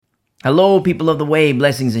Hello, people of the way,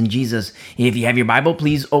 blessings in Jesus. If you have your Bible,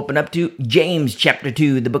 please open up to James chapter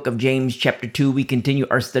 2, the book of James chapter 2. We continue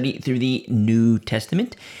our study through the New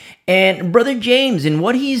Testament. And Brother James, in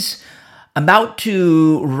what he's about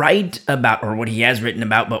to write about, or what he has written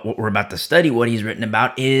about, but what we're about to study, what he's written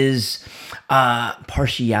about is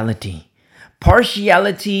partiality.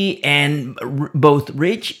 Partiality and both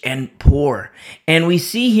rich and poor. And we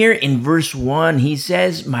see here in verse 1, he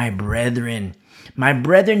says, my brethren,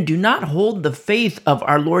 do not hold the faith of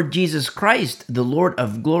our Lord Jesus Christ, the Lord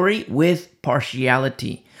of glory, with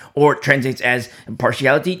partiality. Or translates as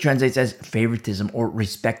partiality, translates as favoritism or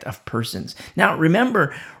respect of persons. Now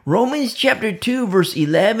remember, Romans chapter 2 verse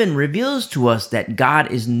 11 reveals to us that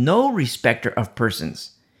God is no respecter of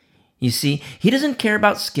persons. You see, he doesn't care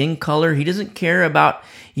about skin color. He doesn't care about,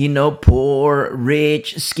 poor,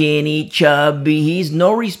 rich, skinny, chubby. He's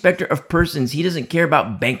no respecter of persons. He doesn't care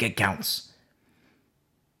about bank accounts.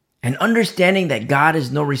 And understanding that God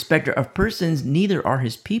is no respecter of persons, neither are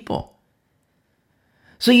his people.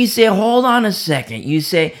 So you say, hold on a second. You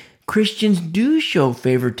say, Christians do show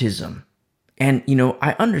favoritism. And,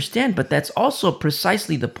 I understand, but that's also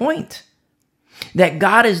precisely the point. That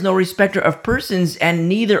God is no respecter of persons and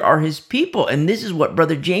neither are his people. And this is what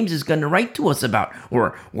Brother James is going to write to us about,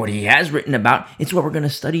 or what he has written about. It's what we're going to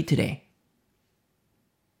study today.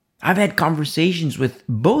 I've had conversations with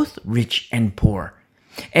both rich and poor.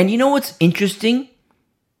 And you know what's interesting?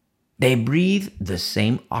 They breathe the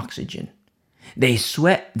same oxygen. They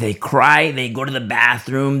sweat, they cry, they go to the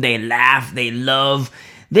bathroom, they laugh, they love.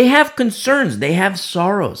 They have concerns, they have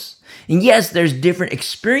sorrows. And yes, there's different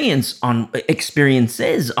experiences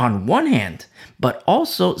on one hand, but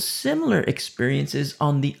also similar experiences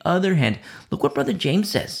on the other hand. Look what Brother James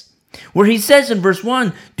says. Where he says in verse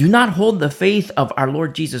 1, do not hold the faith of our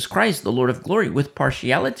Lord Jesus Christ, the Lord of glory, with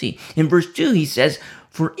partiality. In verse 2, he says,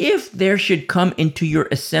 for if there should come into your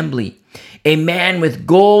assembly a man with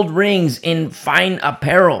gold rings in fine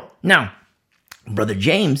apparel. Now, Brother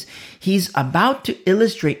James, he's about to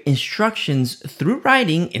illustrate instructions through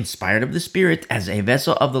writing, inspired of the Spirit, as a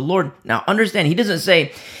vessel of the Lord. Now, understand, he doesn't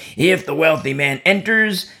say, if the wealthy man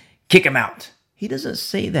enters, kick him out. He doesn't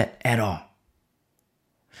say that at all.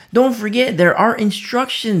 Don't forget, there are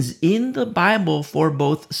instructions in the Bible for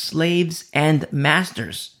both slaves and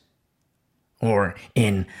masters. Or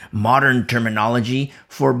in modern terminology,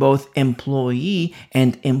 for both employee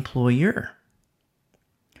and employer.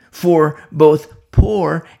 For both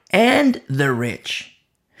poor and the rich.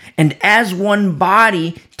 And as one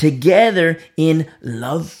body together in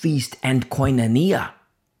love feast and koinonia.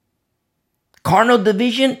 Carnal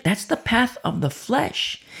division, that's the path of the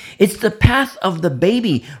flesh. It's the path of the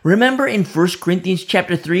baby. Remember in 1 Corinthians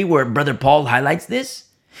chapter 3 where Brother Paul highlights this?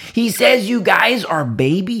 He says you guys are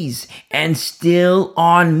babies and still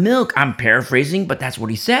on milk. I'm paraphrasing, but that's what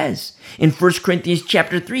he says. In 1 Corinthians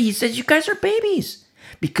chapter 3, he says you guys are babies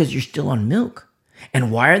because you're still on milk.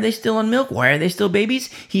 And why are they still on milk? Why are they still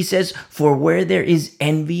babies? He says, for where there is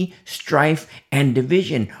envy, strife, and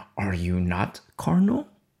division, are you not carnal?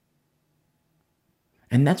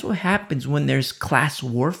 And that's what happens when there's class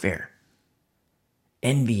warfare.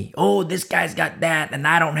 Envy. Oh, this guy's got that and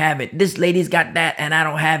I don't have it. This lady's got that and I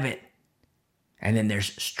don't have it. And then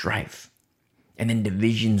there's strife. And then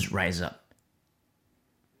divisions rise up.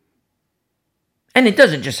 And it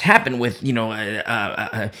doesn't just happen with, the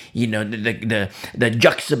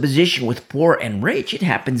juxtaposition with poor and rich. It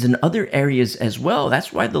happens in other areas as well.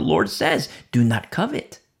 That's why the Lord says, do not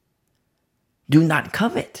covet. Do not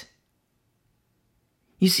covet.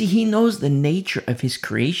 You see, he knows the nature of his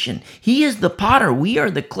creation. He is the potter. We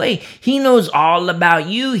are the clay. He knows all about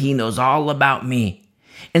you. He knows all about me.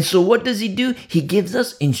 And so what does he do? He gives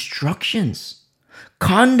us instructions,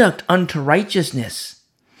 conduct unto righteousness.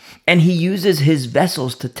 And he uses his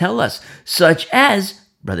vessels to tell us, such as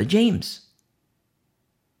Brother James.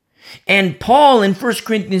 And Paul in 1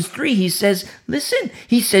 Corinthians 3, he says, listen,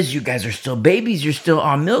 he says, you guys are still babies. You're still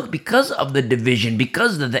on milk because of the division,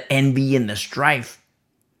 because of the envy and the strife.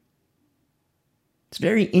 It's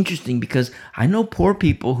very interesting because I know poor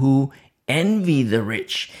people who envy the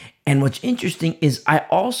rich. And what's interesting is I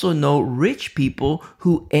also know rich people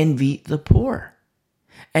who envy the poor.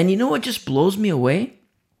 And you know what just blows me away?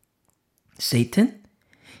 Satan,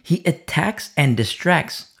 he attacks and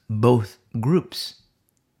distracts both groups.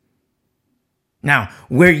 Now,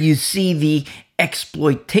 where you see the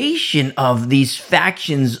exploitation of these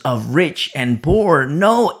factions of rich and poor,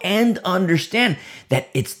 know and understand that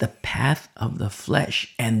it's the path of the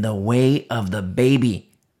flesh and the way of the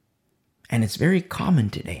baby. And it's very common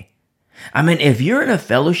today. I mean, if you're in a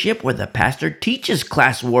fellowship where the pastor teaches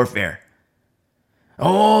class warfare,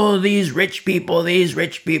 Oh, these rich people, these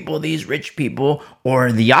rich people, these rich people,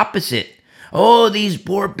 or the opposite. Oh, these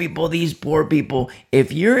poor people, these poor people.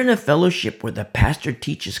 If you're in a fellowship where the pastor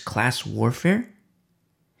teaches class warfare,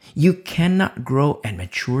 you cannot grow and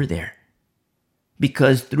mature there.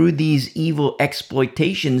 Because through these evil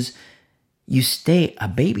exploitations, you stay a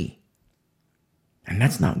baby. And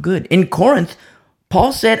that's not good. In Corinth,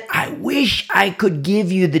 Paul said, I wish I could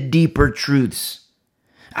give you the deeper truths.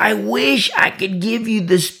 I wish I could give you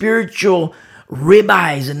the spiritual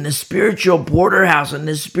ribeyes and the spiritual porterhouse and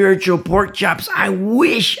the spiritual pork chops. I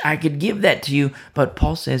wish I could give that to you. But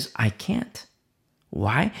Paul says, I can't.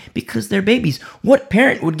 Why? Because they're babies. What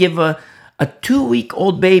parent would give a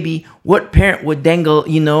 2-week-old baby? What parent would dangle,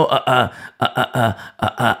 a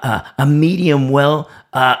medium well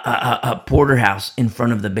a porterhouse in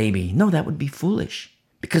front of the baby? No, that would be foolish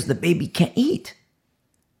because the baby can't eat.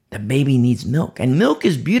 The baby needs milk, and milk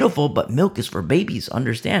is beautiful, but milk is for babies.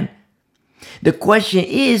 Understand? The question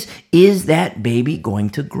is that baby going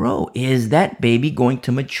to grow? Is that baby going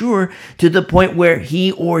to mature to the point where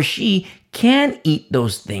he or she can eat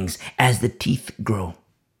those things as the teeth grow?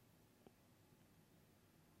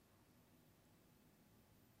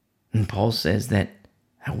 And Paul says that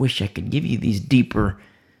I wish I could give you these deeper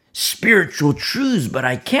spiritual truths, but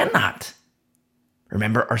I cannot.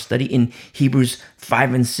 Remember our study in Hebrews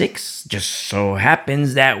 5 and 6? Just so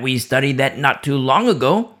happens that we studied that not too long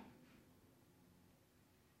ago.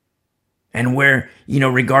 And where,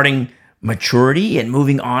 regarding maturity and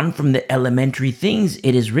moving on from the elementary things,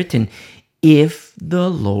 it is written, if the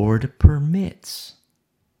Lord permits.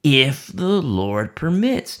 If the Lord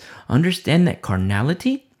permits. Understand that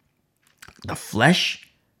carnality, the flesh,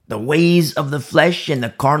 the ways of the flesh and the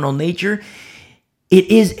carnal nature, it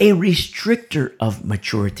is a restrictor of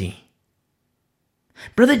maturity.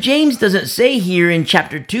 Brother James doesn't say here in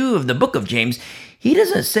chapter 2 of the book of James, he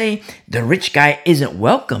doesn't say the rich guy isn't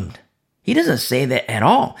welcomed. He doesn't say that at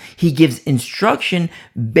all. He gives instruction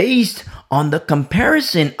based on the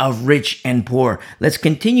comparison of rich and poor. Let's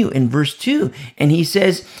continue in verse 2. And he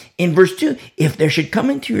says in verse 2, if there should come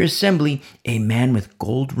into your assembly a man with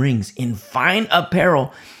gold rings in fine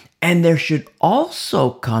apparel, and there should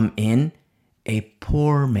also come in a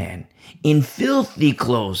poor man in filthy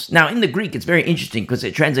clothes. Now, in the Greek, it's very interesting because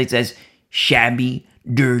it translates as shabby,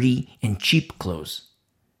 dirty, and cheap clothes.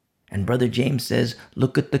 And Brother James says,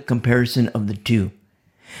 look at the comparison of the two.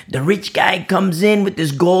 The rich guy comes in with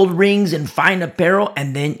his gold rings and fine apparel,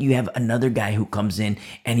 and then you have another guy who comes in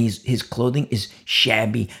and his clothing is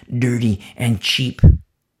shabby, dirty, and cheap.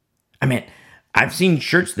 I mean, I've seen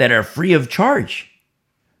shirts that are free of charge.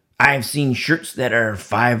 I've seen shirts that are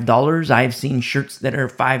 $5. I've seen shirts that are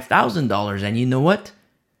 $5,000. And you know what?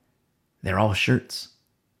 They're all shirts.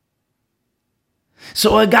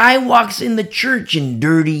 So a guy walks in the church in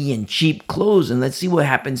dirty and cheap clothes. And let's see what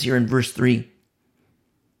happens here in verse 3.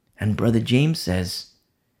 And Brother James says,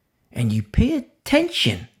 and you pay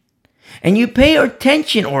attention. And you pay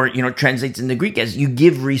attention, or, translates in the Greek as you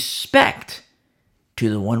give respect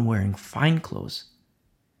to the one wearing fine clothes.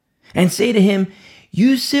 And say to him,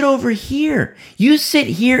 you sit over here. You sit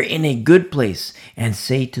here in a good place. And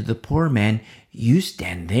say to the poor man, you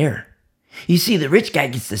stand there. You see, the rich guy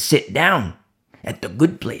gets to sit down at the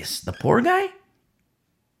good place. The poor guy?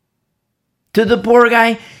 To the poor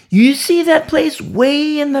guy, you see that place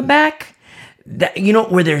way in the back? That,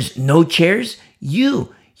 where there's no chairs?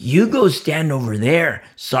 You go stand over there.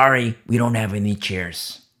 Sorry, we don't have any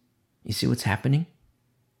chairs. You see what's happening?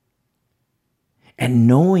 And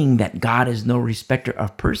knowing that God is no respecter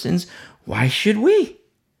of persons, why should we?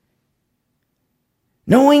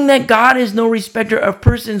 Knowing that God is no respecter of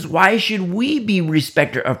persons, why should we be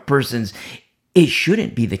respecter of persons? It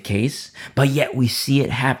shouldn't be the case, but yet we see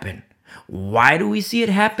it happen. Why do we see it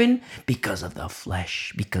happen? Because of the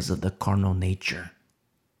flesh, because of the carnal nature.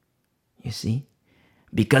 You see?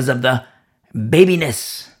 Because of the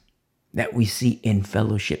babiness that we see in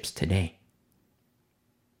fellowships today.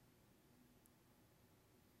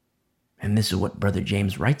 And this is what Brother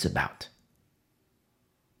James writes about.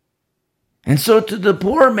 And so to the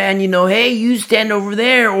poor man, hey, you stand over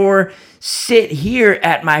there or sit here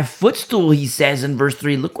at my footstool, he says in verse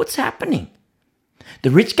 3. Look what's happening.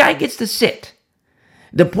 The rich guy gets to sit.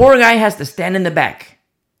 The poor guy has to stand in the back.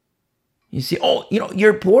 You see,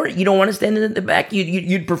 you're poor. You don't want to stand in the back.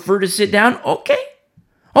 You'd prefer to sit down.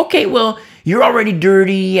 Okay, well, you're already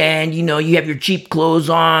dirty and, you have your cheap clothes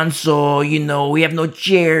on. So, we have no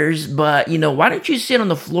chairs. But, why don't you sit on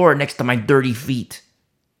the floor next to my dirty feet?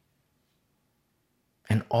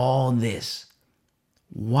 And all this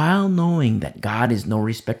while knowing that God is no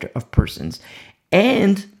respecter of persons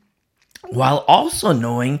and while also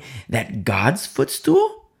knowing that God's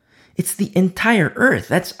footstool, it's the entire earth.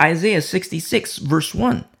 That's Isaiah 66, verse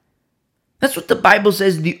 1. That's what the Bible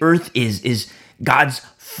says the earth is God's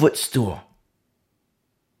footstool.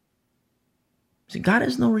 See, God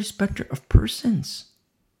is no respecter of persons.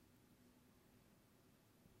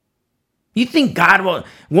 You think God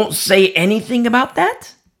won't say anything about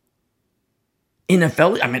that? In a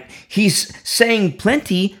fellowship, he's saying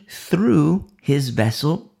plenty through his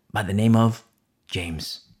vessel by the name of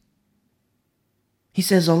James. He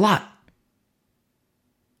says a lot.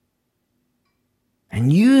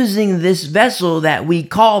 And using this vessel that we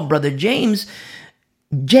call Brother James,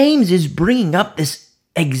 James is bringing up this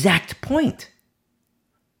exact point.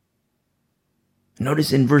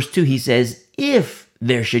 Notice in verse 2, he says, if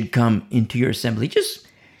there should come into your assembly, just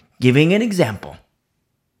giving an example.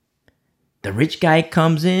 The rich guy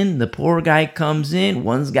comes in, the poor guy comes in,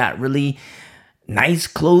 one's got really nice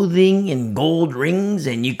clothing and gold rings,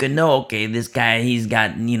 and you can know, okay, this guy, he's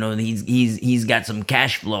got some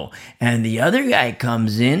cash flow. And the other guy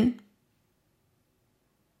comes in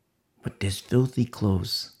with this filthy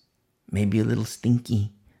clothes, maybe a little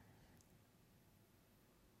stinky.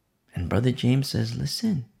 And Brother James says,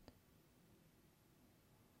 listen,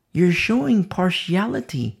 you're showing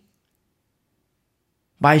partiality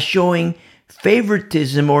by showing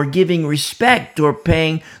favoritism or giving respect or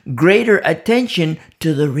paying greater attention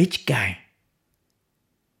to the rich guy.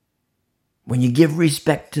 When you give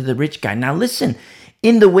respect to the rich guy. Now listen,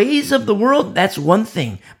 in the ways of the world, that's one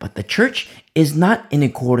thing, but the church is not in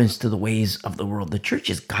accordance to the ways of the world. The church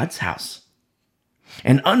is God's house.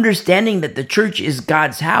 And understanding that the church is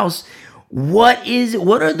God's house, what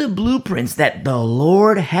are the blueprints that the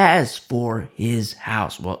Lord has for his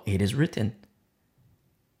house? Well, it is written.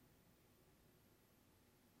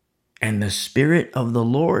 And the Spirit of the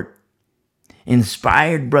Lord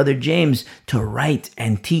inspired Brother James to write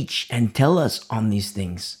and teach and tell us on these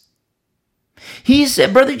things. He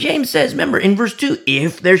said, Brother James says, remember in verse 2,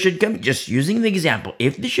 if there should come, just using the example,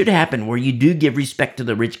 if this should happen where you do give respect to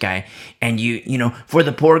the rich guy and for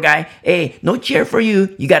the poor guy, hey, no chair for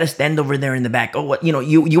you. You got to stand over there in the back. Oh, what,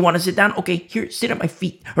 you want to sit down? Okay, here, sit at my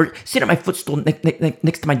feet or sit at my footstool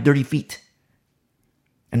next to my dirty feet.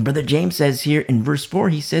 And Brother James says here in verse 4,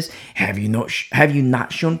 he says, have you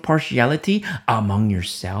not shown partiality among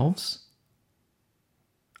yourselves?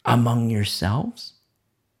 Among yourselves?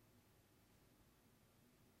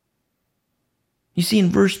 You see in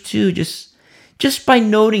verse 2, just by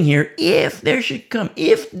noting here, if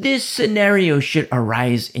this scenario should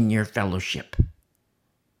arise in your fellowship,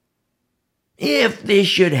 if this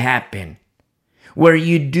should happen, where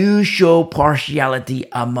you do show partiality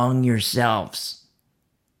among yourselves,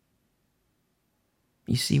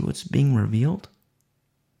 you see what's being revealed?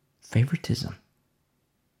 Favoritism.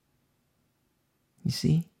 You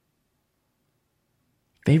see?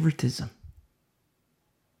 Favoritism.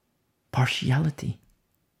 Partiality.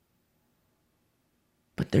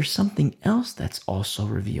 But there's something else that's also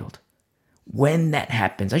revealed. When that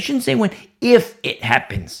happens. I shouldn't say when, if it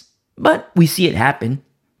happens. But we see it happen.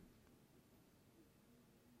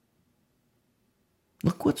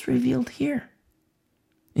 Look what's revealed here.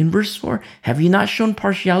 In verse 4, have you not shown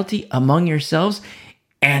partiality among yourselves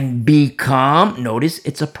and become, notice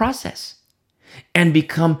it's a process, and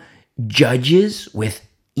become judges with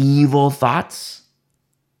evil thoughts?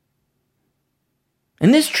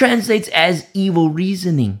 And this translates as evil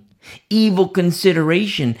reasoning, evil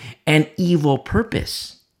consideration, and evil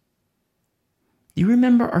purpose. Do you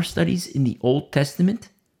remember our studies in the Old Testament?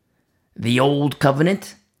 The Old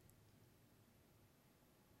Covenant?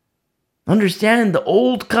 Understand the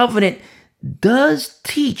Old Covenant does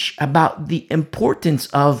teach about the importance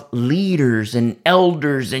of leaders and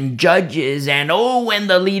elders and judges. And when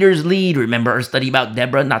the leaders lead. Remember our study about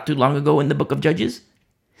Deborah not too long ago in the book of Judges?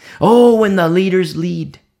 When the leaders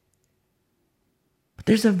lead. But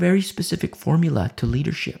there's a very specific formula to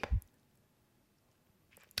leadership.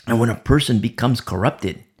 And when a person becomes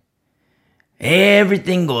corrupted,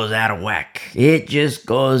 everything goes out of whack. It just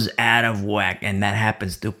goes out of whack. And that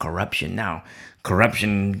happens through corruption. Now,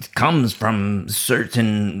 corruption comes from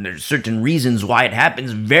certain reasons why it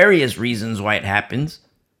happens, various reasons why it happens.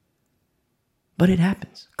 But it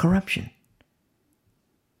happens. Corruption.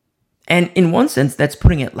 And in one sense, that's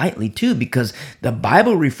putting it lightly too, because the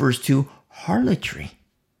Bible refers to harlotry.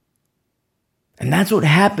 And that's what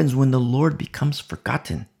happens when the Lord becomes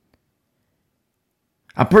forgotten.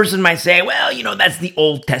 A person might say, well, that's the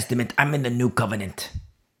Old Testament. I'm in the New Covenant.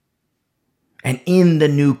 And in the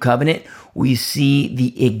New Covenant, we see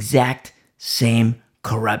the exact same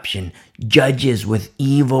corruption, judges with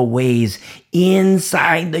evil ways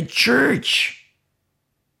inside the church.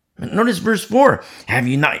 Notice verse 4. Have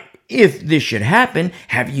you not, if this should happen,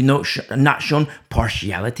 have you not shown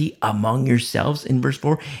partiality among yourselves in verse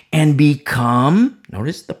 4 and become,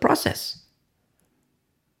 notice the process,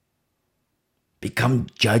 become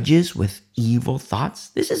judges with evil thoughts?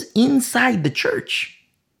 This is inside the church.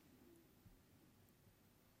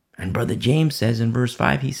 And Brother James says in verse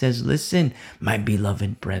 5, he says, listen, my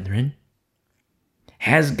beloved brethren,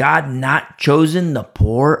 has God not chosen the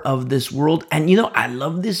poor of this world? And I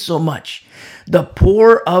love this so much. The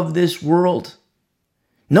poor of this world,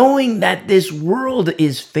 knowing that this world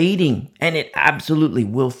is fading, and it absolutely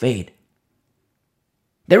will fade.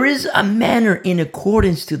 There is a manner in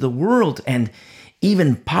accordance to the world, and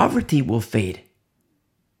even poverty will fade,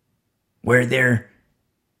 where there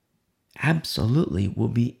absolutely will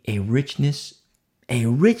be a richness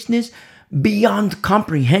beyond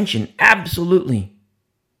comprehension. Absolutely.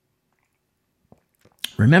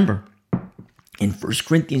 Remember, in 1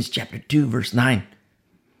 Corinthians chapter 2, verse 9,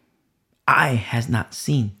 eye has not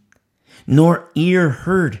seen, nor ear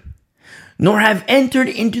heard, nor have entered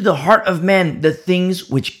into the heart of man the things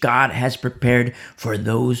which God has prepared for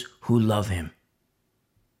those who love him.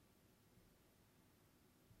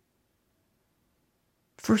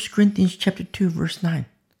 1 Corinthians chapter 2, verse 9.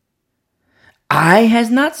 Eye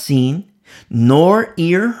has not seen, nor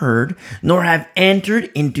ear heard, nor have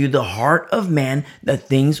entered into the heart of man the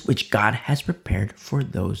things which God has prepared for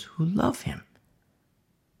those who love him.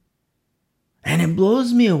 And it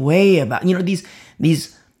blows me away about,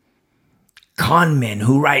 these con men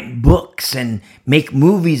who write books and make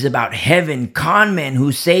movies about heaven, con men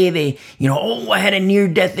who say they, I had a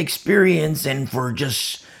near-death experience, and for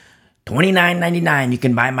just $29.99, you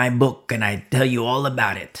can buy my book and I tell you all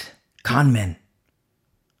about it. Con men.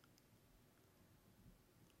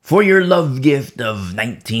 For your love gift of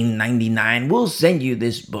 $19.99, we'll send you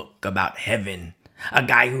this book about heaven. A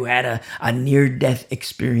guy who had a near-death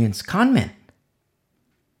experience. Con men.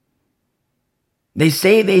 They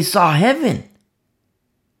say they saw heaven.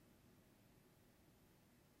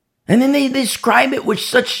 And then they describe it with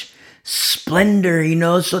such splendor,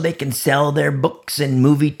 so they can sell their books and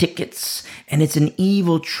movie tickets. And it's an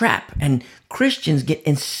evil trap. And Christians get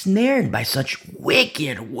ensnared by such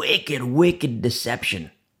wicked, wicked, wicked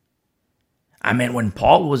deception. I mean, when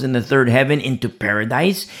Paul was in the third heaven into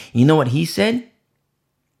paradise, you know what he said?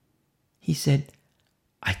 He said,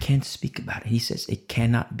 I can't speak about it. He says, it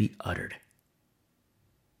cannot be uttered.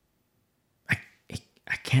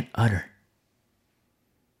 I can't utter.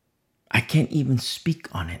 I can't even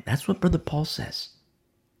speak on it. That's what Brother Paul says.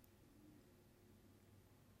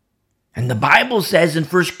 And the Bible says in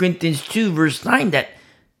 1 Corinthians 2, verse 9, that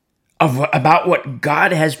about what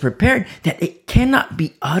God has prepared, that it cannot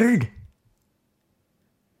be uttered.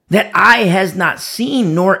 That eye has not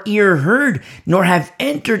seen, nor ear heard, nor have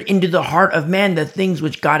entered into the heart of man the things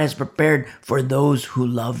which God has prepared for those who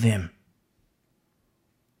love him.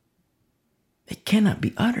 It cannot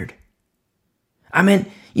be uttered. I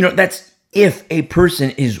mean, that's if a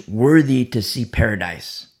person is worthy to see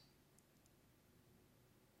paradise.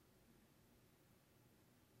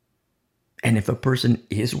 And if a person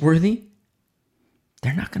is worthy,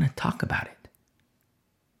 they're not going to talk about it.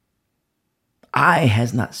 Eye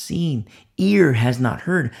has not seen, ear has not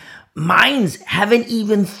heard. Minds haven't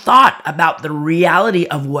even thought about the reality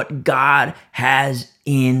of what God has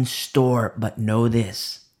in store. But know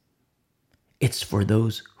this, it's for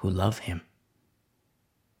those who love him.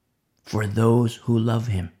 For those who love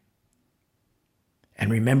him. And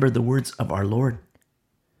remember the words of our Lord,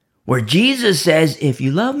 where Jesus says, if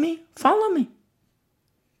you love me, follow me.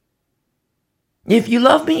 If you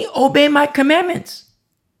love me, obey my commandments.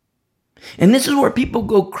 And this is where people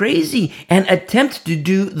go crazy and attempt to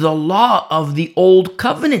do the law of the old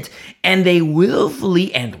covenant. And they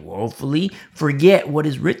willfully and woefully forget what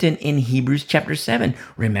is written in Hebrews chapter 7.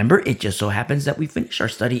 Remember, it just so happens that we finish our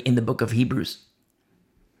study in the book of Hebrews.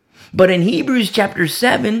 But in Hebrews chapter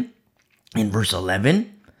 7, in verse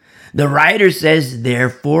 11, the writer says,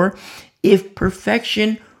 therefore, if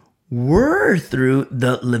perfection were through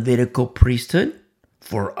the Levitical priesthood,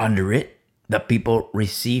 for under it the people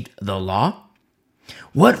received the law,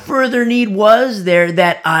 what further need was there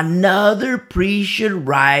that another priest should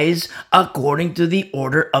rise according to the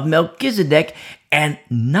order of Melchizedek and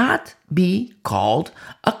not be called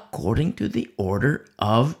according to the order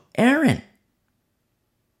of Aaron?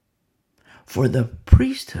 For the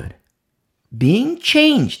priesthood being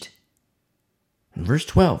changed, in verse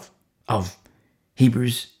 12 of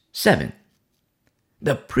Hebrews 7,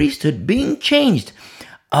 the priesthood being changed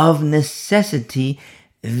of necessity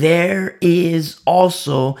there is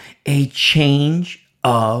also a change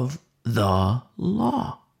of the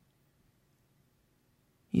law.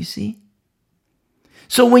 You see?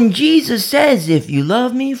 So when Jesus says, if you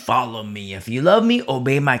love me, follow me. If you love me,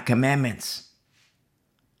 obey my commandments.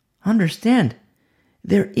 Understand,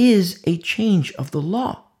 there is a change of the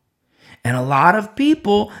law. And a lot of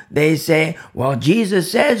people, they say, well,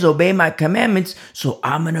 Jesus says, obey my commandments, so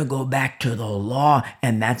I'm going to go back to the law.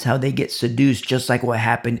 And that's how they get seduced, just like what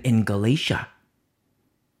happened in Galatia.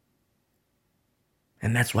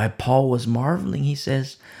 And that's why Paul was marveling. He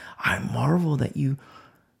says, I marvel that you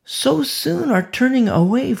so soon are turning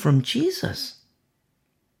away from Jesus.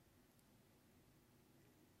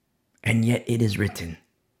 And yet it is written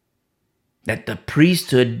that the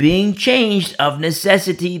priesthood being changed of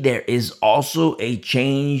necessity, there is also a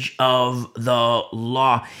change of the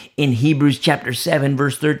law. In Hebrews chapter 7,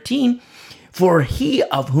 verse 13, for he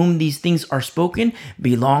of whom these things are spoken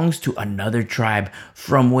belongs to another tribe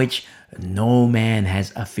from which no man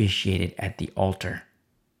has officiated at the altar.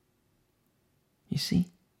 You see?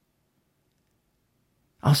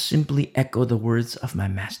 I'll simply echo the words of my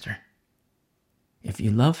master. If you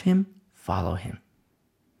love him, follow him.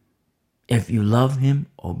 If you love him,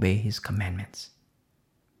 obey his commandments.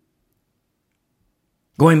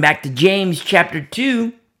 Going back to James chapter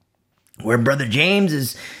 2, where Brother James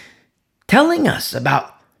is telling us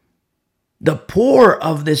about the poor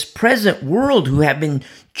of this present world who have been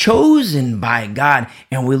chosen by God.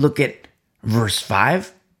 And we look at verse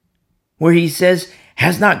 5, where he says,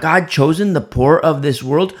 has not God chosen the poor of this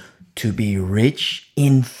world to be rich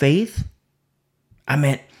in faith? I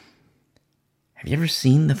mean, have you ever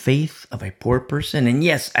seen the faith of a poor person? And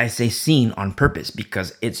yes, I say seen on purpose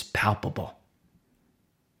because it's palpable.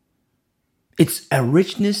 It's a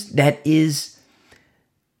richness that is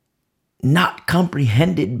not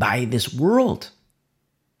comprehended by this world.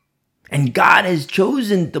 And God has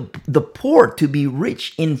chosen the poor to be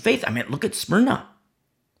rich in faith. I mean, look at Smyrna.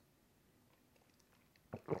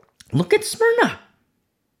 Look at Smyrna.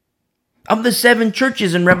 Of the 7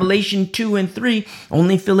 churches in Revelation 2 and 3,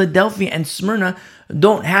 only Philadelphia and Smyrna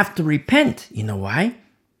don't have to repent. You know why?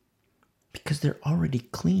 Because they're already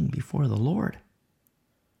clean before the Lord.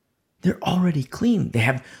 They're already clean. They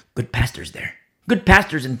have good pastors there. Good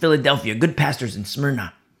pastors in Philadelphia, good pastors in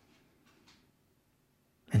Smyrna.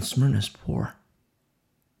 And Smyrna's poor.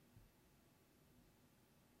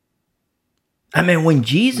 I mean, when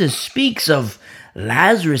Jesus speaks of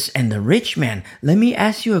Lazarus and the rich man, let me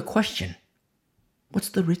ask you a question. What's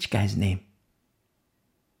the rich guy's name?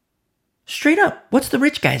 Straight up, what's the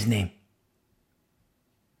rich guy's name?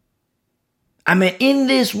 I mean, in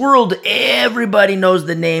this world, everybody knows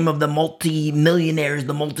the name of the multi-millionaires,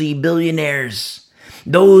 the multi-billionaires,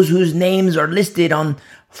 those whose names are listed on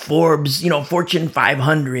Forbes, Fortune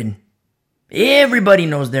 500. Everybody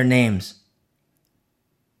knows their names.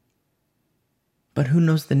 But who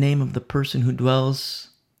knows the name of the person who dwells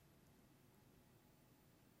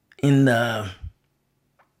in the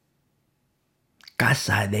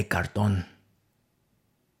casa de cartón,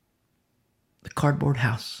 the cardboard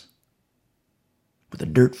house with a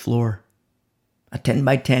dirt floor, a 10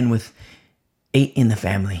 by 10 with 8 in the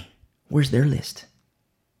family? Where's their list?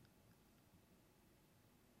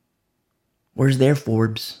 Where's their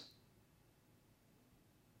Forbes?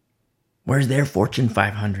 Where's their Fortune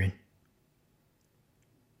 500?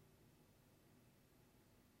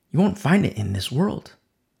 You won't find it in this world.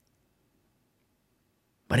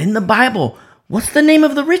 But in the Bible, what's the name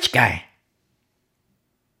of the rich guy?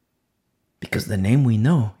 Because the name we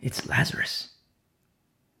know, it's Lazarus.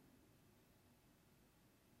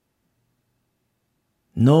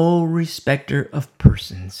 No respecter of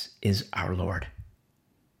persons is our Lord.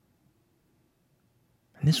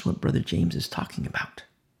 And this is what Brother James is talking about.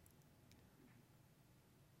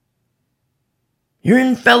 You're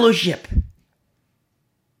in fellowship.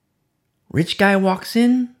 Rich guy walks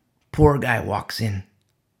in, poor guy walks in.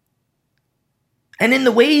 And in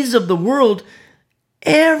the ways of the world,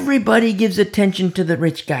 everybody gives attention to the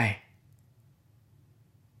rich guy.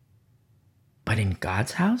 But in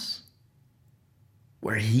God's house,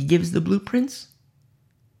 where he gives the blueprints,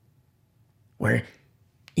 where,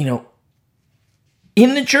 in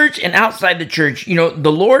the church and outside the church,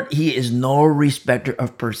 the Lord, he is no respecter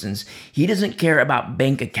of persons. He doesn't care about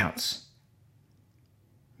bank accounts.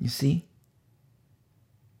 You see?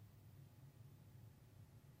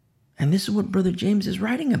 And this is what Brother James is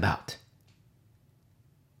writing about.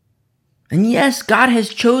 And yes, God has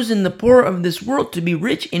chosen the poor of this world to be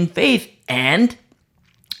rich in faith and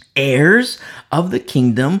heirs of the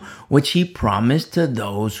kingdom which he promised to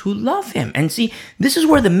those who love him. And see, this is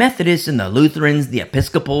where the Methodists and the Lutherans, the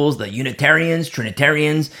Episcopals, the Unitarians,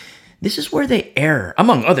 Trinitarians, this is where they err,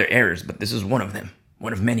 among other errors, but this is one of them,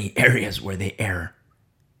 one of many areas where they err.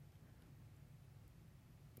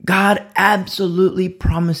 God absolutely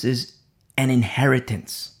promises an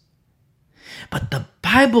inheritance. But the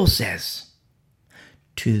Bible says,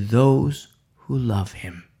 to those who love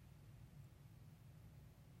him.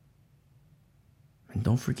 And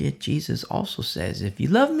don't forget, Jesus also says, if you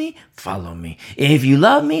love me, follow me. If you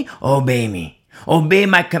love me, obey me. Obey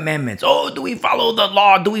my commandments. Oh, do we follow the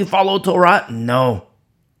law? Do we follow Torah? No.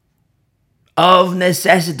 Of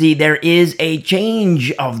necessity, there is a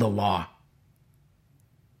change of the law.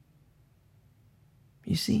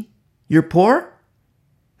 You see, you're poor,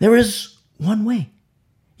 there is one way.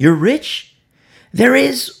 You're rich, there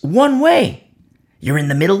is one way. You're in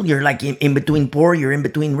the middle, you're like in between poor, you're in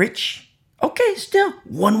between rich. Okay, still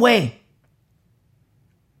one way.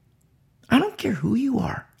 I don't care who you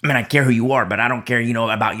are. I mean, I care who you are, but I don't care,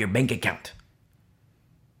 about your bank account.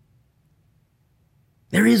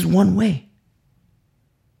 There is one way.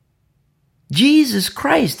 Jesus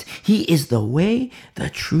Christ, he is the way, the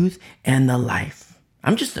truth, and the life.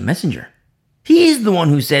 I'm just a messenger. He is the one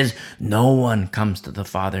who says, no one comes to the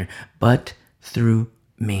Father but through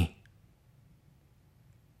me.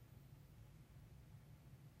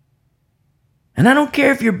 And I don't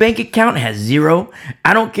care if your bank account has zero.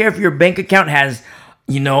 I don't care if your bank account has,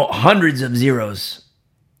 hundreds of zeros.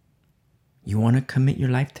 You want to commit your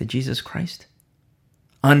life to Jesus Christ?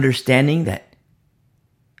 Understanding that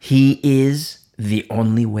he is the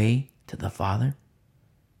only way to the Father?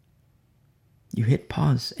 You hit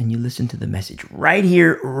pause and you listen to the message right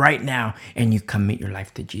here, right now, and you commit your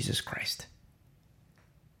life to Jesus Christ.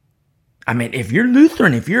 I mean, if you're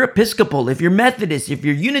Lutheran, if you're Episcopal, if you're Methodist, if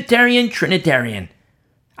you're Unitarian, Trinitarian,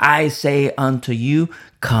 I say unto you,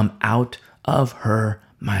 come out of her,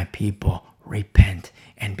 my people, repent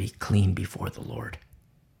and be clean before the Lord.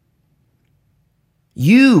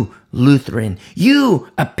 You Lutheran, you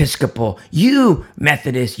Episcopal, you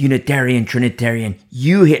Methodist, Unitarian, Trinitarian,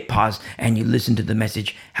 you hit pause and you listen to the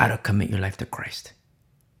message, how to commit your life to Christ.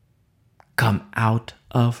 Come out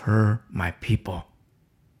of her, my people.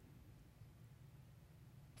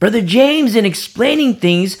 Brother James, in explaining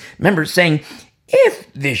things, remember saying,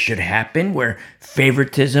 if this should happen where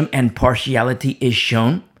favoritism and partiality is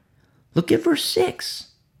shown, look at verse 6.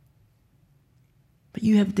 But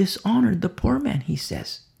you have dishonored the poor man, he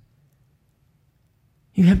says.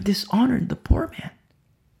 You have dishonored the poor man.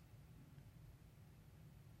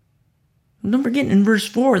 And don't forget in verse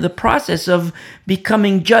 4, the process of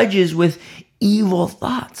becoming judges with evil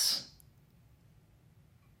thoughts.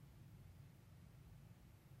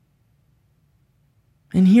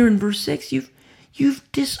 And here in verse 6,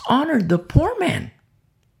 you've dishonored the poor man.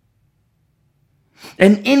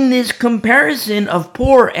 And in this comparison of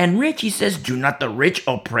poor and rich, he says, do not the rich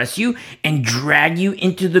oppress you and drag you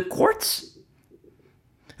into the courts?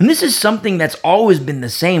 And this is something that's always been the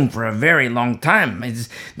same for a very long time. It's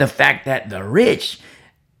the fact that the rich,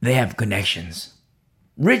 they have connections.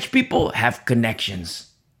 Rich people have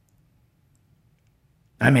connections.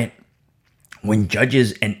 I mean, when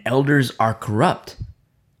judges and elders are corrupt,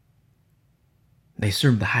 they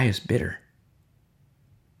serve the highest bidder.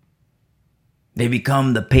 They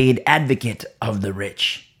become the paid advocate of the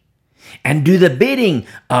rich and do the bidding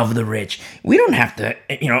of the rich. We don't have to,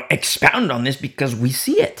 expound on this because we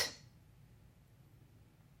see it.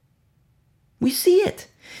 We see it.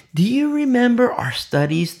 Do you remember our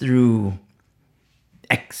studies through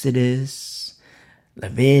Exodus,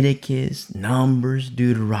 Leviticus, Numbers,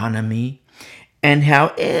 Deuteronomy, and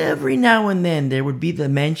how every now and then there would be the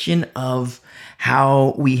mention of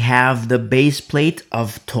how we have the base plate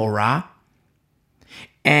of Torah.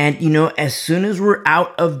 And, as soon as we're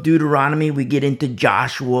out of Deuteronomy, we get into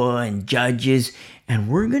Joshua and Judges, and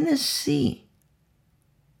we're going to see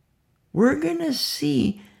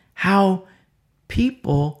how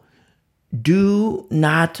people do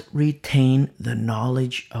not retain the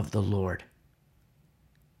knowledge of the Lord.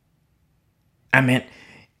 I mean,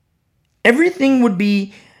 everything would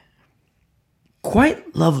be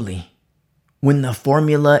quite lovely when the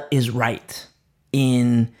formula is right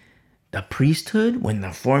in the priesthood, when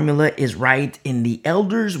the formula is right in the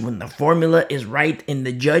elders, when the formula is right in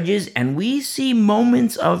the judges, and we see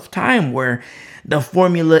moments of time where the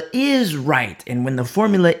formula is right. And when the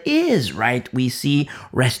formula is right, we see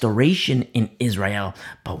restoration in Israel.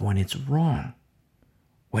 But when it's wrong,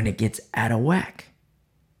 when it gets out of whack,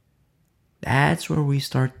 that's where we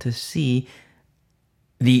start to see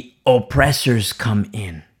the oppressors come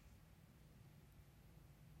in.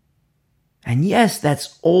 And yes,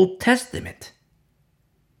 that's Old Testament.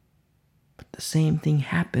 But the same thing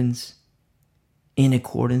happens in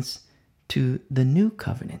accordance to the new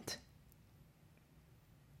covenant.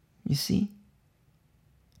 You see?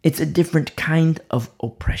 It's a different kind of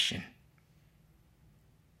oppression.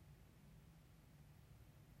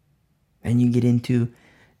 And you get into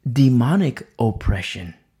demonic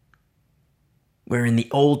oppression, where in the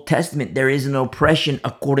Old Testament there is an oppression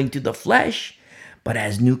according to the flesh, but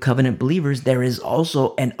as new covenant believers, there is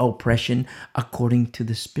also an oppression according to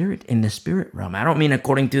the Spirit, in the spirit realm. I don't mean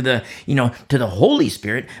according to the, to the Holy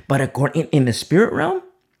Spirit, but according in the spirit realm.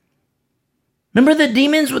 Remember the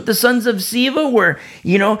demons with the sons of Sceva, where,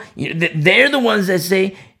 they're the ones that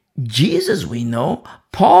say, Jesus we know,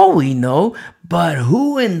 Paul we know, but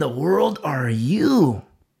who in the world are you?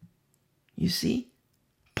 You see,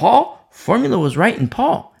 Paul, formula was right in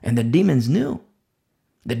Paul, and the demons knew.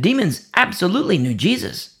 The demons absolutely knew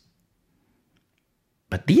Jesus.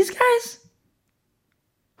 But these guys,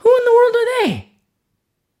 who in the world are they?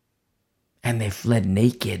 And they fled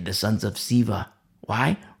naked, the sons of Sceva.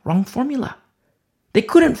 Why? Wrong formula. They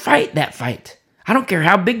couldn't fight that fight. I don't care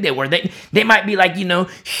how big they were. They might be like,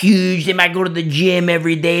 huge. They might go to the gym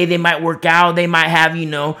every day. They might work out. They might have,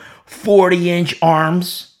 40-inch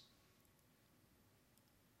arms.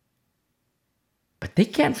 But they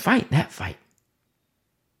can't fight that fight.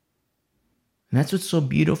 And that's what's so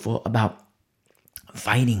beautiful about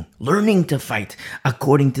fighting, learning to fight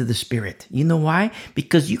according to the Spirit. You know why?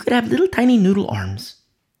 Because you could have little tiny noodle arms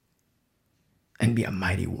and be a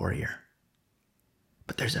mighty warrior.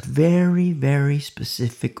 But there's a very, very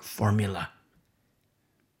specific formula.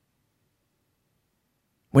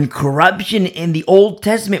 When corruption in the Old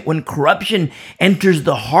Testament, when corruption enters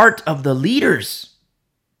the heart of the leaders,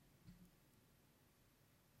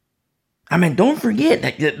 don't forget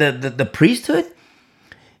that the priesthood,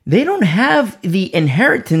 they don't have the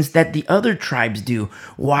inheritance that the other tribes do.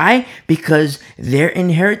 Why? Because their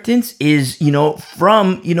inheritance is,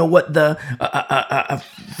 from,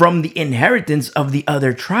 from the inheritance of the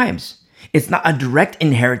other tribes. It's not a direct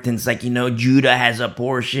inheritance like, Judah has a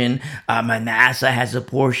portion, Manasseh has a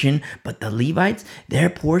portion, but the Levites, their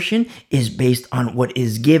portion is based on what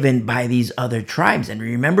is given by these other tribes. And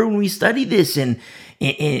remember when we studied this in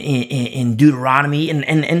Deuteronomy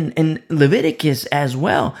and Leviticus as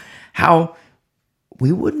well, how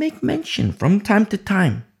we would make mention from time to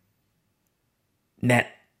time that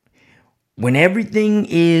when everything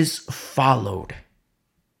is followed,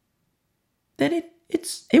 that it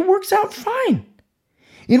works out fine.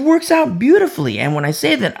 It works out beautifully. And when I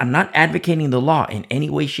say that, I'm not advocating the law in any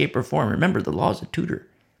way, shape, or form. Remember, the law is a tutor.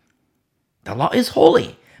 The law is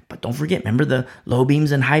holy. But don't forget, remember the low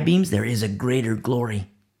beams and high beams? There is a greater glory.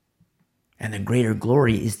 And the greater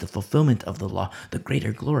glory is the fulfillment of the law. The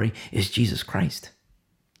greater glory is Jesus Christ.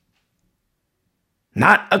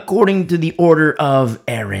 Not according to the order of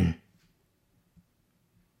Aaron,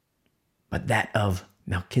 but that of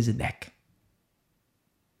Melchizedek.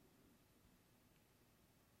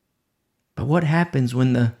 But what happens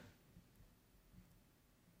when the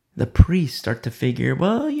priests start to figure,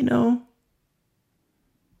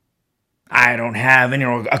 I don't have,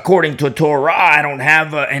 according to Torah, I don't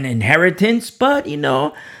have an inheritance, but,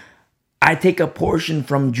 I take a portion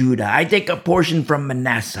from Judah. I take a portion from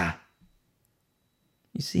Manasseh.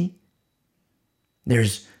 You see?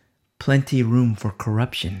 There's plenty room for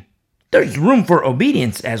corruption. There's room for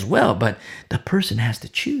obedience as well, but the person has to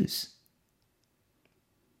choose.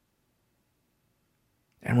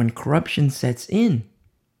 And when corruption sets in,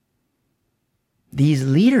 these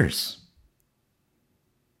leaders,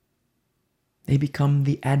 they become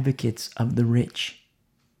the advocates of the rich.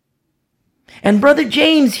 And Brother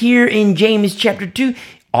James here in James chapter 2,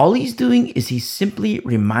 all he's doing is he's simply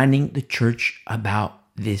reminding the church about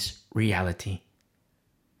this reality.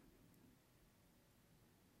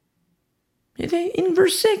 In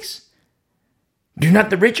verse 6, do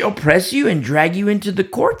not the rich oppress you and drag you into the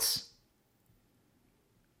courts?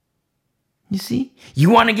 You see, you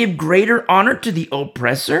want to give greater honor to the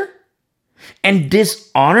oppressor and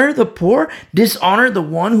dishonor the poor, dishonor the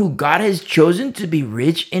one who God has chosen to be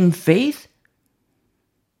rich in faith.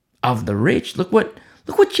 Of the rich, look what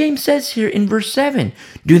James says here in verse 7.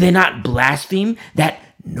 Do they not blaspheme that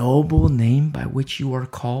noble name by which you are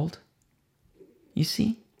called? You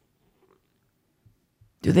see?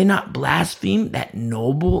 Do they not blaspheme that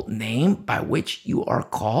noble name by which you are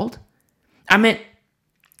called?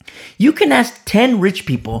 You can ask 10 rich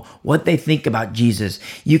people what they think about Jesus.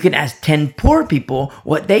 You can ask 10 poor people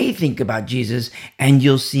what they think about Jesus, and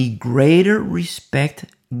you'll see greater respect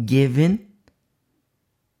given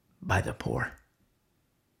by the poor.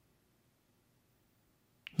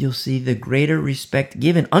 you'll see the greater respect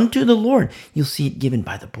given unto the Lord. You'll see it given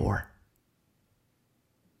by the poor.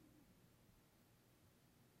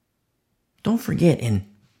 Don't forget, and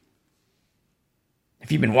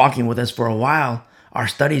if you've been walking with us for a while, our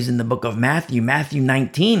studies in the book of Matthew, Matthew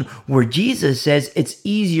 19, where Jesus says it's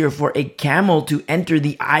easier for a camel to enter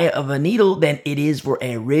the eye of a needle than it is for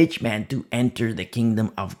a rich man to enter the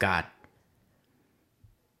kingdom of God.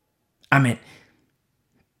 I mean,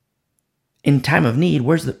 in time of need,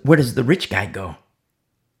 where does the rich guy go?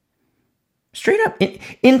 Straight up,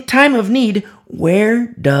 in time of need, where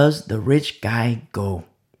does the rich guy go?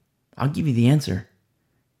 I'll give you the answer.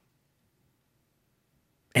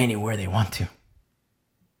 Anywhere they want to.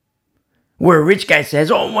 Where a rich guy says,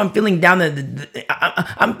 oh, I'm feeling down,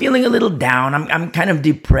 I'm feeling a little down, I'm kind of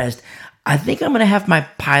depressed. I think I'm going to have my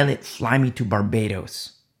pilot fly me to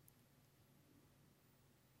Barbados.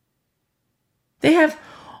 They have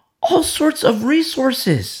all sorts of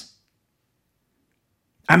resources.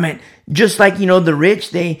 I mean, just like, the rich,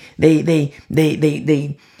 they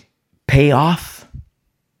pay off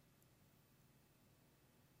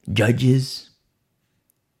judges.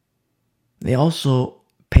 They also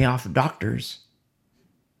pay off doctors.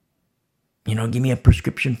 Give me a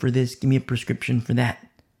prescription for this, give me a prescription for that.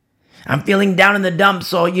 I'm feeling down in the dumps,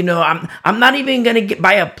 so I'm not even gonna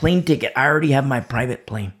buy a plane ticket. I already have my private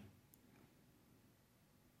plane.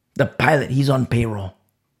 The pilot, he's on payroll.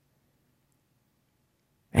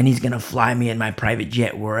 And he's gonna fly me in my private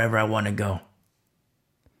jet wherever I want to go.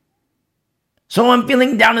 So I'm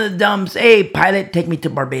feeling down in the dumps. Hey, pilot, take me to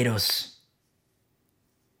Barbados.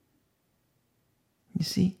 You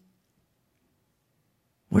see?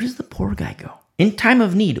 Where does the poor guy go? In time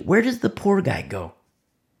of need, where does the poor guy go?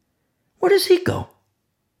 Where does he go?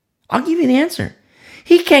 I'll give you the answer.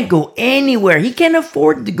 He can't go anywhere. He can't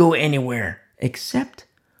afford to go anywhere except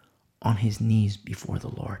on his knees before the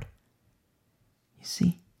Lord. You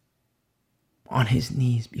see? On his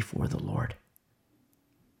knees before the Lord.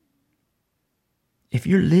 If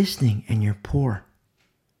you're listening and you're poor,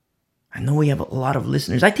 I know we have a lot of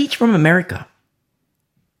listeners. I teach from America.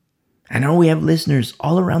 I know we have listeners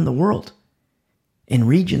all around the world in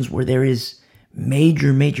regions where there is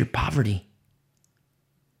major, major poverty.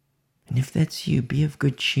 And if that's you, be of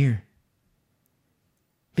good cheer.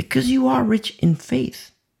 Because you are rich in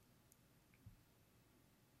faith.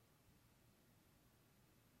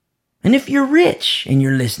 And if you're rich and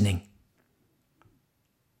you're listening,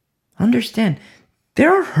 understand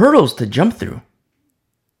there are hurdles to jump through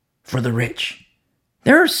for the rich.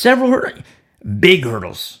 There are several hurdles, big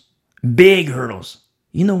hurdles. Big hurdles.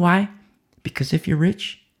 You know why? Because if you're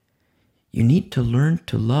rich, you need to learn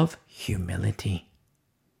to love humility.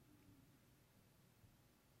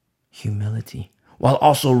 Humility. While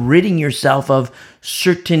also ridding yourself of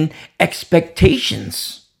certain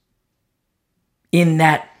expectations in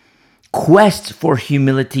that quest for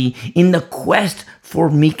humility, in the quest for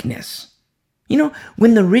meekness.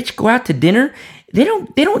 When the rich go out to dinner, they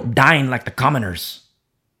don't dine like the commoners.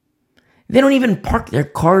 They don't even park their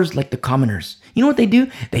cars like the commoners. You know what they do?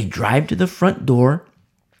 They drive to the front door.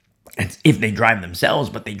 And if they drive themselves,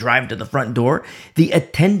 but they drive to the front door. The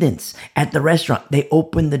attendants at the restaurant, they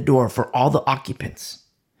open the door for all the occupants.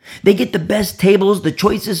 They get the best tables, the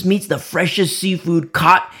choicest meats, the freshest seafood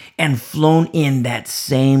caught and flown in that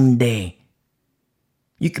same day.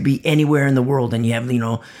 You could be anywhere in the world and you have,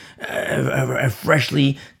 a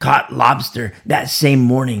freshly caught lobster that same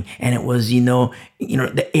morning. And it was,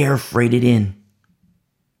 the air freighted in.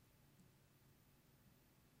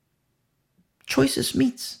 Choicest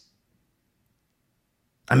meats.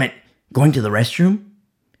 I mean, going to the restroom.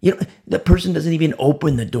 The person doesn't even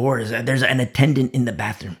open the door. There's an attendant in the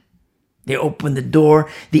bathroom. They open the door.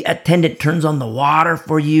 The attendant turns on the water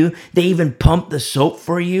for you. They even pump the soap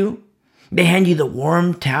for you. They hand you the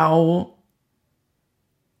warm towel.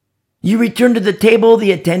 You return to the table.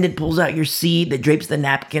 The attendant pulls out your seat that drapes the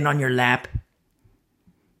napkin on your lap.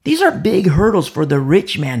 These are big hurdles for the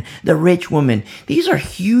rich man, the rich woman. These are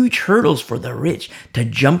huge hurdles for the rich to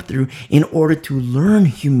jump through in order to learn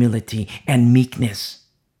humility and meekness.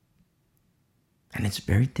 And it's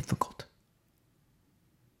very difficult.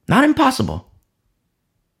 Not impossible.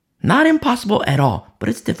 Not impossible at all, but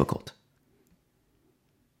it's difficult.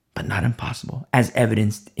 But not impossible, as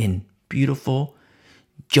evidenced in beautiful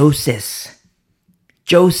Joseph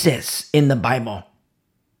in the Bible,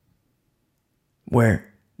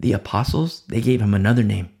 where the apostles, they gave him another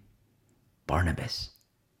name, Barnabas.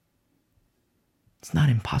 It's not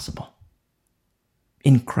impossible.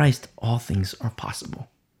 In Christ, all things are possible.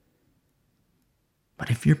 But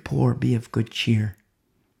if you're poor, be of good cheer.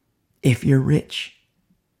 If you're rich,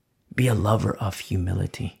 Be a lover of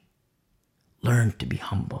humility. Learn to be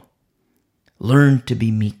humble. Learn to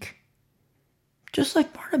be meek. Just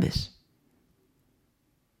like Barnabas.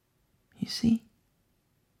 You see?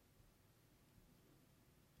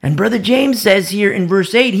 And Brother James says here in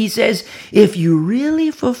verse 8, he says, if you really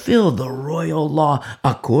fulfill the royal law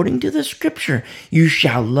according to the scripture, you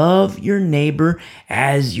shall love your neighbor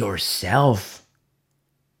as yourself.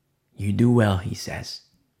 You do well, he says.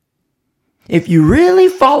 If you really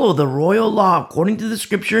follow the royal law according to the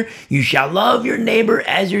scripture, you shall love your neighbor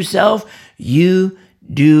as yourself. You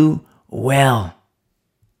do well.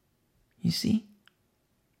 You see?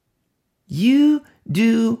 You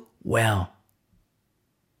do well.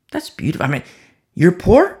 That's beautiful. I mean, you're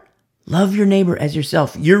poor? Love your neighbor as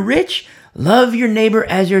yourself. You're rich? Love your neighbor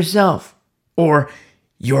as yourself. Or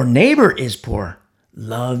your neighbor is poor.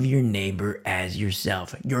 Love your neighbor as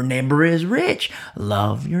yourself. Your neighbor is rich.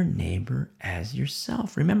 Love your neighbor as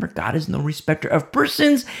yourself. Remember, God is no respecter of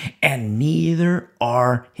persons, and neither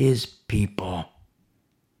are his people.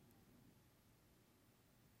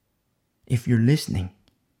 If you're listening,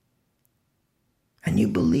 and you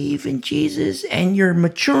believe in Jesus, and you're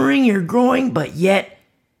maturing, you're growing, but yet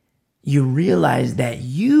you realize that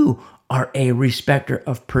you are a respecter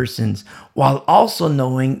of persons, while also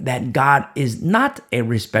knowing that God is not a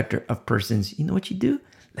respecter of persons, you know what you do?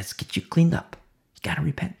 Let's get you cleaned up. You gotta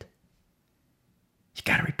repent. You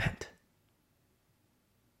gotta repent.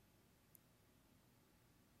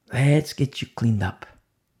 Let's get you cleaned up.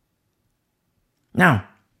 Now,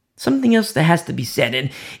 something else that has to be said,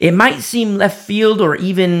 and it might seem left field or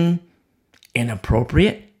even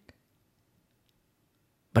inappropriate,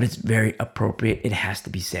 but it's very appropriate. It has to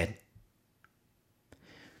be said.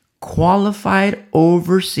 Qualified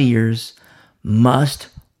overseers must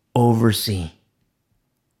oversee.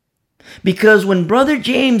 Because when Brother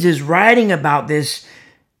James is writing about this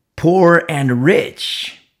poor and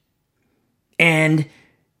rich, and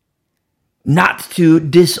not to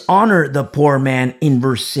dishonor the poor man in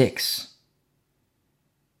verse 6,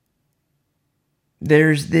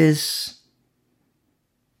 there's this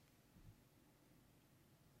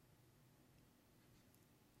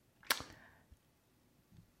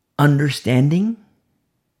understanding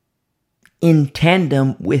in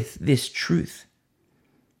tandem with this truth.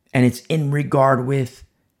 And it's in regards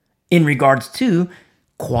to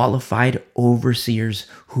qualified overseers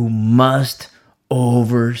who must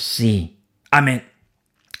oversee. I mean,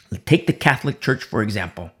 take the Catholic Church, for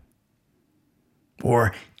example,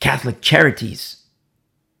 or Catholic charities,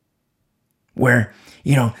 where,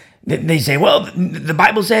 they say, well, the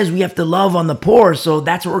Bible says we have to love on the poor, so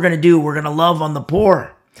that's what we're going to do. We're going to love on the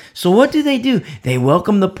poor. So what do? They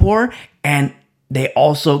welcome the poor, and they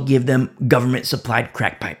also give them government-supplied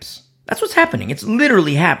crack pipes. That's what's happening. It's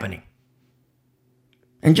literally happening.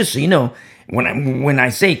 And just so you know, when I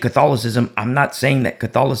say Catholicism, I'm not saying that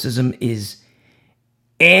Catholicism is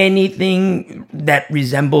anything that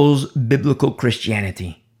resembles biblical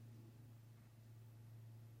Christianity.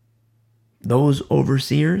 Those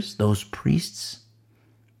overseers, those priests,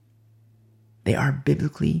 they are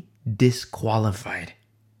biblically disqualified.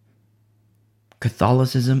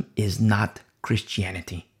 Catholicism is not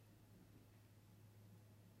Christianity.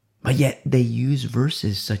 But yet they use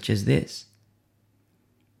verses such as this.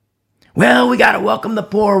 Well, we got to welcome the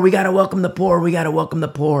poor. We got to welcome the poor. We got to welcome the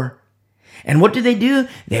poor. And what do?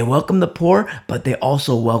 They welcome the poor, but they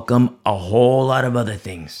also welcome a whole lot of other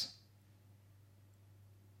things.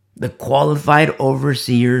 The qualified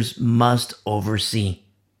overseers must oversee.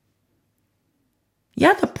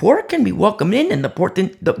 Yeah, the poor can be welcomed in, and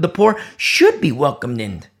the poor should be welcomed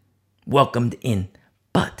in.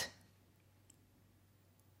 But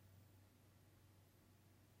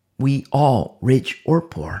we all, rich or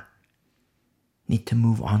poor, need to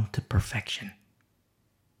move on to perfection.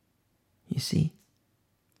 You see?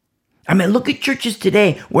 I mean, look at churches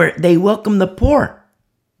today where they welcome the poor.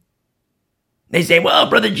 They say, well,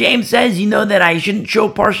 Brother James says, that I shouldn't show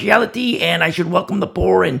partiality and I should welcome the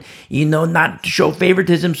poor and, not show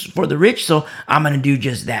favoritism for the rich. So I'm going to do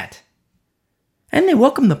just that. And they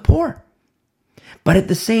welcome the poor. But at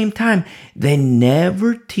the same time, they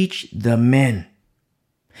never teach the men.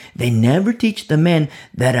 They never teach the men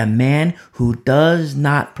that a man who does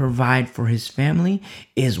not provide for his family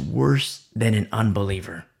is worse than an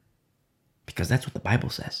unbeliever. Because that's what the Bible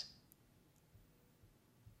says.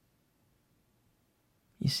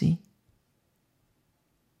 You see?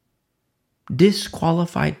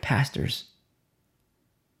 Disqualified pastors,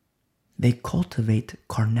 they cultivate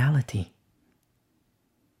carnality.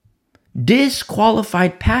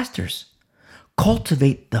 Disqualified pastors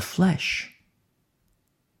cultivate the flesh.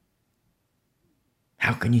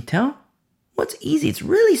 How can you tell? Well, it's easy. It's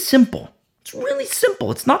really simple. It's really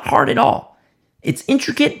simple. It's not hard at all. It's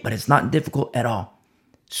intricate, but it's not difficult at all.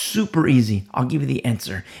 Super easy. I'll give you the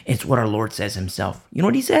answer. It's what our Lord says himself. You know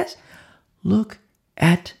what he says? Look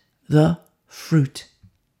at the fruit.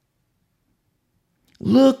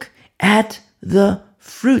 Look at the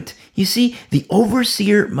fruit. You see, the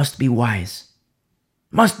overseer must be wise.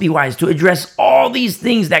 Must be wise to address all these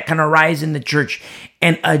things that can arise in the church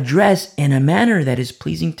and address in a manner that is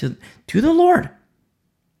pleasing to the Lord.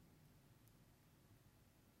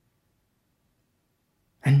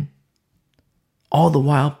 And all the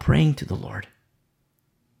while praying to the Lord.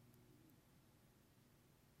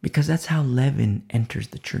 Because that's how leaven enters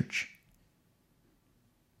the church.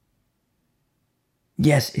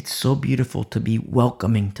 Yes, it's so beautiful to be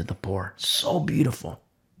welcoming to the poor. So beautiful.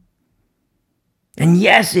 And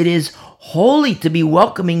yes, it is holy to be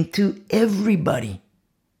welcoming to everybody.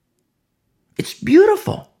 It's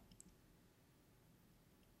beautiful.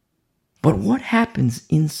 But what happens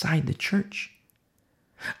inside the church?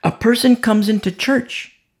 A person comes into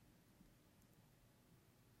church.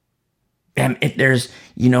 And if there's,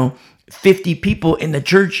 50 people in the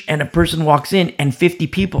church and a person walks in and 50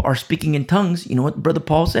 people are speaking in tongues, you know what Brother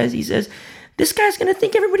Paul says? He says, this guy's going to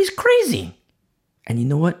think everybody's crazy. And you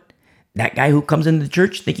know what? That guy who comes into the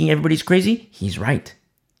church thinking everybody's crazy, he's right.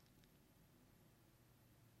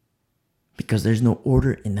 Because there's no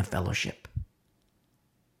order in the fellowship.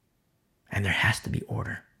 And there has to be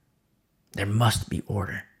order. There must be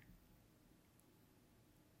order.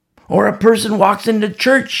 Or a person walks into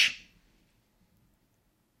church,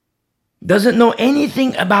 doesn't know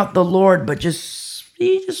anything about the Lord, but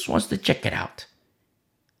he just wants to check it out.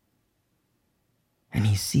 And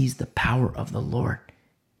he sees the power of the Lord.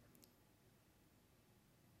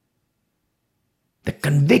 The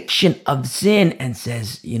conviction of sin, and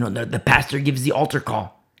says, the pastor gives the altar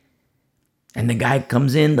call. And the guy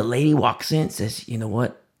comes in, the lady walks in, says, you know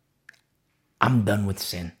what? I'm done with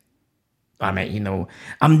sin.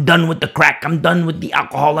 I'm done with the crack. I'm done with the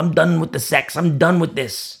alcohol. I'm done with the sex. I'm done with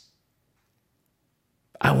this.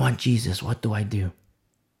 I want Jesus. What do I do?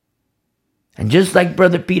 And just like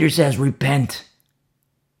Brother Peter says, repent.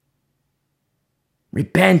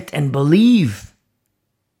 Repent and believe.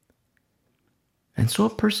 And so a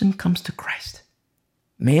person comes to Christ.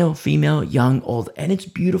 Male, female, young, old. And it's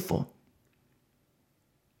beautiful.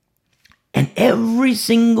 And every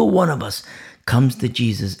single one of us comes to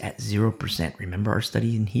Jesus at 0%. Remember our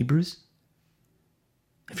study in Hebrews?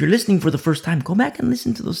 If you're listening for the first time, go back and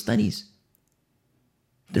listen to those studies.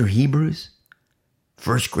 They're Hebrews,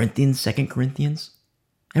 1 Corinthians, 2 Corinthians.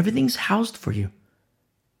 Everything's housed for you.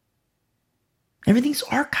 Everything's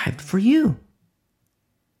archived for you.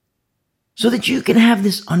 So that you can have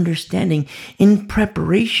this understanding in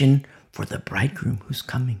preparation for the bridegroom who's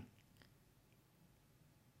coming.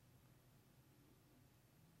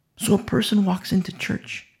 So a person walks into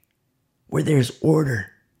church where there's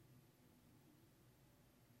order.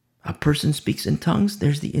 A person speaks in tongues,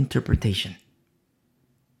 there's the interpretation.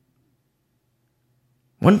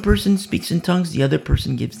 One person speaks in tongues, the other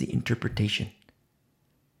person gives the interpretation.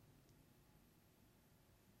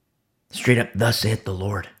 Straight up, thus saith the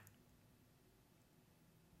Lord.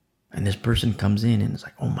 And this person comes in and is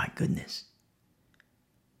like, oh my goodness.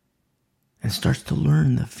 And starts to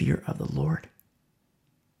learn the fear of the Lord.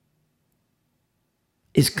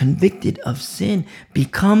 Is convicted of sin,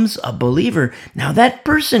 becomes a believer. Now that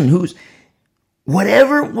person who's,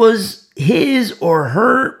 whatever was his or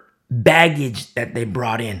her baggage that they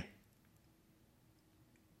brought in,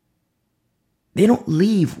 they don't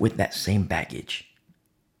leave with that same baggage.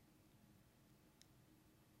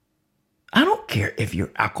 I don't care if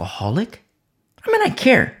you're alcoholic. I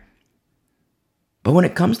care. But when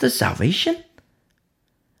it comes to salvation,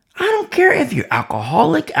 I don't care if you're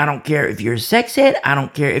alcoholic. I don't care if you're a sex head. I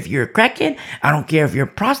don't care if you're a crackhead. I don't care if you're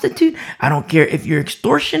a prostitute. I don't care if you're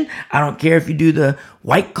extortion. I don't care if you do the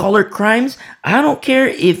white collar crimes. I don't care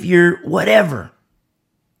if you're whatever.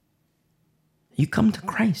 You come to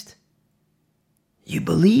Christ. You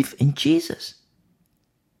believe in Jesus.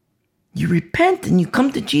 You repent and you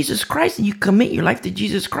come to Jesus Christ and you commit your life to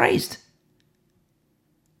Jesus Christ.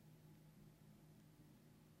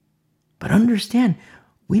 But understand,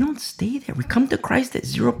 we don't stay there. We come to Christ at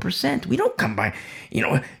 0%. We don't come by,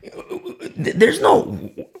 there's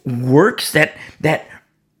no works that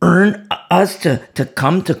earn us to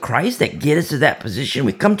come to Christ, that get us to that position.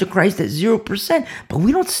 We come to Christ at 0%, but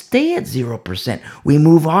we don't stay at 0%. We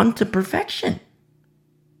move on to perfection.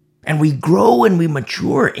 And we grow and we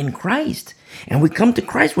mature in Christ. And we come to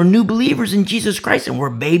Christ. We're new believers in Jesus Christ and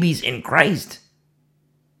we're babies in Christ.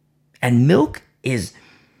 And milk is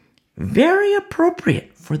very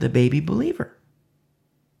appropriate for the baby believer.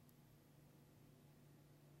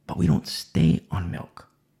 But we don't stay on milk.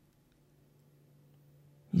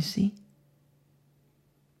 You see?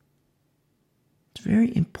 It's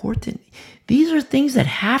very important. These are things that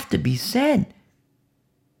have to be said.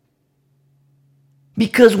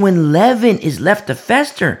 Because when leaven is left to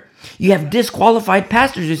fester, you have disqualified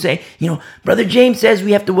pastors who say, Brother James says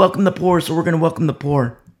we have to welcome the poor, so we're going to welcome the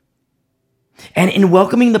poor. And in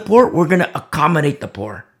welcoming the poor, we're going to accommodate the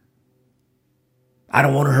poor. I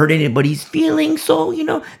don't want to hurt anybody's feelings, so,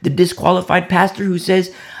 the disqualified pastor who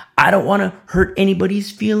says, I don't want to hurt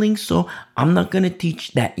anybody's feelings, so I'm not going to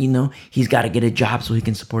teach that, he's got to get a job so he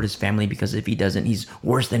can support his family, because if he doesn't, he's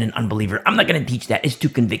worse than an unbeliever. I'm not going to teach that. It's too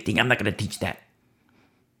convicting. I'm not going to teach that.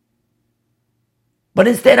 But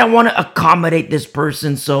instead, I want to accommodate this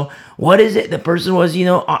person. So what is it? The person was,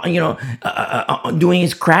 doing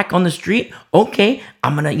his crack on the street. Okay,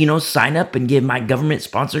 I'm going to, sign up and give my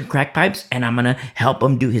government-sponsored crack pipes, and I'm going to help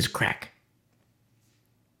him do his crack.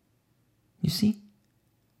 You see?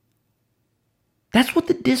 That's what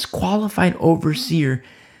the disqualified overseer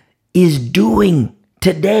is doing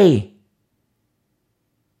today.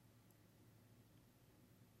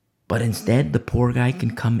 But instead, the poor guy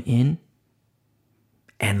can come in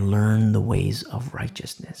and learn the ways of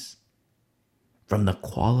righteousness from the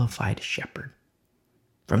qualified shepherd,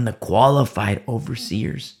 from the qualified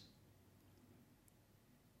overseers.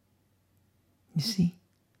 You see?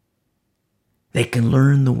 They can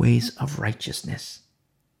learn the ways of righteousness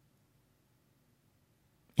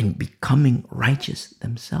in becoming righteous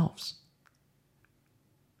themselves.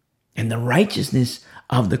 And the righteousness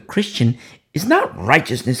of the Christian is not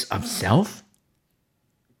righteousness of self.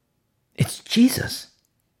 It's Jesus.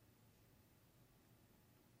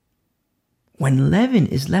 When leaven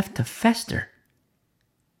is left to fester,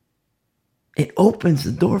 it opens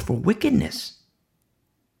the door for wickedness.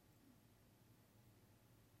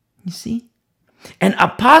 You see? And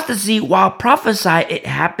apostasy, while prophesied, it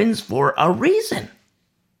happens for a reason.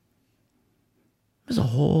 There's a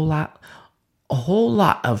whole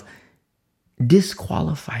lot of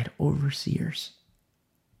disqualified overseers.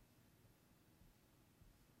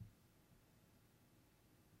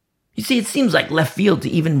 You see, it seems like left field to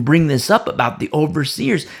even bring this up about the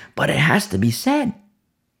overseers, but it has to be said.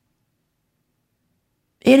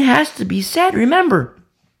 It has to be said. Remember,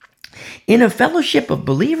 in a fellowship of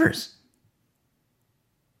believers,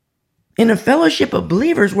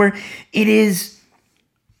 where it is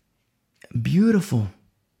beautiful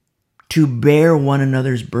to bear one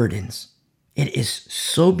another's burdens. It is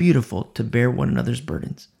so beautiful to bear one another's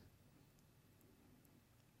burdens.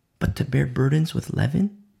 But to bear burdens with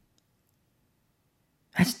leaven,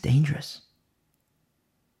 that's dangerous.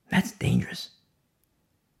 That's dangerous.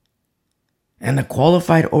 And the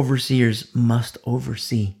qualified overseers must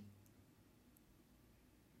oversee.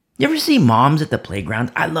 You ever see moms at the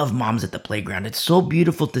playground? I love moms at the playground. It's so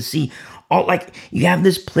beautiful to see. You have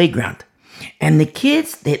this playground, and the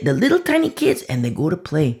kids, the little tiny kids, and they go to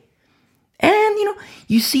play. And,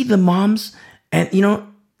 you see the moms, and,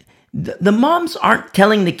 the moms aren't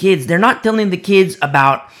telling the kids, they're not telling the kids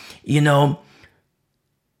about,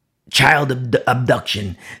 child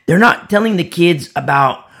abduction. They're not telling the kids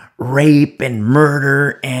about rape and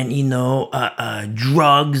murder and,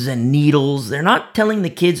 drugs and needles. They're not telling the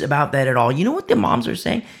kids about that at all. You know what the moms are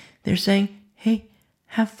saying? They're saying, hey,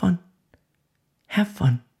 have fun. Have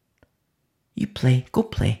fun. You play. Go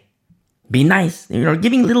play. Be nice.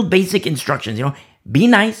 Giving little basic instructions, be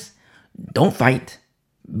nice. Don't fight.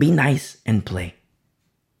 Be nice and play.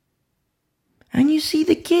 And you see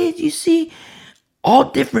the kids, you see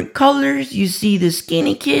all different colors. You see the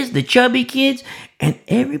skinny kids, the chubby kids, and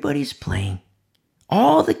everybody's playing.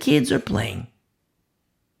 All the kids are playing.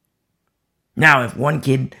 Now, if one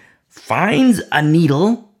kid finds a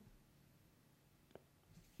needle,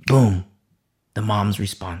 boom, the moms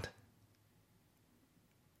respond.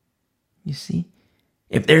 You see?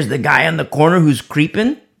 If there's the guy on the corner who's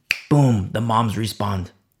creeping, boom, the moms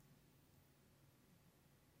respond.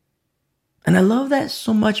 And I love that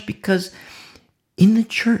so much because in the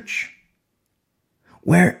church,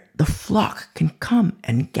 where the flock can come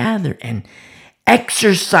and gather and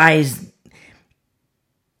exercise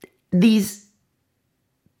these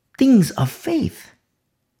things of faith,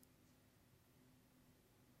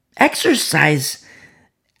 exercise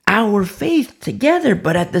our faith together,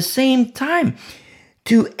 but at the same time,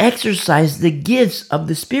 to exercise the gifts of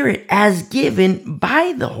the Spirit as given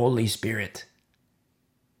by the Holy Spirit.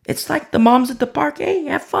 It's like the moms at the park. Hey,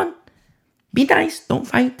 have fun. Be nice. Don't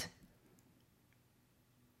fight.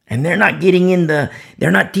 And they're not teaching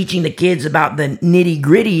the kids about the nitty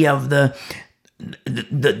gritty of the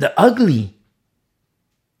ugly.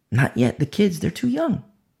 Not yet. The kids, they're too young.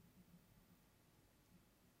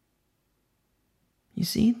 You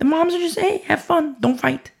see, the moms are just, hey, have fun. Don't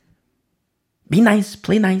fight. Be nice,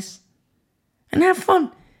 play nice, and have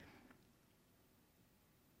fun.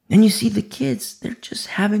 And you see the kids, they're just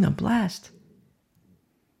having a blast.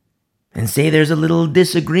 And say there's a little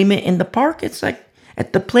disagreement in the park, it's like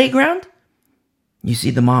at the playground. You see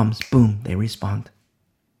the moms, boom, they respond.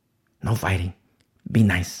 No fighting. Be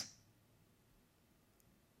nice.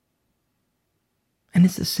 And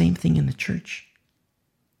it's the same thing in the church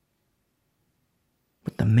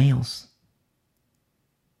with the males.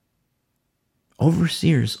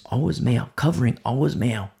 Overseers, always male. Covering, always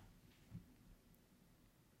male.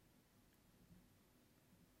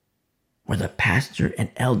 Where the pastor and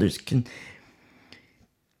elders can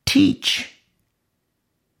teach,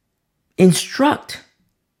 instruct,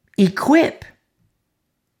 equip.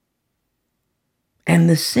 And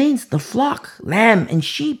the saints, the flock, lamb and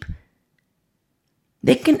sheep,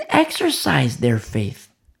 they can exercise their faith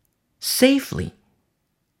safely.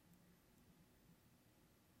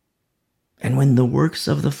 And when the works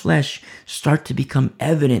of the flesh start to become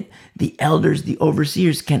evident, the elders, the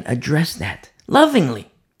overseers can address that lovingly.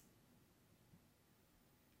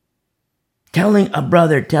 Telling a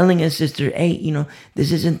brother, telling a sister, hey,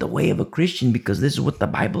 this isn't the way of a Christian because this is what the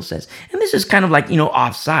Bible says. And this is kind of like,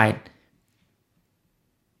 offside.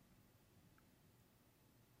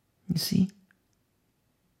 You see?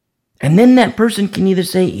 And then that person can either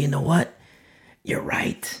say, you know what? You're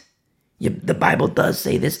right. The Bible does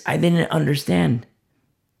say this. I didn't understand.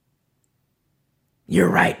 You're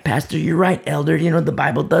right, Pastor. You're right, Elder. The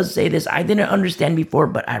Bible does say this. I didn't understand before,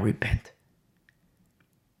 but I repent.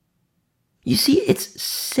 You see, it's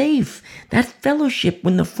safe. That fellowship,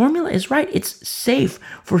 when the formula is right, it's safe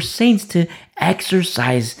for saints to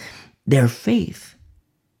exercise their faith.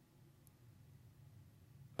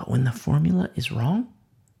 But when the formula is wrong,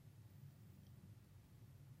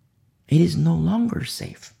 it is no longer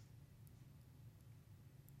safe.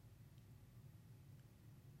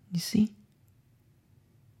 You see?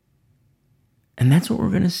 And that's what we're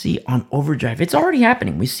going to see on overdrive. It's already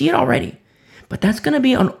happening. We see it already. But that's going to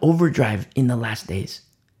be on overdrive in the last days.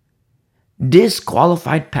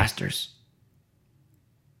 Disqualified pastors.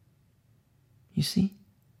 You see?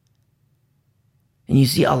 And you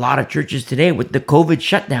see a lot of churches today with the COVID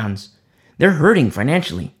shutdowns. They're hurting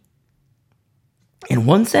financially. In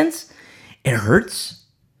one sense, it hurts.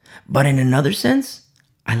 But in another sense,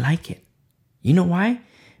 I like it. You know why?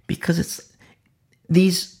 Because it's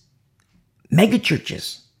these mega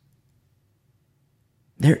churches.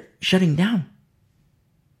 They're shutting down.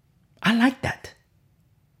 I like that.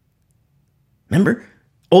 Remember,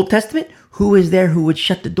 Old Testament, who is there who would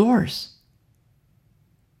shut the doors?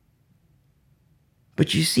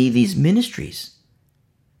 But you see these ministries,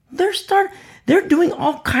 they're doing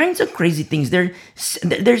all kinds of crazy things. They're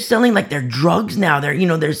selling like their drugs now. They're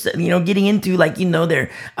getting into like their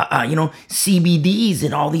CBDs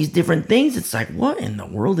and all these different things. It's like, what in the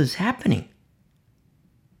world is happening?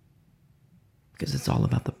 Because it's all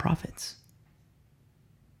about the profits.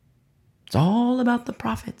 It's all about the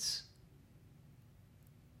profits.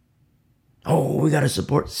 Oh, we got to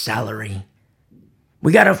support salary.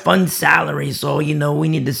 We got to fund salary, so, we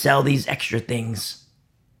need to sell these extra things.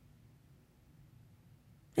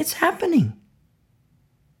 It's happening.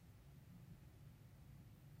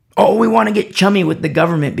 Oh, we want to get chummy with the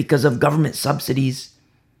government because of government subsidies.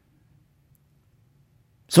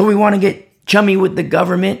 So we want to get chummy with the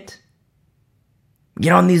government.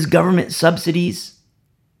 Get on these government subsidies.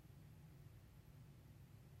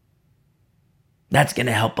 That's going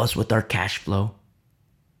to help us with our cash flow.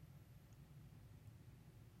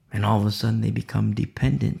 And all of a sudden they become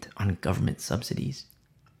dependent on government subsidies.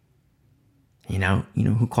 You know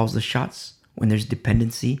who calls the shots when there's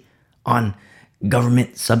dependency on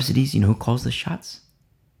government subsidies? You know who calls the shots?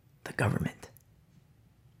 The government.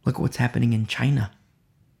 Look at what's happening in China.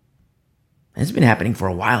 And it's been happening for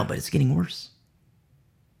a while, but it's getting worse.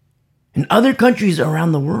 In other countries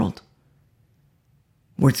around the world,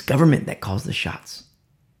 where it's government that calls the shots.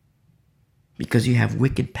 Because you have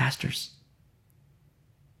wicked pastors.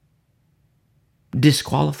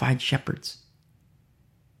 Disqualified shepherds.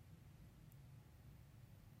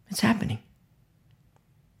 It's happening.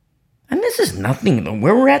 And this is nothing.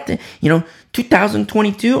 Where we're at,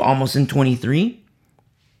 2022, almost in 23.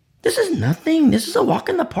 This is nothing. This is a walk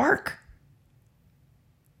in the park.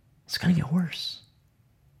 It's going to get worse.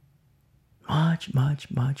 Much,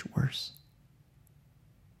 much, much worse.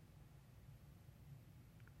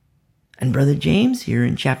 And Brother James here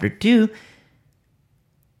in chapter 2,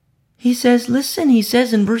 he says, listen, he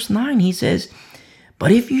says in verse 9, he says,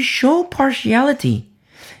 but if you show partiality,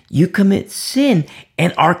 you commit sin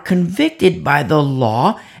and are convicted by the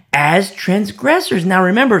law as transgressors. Now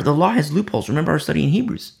remember, the law has loopholes. Remember our study in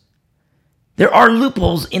Hebrews. There are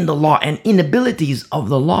loopholes in the law and inabilities of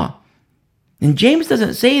the law. And James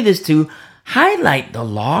doesn't say this to highlight the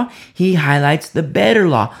law. He highlights the better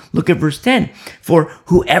law. Look at verse 10. For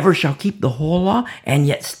whoever shall keep the whole law and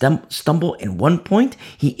yet stumble in one point,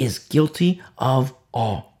 he is guilty of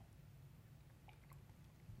all.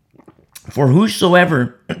 For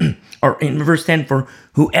whosoever, or in verse 10, for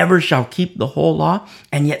whoever shall keep the whole law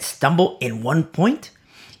and yet stumble in one point,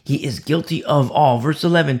 he is guilty of all. Verse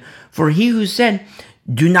 11, for he who said,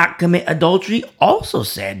 do not commit adultery, also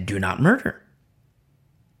said, do not murder.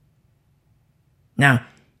 Now,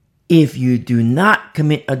 if you do not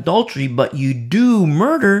commit adultery, but you do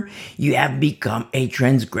murder, you have become a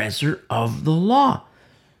transgressor of the law.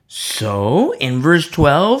 So, in verse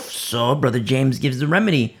 12, so Brother James gives the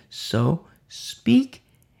remedy. So speak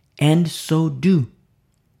and so do,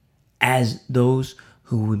 as those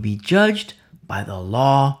who would be judged by the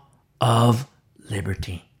law of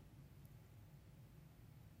liberty.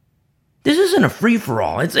 This isn't a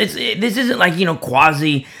free-for-all. This isn't like,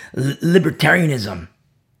 quasi-libertarianism.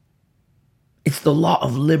 It's the law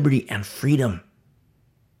of liberty and freedom,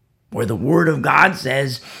 where the word of God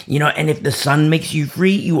says, and if the Son makes you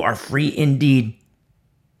free, you are free indeed.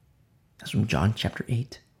 That's from John chapter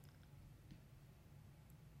 8.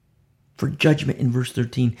 For judgment in verse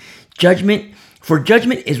 13. Judgment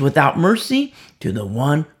is without mercy to the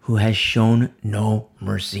one who has shown no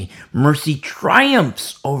mercy. Mercy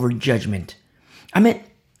triumphs over judgment.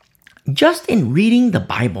 Just in reading the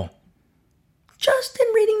Bible,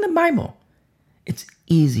 it's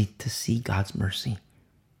easy to see God's mercy.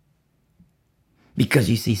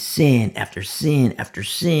 Because you see sin after sin after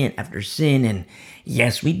sin after sin. And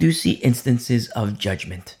yes, we do see instances of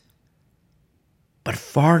judgment. But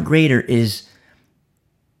far greater is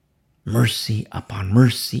mercy upon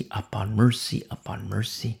mercy upon mercy upon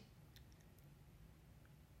mercy.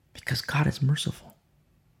 Because God is merciful.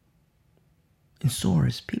 And so are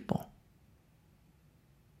his people.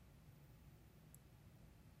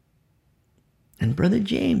 And Brother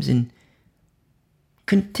James, in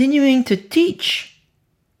continuing to teach,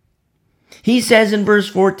 he says in verse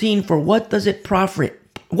 14, for what does it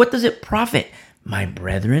profit? What does it profit, my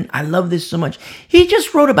brethren? I love this so much. He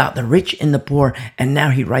just wrote about the rich and the poor, and now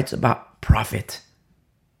he writes about profit.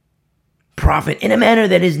 Profit in a manner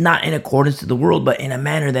that is not in accordance to the world, but in a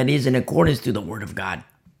manner that is in accordance to the word of God.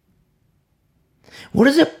 What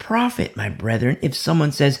does it profit, my brethren, if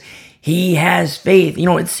someone says he has faith?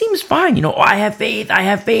 It seems fine. I have faith.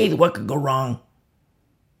 What could go wrong?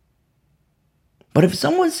 But if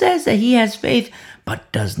someone says that he has faith,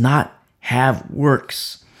 but does not have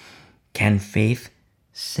works, can faith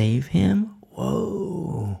save him?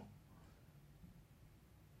 Whoa.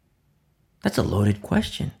 That's a loaded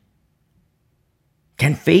question.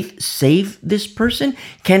 Can faith save this person?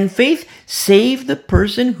 Can faith save the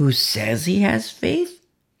person who says he has faith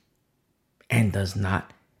and does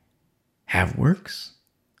not have works?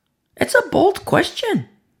 It's a bold question.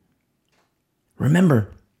 Remember,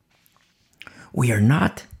 we are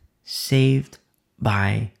not saved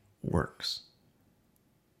by works.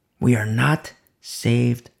 We are not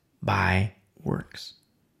saved by works.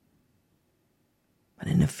 But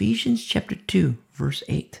in Ephesians chapter 2, verse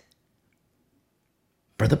 8,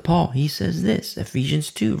 Brother Paul, he says this,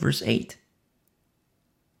 Ephesians 2, verse 8.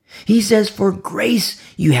 He says, for by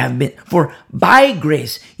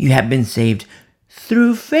grace you have been saved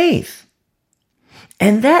through faith.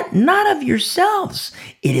 And that not of yourselves.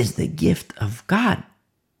 It is the gift of God.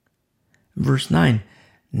 Verse 9,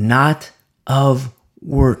 not of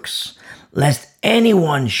works, lest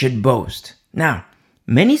anyone should boast. Now,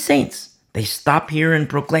 many saints, they stop here and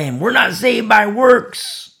proclaim, we're not saved by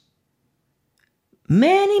works.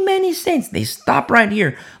 Many saints, they stop right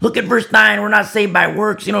here. Look at verse 9, we're not saved by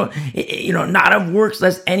works, not of works,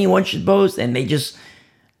 lest anyone should boast. And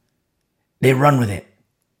they run with it.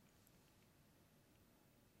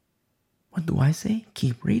 What do I say?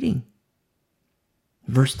 Keep reading.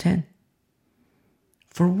 Verse 10.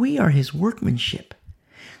 For we are his workmanship,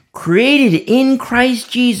 created in Christ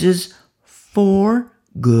Jesus for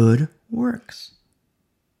good works.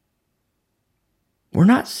 We're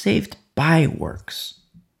not saved by works.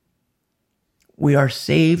 We are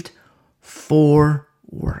saved for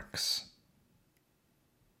works.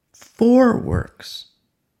 For works.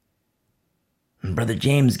 And Brother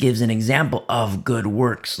James gives an example of good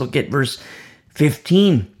works. Look at verse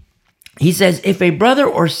 15. He says, if a brother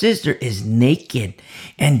or sister is naked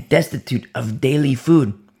and destitute of daily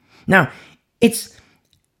food. Now, it's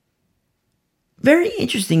very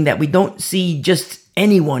interesting that we don't see just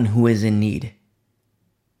anyone who is in need.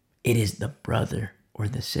 It is the brother or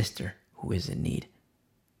the sister who is in need.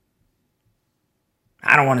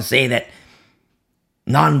 I don't want to say that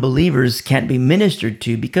non-believers can't be ministered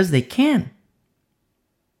to, because they can.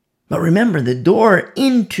 But remember, the door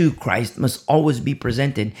into Christ must always be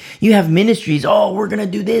presented. You have ministries, we're going to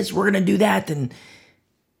do this, we're going to do that. And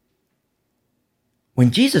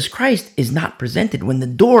when Jesus Christ is not presented, when the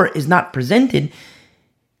door is not presented,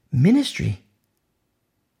 ministry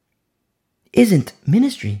isn't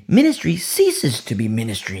ministry. Ministry ceases to be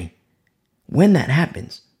ministry when that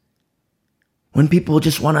happens. When people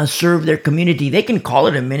just want to serve their community, they can call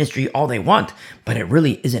it a ministry all they want, but it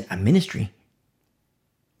really isn't a ministry.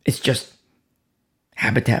 It's just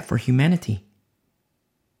Habitat for Humanity.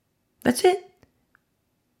 That's it.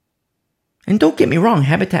 And don't get me wrong,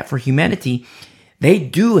 Habitat for Humanity, they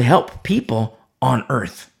do help people on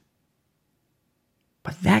earth.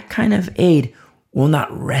 But that kind of aid will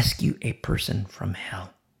not rescue a person from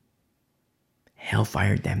hell.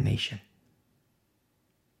 Hellfire damnation.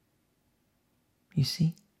 You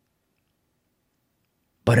see?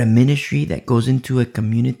 But a ministry that goes into a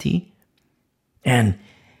community and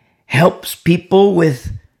helps people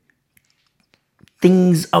with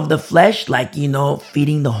things of the flesh, like,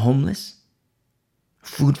 feeding the homeless,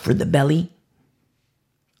 food for the belly,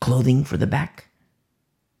 clothing for the back.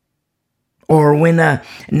 Or when a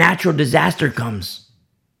natural disaster comes,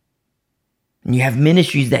 and you have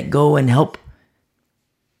ministries that go and help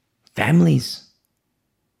families,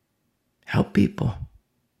 help people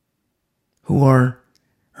who are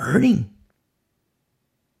hurting.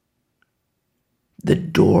 The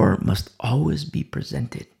door must always be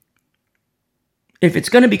presented. If it's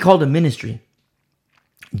going to be called a ministry,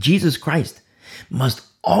 Jesus Christ must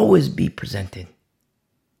always be presented.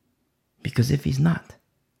 Because if he's not,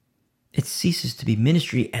 it ceases to be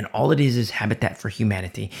ministry, and all it is Habitat for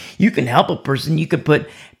Humanity. You can help a person. You could put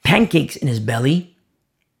pancakes in his belly.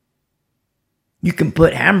 You can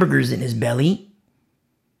put hamburgers in his belly.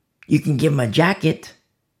 You can give him a jacket.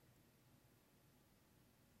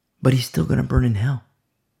 But he's still going to burn in hell.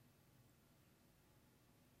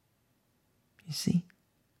 You see?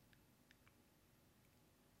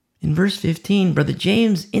 In verse 15, Brother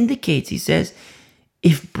James indicates, he says,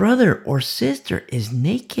 if brother or sister is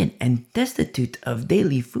naked and destitute of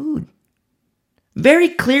daily food, very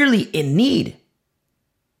clearly in need,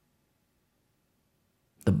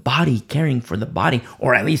 the body caring for the body,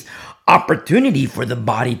 or at least opportunity for the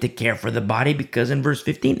body to care for the body, because in verse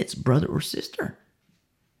 15, it's brother or sister.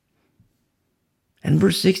 And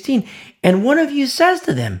verse 16, and one of you says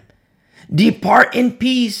to them, depart in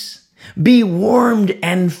peace, be warmed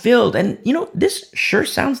and filled. And this sure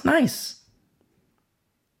sounds nice.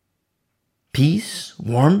 Peace,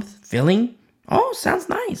 warmth, filling. Sounds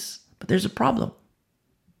nice. But there's a problem.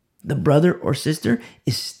 The brother or sister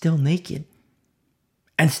is still naked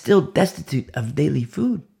and still destitute of daily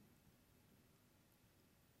food.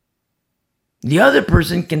 The other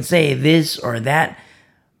person can say this or that,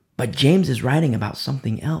 but James is writing about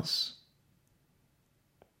something else.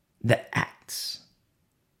 The acts,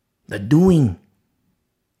 the doing.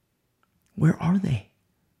 Where are they?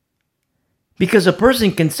 Because a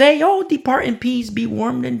person can say, depart in peace, be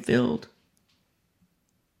warmed and filled.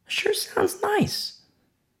 Sure sounds nice.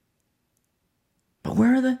 But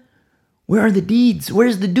where are the deeds?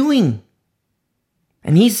 Where's the doing?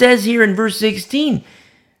 And he says here in verse 16,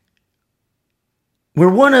 where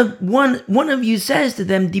one of you says to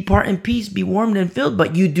them, depart in peace, be warmed and filled,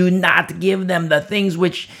 but you do not give them the things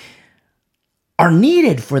which are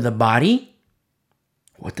needed for the body,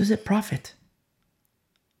 what does it profit?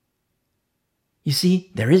 You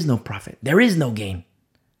see, there is no profit. There is no gain.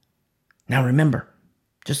 Now remember,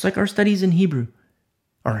 just like our studies in Hebrews,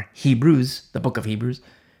 the book of Hebrews,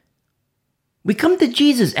 we come to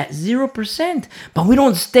Jesus at 0%, but we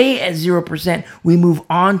don't stay at 0%. We move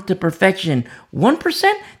on to perfection.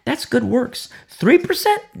 1%, that's good works.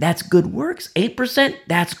 3%, that's good works. 8%,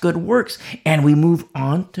 that's good works. And we move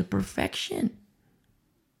on to perfection.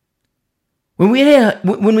 When we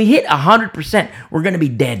hit 100%, we're going to be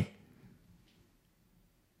dead.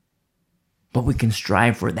 But we can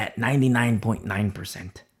strive for that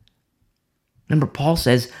 99.9%. Remember, Paul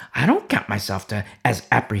says, I don't count myself as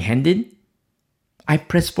apprehended. I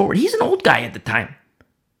press forward. He's an old guy at the time.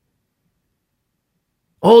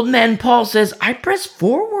 Old man Paul says, I press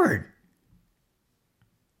forward.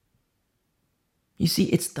 You see,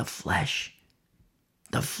 it's the flesh.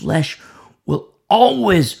 The flesh will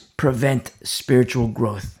always prevent spiritual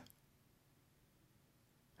growth.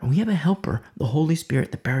 And we have a helper, the Holy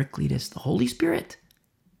Spirit, the Paracletus, the Holy Spirit.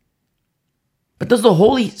 But does the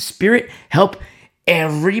Holy Spirit help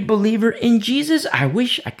every believer in Jesus? I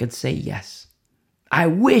wish I could say yes. I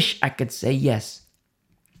wish I could say yes.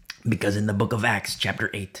 Because in the book of Acts, chapter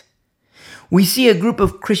 8, we see a group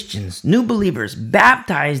of Christians, new believers,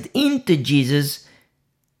 baptized into Jesus,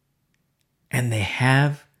 and they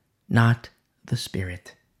have not the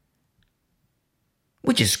Spirit,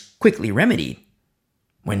 which is quickly remedied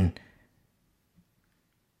when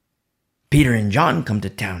Peter and John come to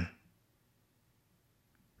town.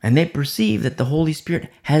 And they perceive that the Holy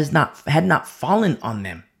Spirit had not fallen on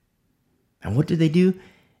them. And what do?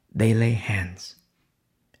 They lay hands.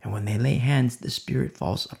 And when they lay hands, the Spirit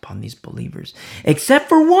falls upon these believers. Except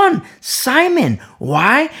for one, Simon.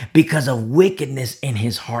 Why? Because of wickedness in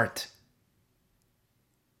his heart.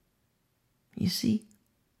 You see?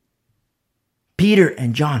 Peter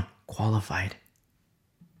and John qualified.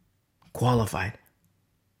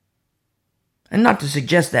 And not to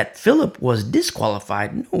suggest that Philip was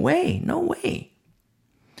disqualified. No way.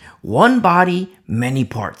 One body, many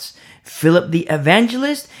parts. Philip the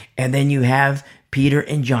evangelist, and then you have Peter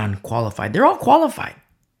and John qualified. They're all qualified.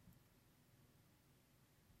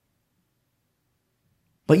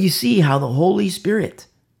 But you see how the Holy Spirit,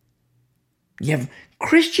 you have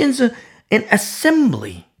Christians in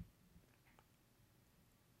assembly,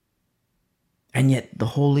 and yet the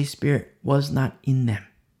Holy Spirit was not in them.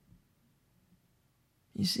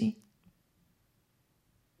 You see?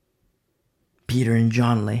 Peter and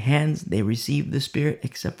John lay hands. They received the Spirit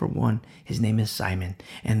except for one. His name is Simon.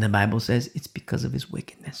 And the Bible says it's because of his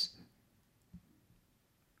wickedness.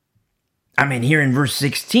 Here in verse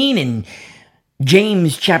 16 in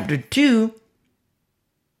James chapter 2,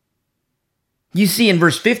 you see in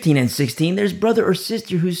verse 15 and 16, there's brother or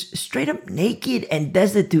sister who's straight up naked and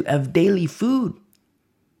destitute of daily food.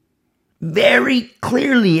 Very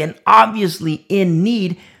clearly and obviously in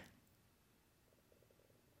need,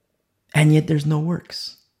 and yet there's no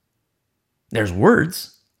works. There's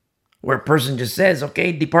words where a person just says,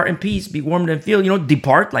 okay, depart in peace, be warmed and filled.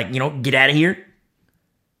 Depart, get out of here.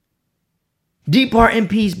 Depart in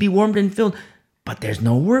peace, be warmed and filled. But there's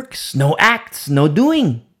no works, no acts, no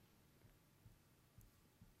doing.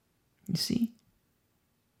 You see?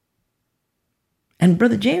 And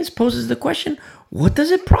Brother James poses the question, what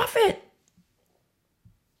does it profit?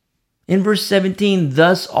 In verse 17,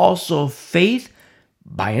 thus also faith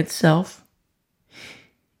by itself,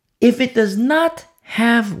 if it does not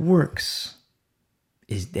have works,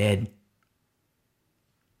 is dead.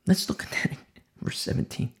 Let's look at that in verse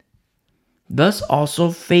 17. Thus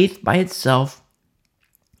also faith by itself,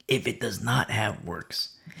 if it does not have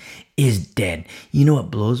works, is dead. You know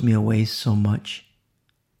what blows me away so much?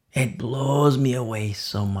 It blows me away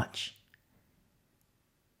so much.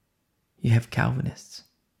 You have Calvinists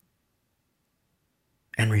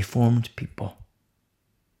and Reformed people.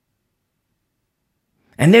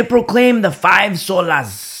 And they proclaim the five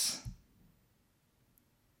solas.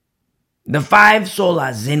 The five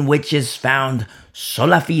solas in which is found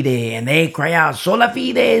sola fide. And they cry out, sola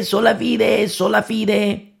fide, sola fide, sola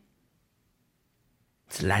fide.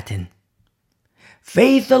 It's Latin.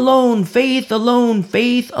 Faith alone, faith alone,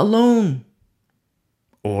 faith alone.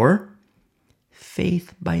 Or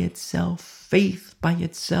faith by itself, faith by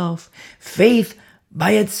itself, faith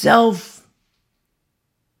by itself.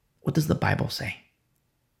 What does the Bible say?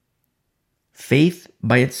 Faith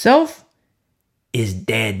by itself is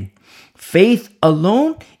dead. Faith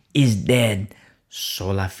alone is dead.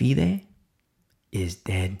 Sola fide is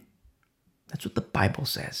dead. That's what the Bible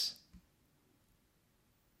says.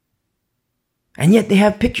 And yet they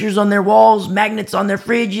have pictures on their walls, magnets on their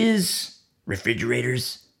fridges,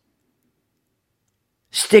 refrigerators,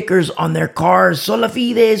 stickers on their cars, sola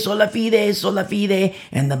fide, sola fide, sola fide.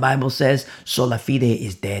 And the Bible says sola fide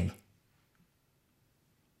is dead.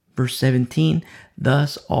 Verse 17,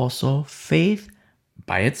 thus also faith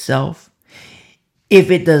by itself,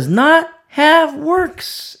 if it does not have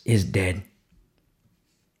works, is dead.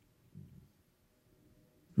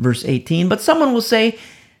 Verse 18, but someone will say,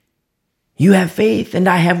 you have faith and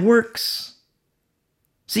I have works.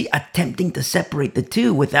 See, attempting to separate the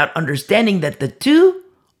two without understanding that the two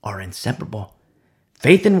are inseparable.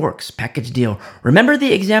 Faith and works, package deal. Remember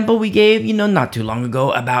the example we gave, not too long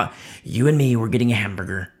ago about you and me, we're getting a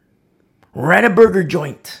hamburger. We're at a burger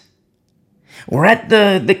joint. We're at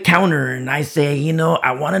the counter and I say,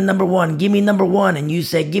 I want a number one. Give me number one. And you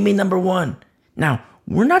say, give me number one. Now,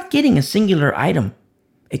 we're not getting a singular item.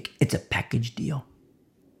 It's a package deal.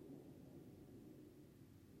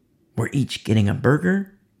 We're each getting a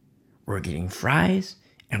burger, we're getting fries,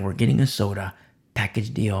 and we're getting a soda.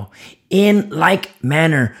 Package deal. In like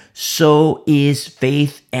manner, so is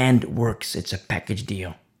faith and works. It's a package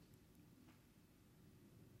deal.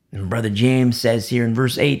 And Brother James says here in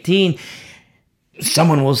verse 18,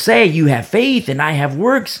 someone will say, you have faith and I have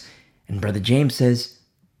works. And Brother James says,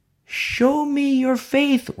 show me your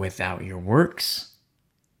faith without your works,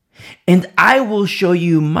 and I will show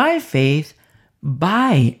you my faith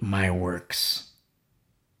by my works.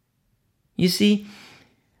 You see,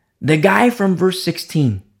 the guy from verse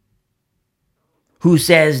 16 who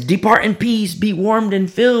says, depart in peace, be warmed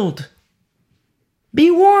and filled. Be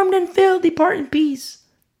warmed and filled, depart in peace.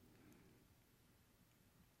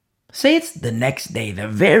 Say it's the next day, the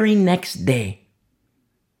very next day.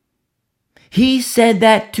 He said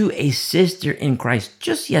that to a sister in Christ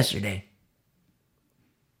just yesterday.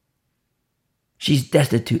 She's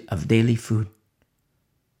destitute of daily food.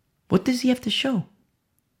 What does he have to show?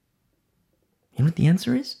 You know what the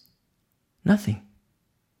answer is? Nothing.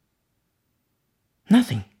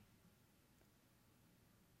 Nothing.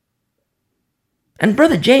 And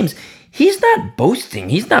Brother James, he's not boasting.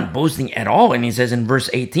 He's not boasting at all. And he says in verse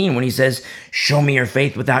 18, when he says, show me your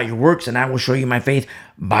faith without your works, and I will show you my faith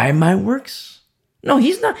by my works. No,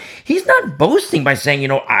 he's not boasting by saying,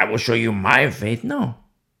 I will show you my faith. No.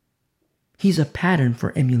 He's a pattern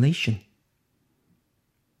for emulation.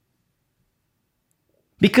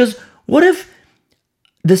 Because what if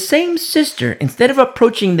the same sister, instead of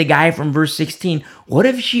approaching the guy from verse 16, what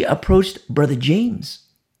if she approached Brother James?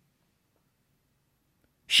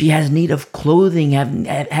 She has need of clothing,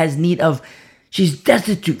 she's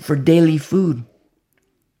destitute for daily food.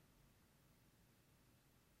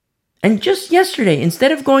 And just yesterday,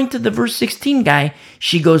 instead of going to the verse 16 guy,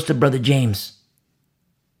 she goes to Brother James.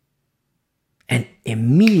 And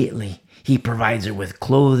immediately he provides her with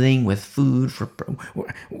clothing, with food, for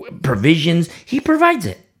provisions. He provides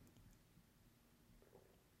it.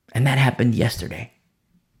 And that happened yesterday.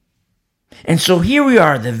 And so here we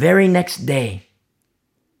are the very next day.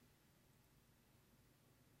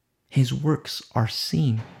 His works are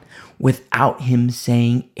seen without him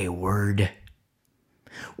saying a word.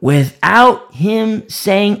 Without him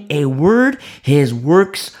saying a word, his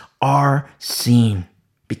works are seen.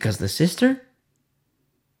 Because the sister,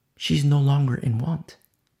 she's no longer in want.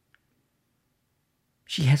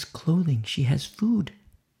 She has clothing. She has food.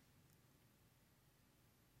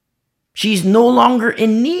 She's no longer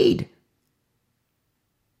in need.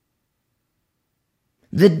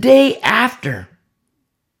 The day after,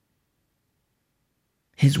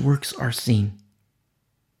 his works are seen.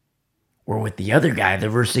 Or with the other guy, the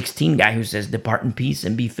verse 16 guy who says, depart in peace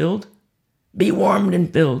and be filled. Be warmed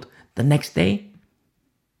and filled. The next day,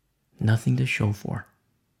 nothing to show for.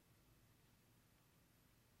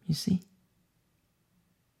 You see?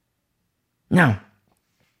 Now,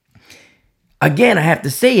 again, I have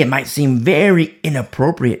to say, it might seem very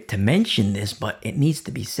inappropriate to mention this, but it needs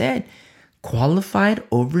to be said. Qualified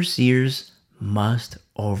overseers must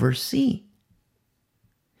oversee.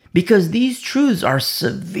 Because these truths are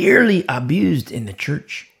severely abused in the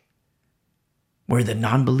church, where the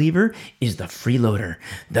non-believer is the freeloader,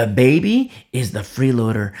 the baby is the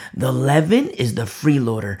freeloader, the leaven is the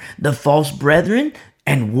freeloader, the false brethren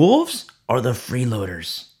and wolves are the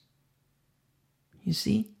freeloaders. You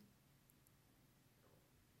see?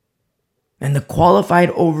 And the qualified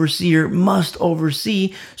overseer must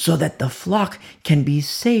oversee so that the flock can be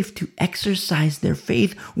safe to exercise their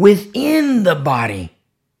faith within the body.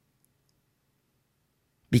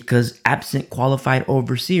 Because absent qualified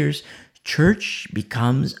overseers, church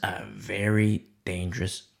becomes a very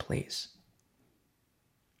dangerous place.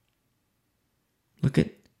 Look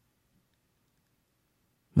at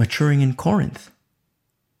maturing in Corinth.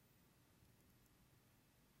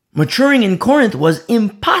 Maturing in Corinth was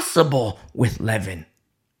impossible with leaven.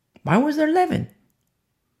 Why was there leaven?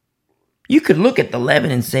 You could look at the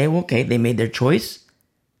leaven and say, well, okay, they made their choice.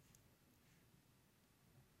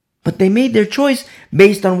 But they made their choice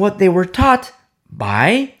based on what they were taught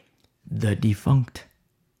by the defunct.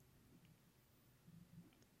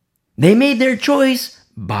 They made their choice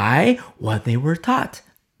by what they were taught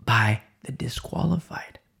by the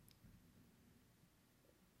disqualified.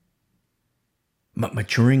 But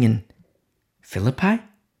maturing in Philippi?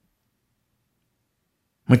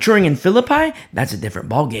 Maturing in Philippi, that's a different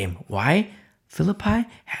ballgame. Why? Philippi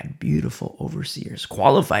had beautiful overseers,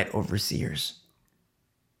 qualified overseers.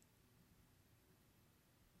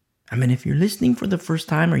 I mean, if you're listening for the first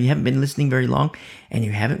time or you haven't been listening very long and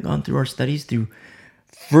you haven't gone through our studies through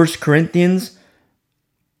 1 Corinthians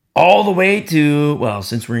all the way to, well,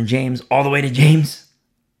 since we're in James, all the way to James,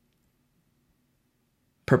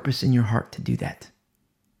 purpose in your heart to do that.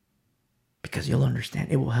 Because you'll understand.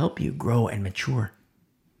 It will help you grow and mature.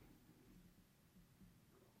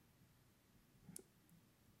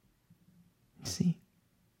 See?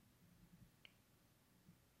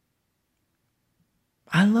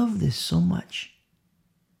 I love this so much.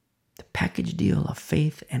 The package deal of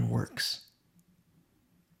faith and works.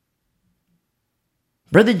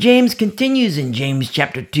 Brother James continues in James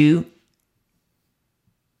chapter 2,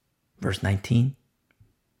 verse 19.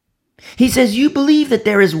 He says, you believe that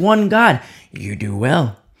there is one God. You do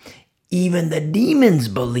well. Even the demons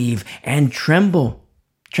believe and tremble.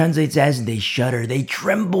 Translates as they shudder. They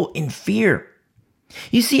tremble in fear.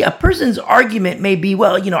 You see, a person's argument may be,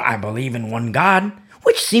 well, I believe in one God,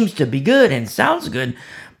 which seems to be good and sounds good.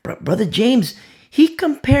 But Brother James, he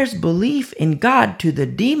compares belief in God to the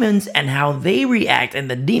demons and how they react. And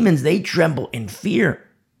the demons, they tremble in fear.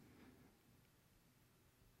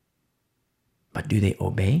 But do they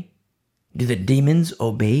obey? Do the demons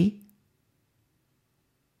obey?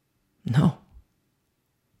 No.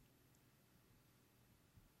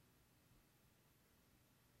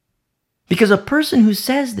 Because a person who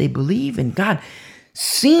says they believe in God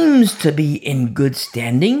seems to be in good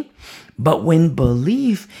standing, but when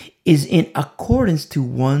belief is in accordance to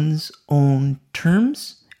one's own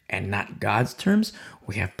terms and not God's terms,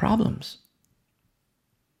 we have problems.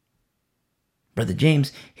 Brother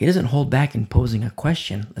James, he doesn't hold back in posing a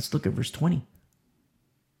question. Let's look at verse 20.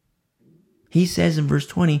 He says in verse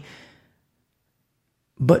 20,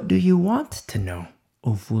 but do you want to know,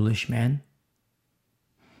 O foolish man?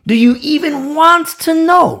 Do you even want to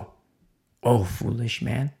know, O foolish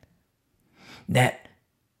man, that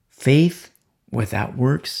faith without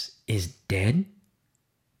works is dead?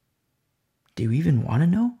 Do you even want to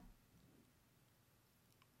know?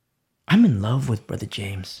 I'm in love with Brother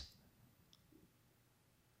James.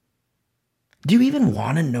 Do you even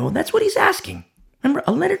want to know? That's what he's asking. Remember,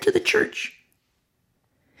 a letter to the church.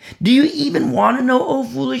 Do you even want to know, O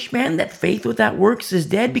foolish man, that faith without works is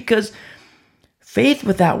dead? Because faith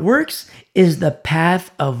without works is the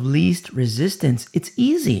path of least resistance. It's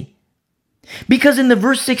easy. Because in the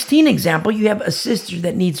verse 16 example, you have a sister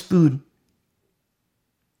that needs food.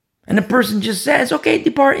 And the person just says, okay,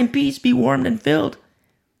 depart in peace, be warmed and filled.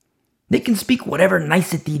 They can speak whatever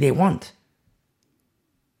nicety they want.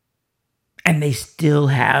 And they still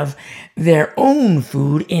have their own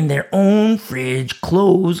food in their own fridge,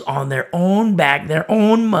 clothes on their own back, their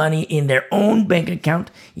own money in their own bank account.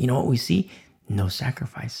 You know what we see? No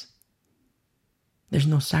sacrifice. There's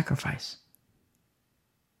no sacrifice.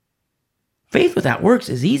 Faith without works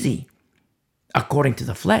is easy, according to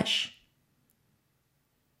the flesh.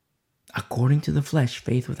 According to the flesh,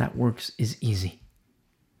 faith without works is easy.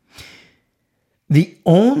 The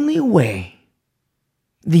only way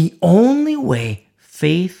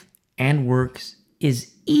faith and works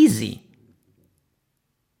is easy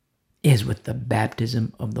is with the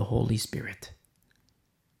baptism of the Holy Spirit.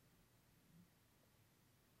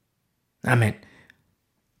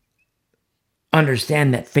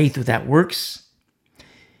 Understand that faith without works,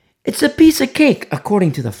 it's a piece of cake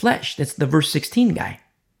according to the flesh. That's the verse 16 guy.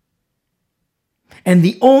 And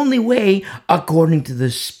the only way, according to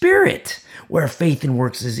the Spirit, where faith and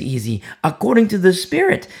works is easy, according to the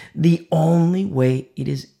Spirit, the only way it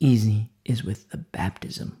is easy is with the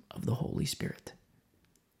baptism of the Holy Spirit.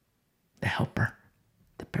 The Helper,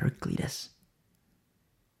 the Paracletus.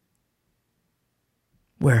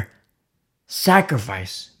 Where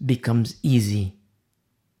sacrifice becomes easy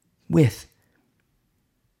with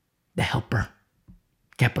the Helper,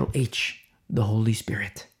 capital H, the Holy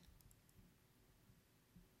Spirit.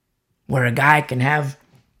 Where a guy can have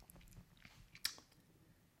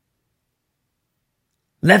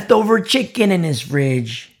leftover chicken in his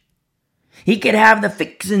fridge. He could have the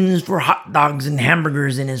fixins for hot dogs and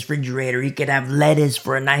hamburgers in his refrigerator. He could have lettuce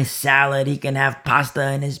for a nice salad. He can have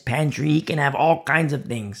pasta in his pantry. He can have all kinds of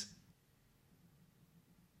things.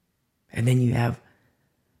 And then you have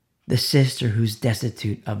the sister who's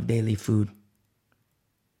destitute of daily food.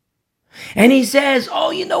 And he says,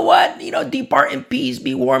 oh, you know what? Depart in peace,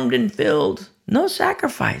 be warmed and filled. No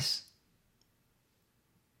sacrifice.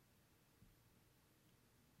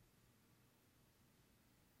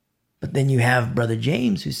 But then you have Brother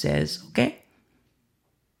James who says, okay,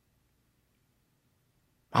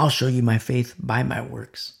 I'll show you my faith by my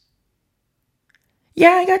works.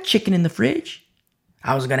 Yeah, I got chicken in the fridge.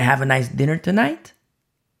 I was going to have a nice dinner tonight.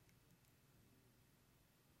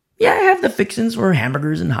 Yeah, I have the fixins for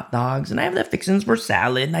hamburgers and hot dogs, and I have the fixins for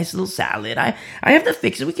salad, nice little salad. I have the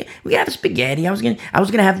fixins. We can have spaghetti. I was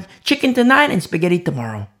gonna have chicken tonight and spaghetti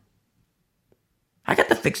tomorrow. I got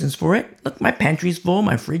the fixings for it. Look, my pantry's full.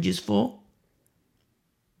 My fridge is full.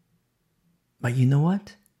 But you know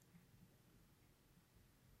what?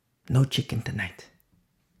 No chicken tonight.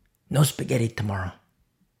 No spaghetti tomorrow.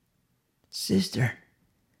 Sister,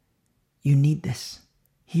 you need this.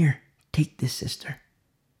 Here, take this, sister.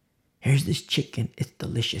 Here's this chicken. It's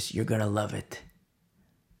delicious. You're going to love it.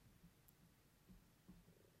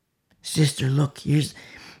 Sister, look, here's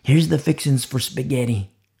the fixings for spaghetti.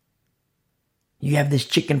 You have this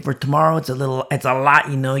chicken for tomorrow. It's a lot,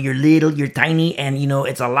 you're little, you're tiny, and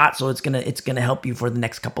it's a lot, so it's gonna help you for the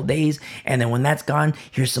next couple days. And then when that's gone,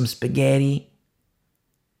 here's some spaghetti.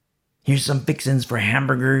 Here's some fixings for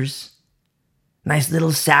hamburgers. Nice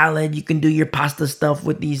little salad. You can do your pasta stuff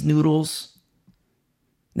with these noodles.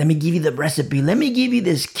 Let me give you the recipe. Let me give you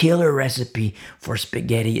this killer recipe for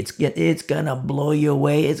spaghetti. It's gonna blow you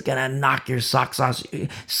away. It's gonna knock your socks off.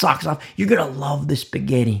 You're gonna love the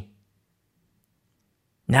spaghetti.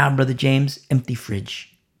 Now, Brother James, empty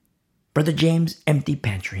fridge. Brother James, empty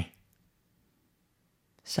pantry.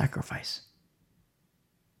 Sacrifice.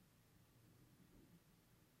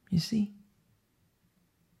 You see?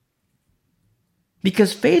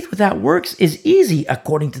 Because faith without works is easy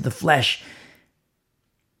according to the flesh.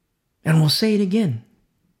 And we'll say it again.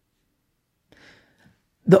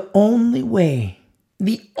 The only way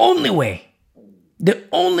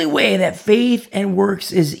that faith and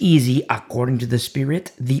works is easy according to the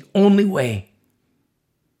Spirit, the only way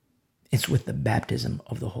is with the baptism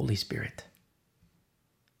of the Holy Spirit.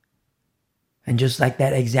 And just like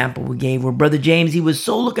that example we gave where Brother James, he was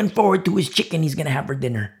so looking forward to his chicken he's going to have for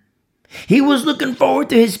dinner. He was looking forward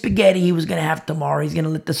to his spaghetti he was going to have tomorrow. He's going to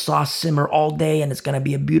let the sauce simmer all day and it's going to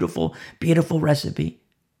be a beautiful, beautiful recipe.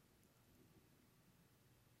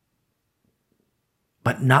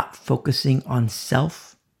 But not focusing on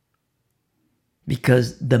self,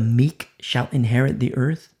 because the meek shall inherit the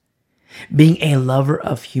earth. Being a lover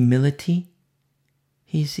of humility,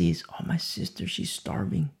 he sees, oh, my sister, she's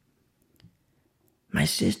starving. My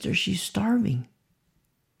sister, she's starving.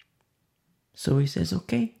 So he says,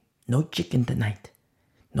 okay, no chicken tonight.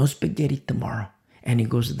 No spaghetti tomorrow. And he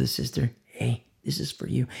goes to the sister, hey, this is for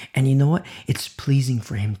you. And you know what? It's pleasing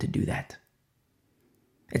for him to do that.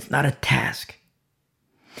 It's not a task.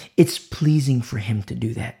 It's pleasing for him to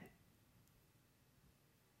do that.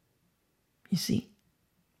 You see?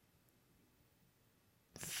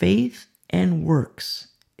 Faith and works,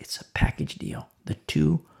 it's a package deal. The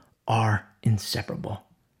two are inseparable.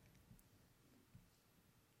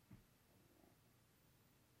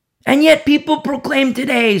 And yet people proclaim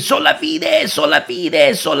today, sola fide, sola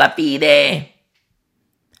fide, sola fide.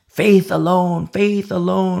 Faith alone, faith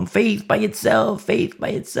alone, faith by itself, faith by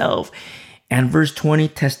itself. And verse 20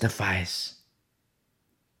 testifies.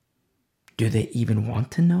 Do they even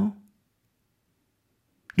want to know?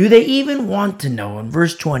 Do they even want to know? In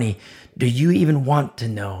verse 20, do you even want to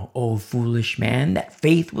know, O foolish man, that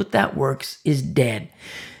faith without works is dead?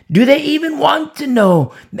 Do they even want to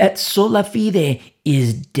know that sola fide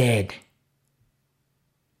is dead?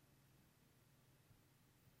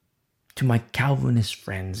 To my Calvinist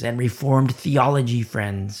friends and Reformed theology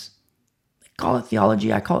friends, I call it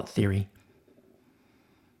theology, I call it theory.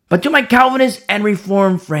 But to my Calvinist and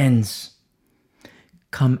Reformed friends,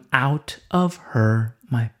 come out of her,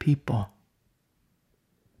 my people.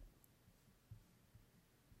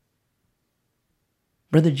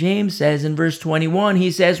 Brother James says in verse 21,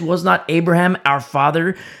 he says, was not Abraham our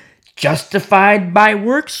father justified by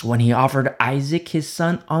works when he offered Isaac his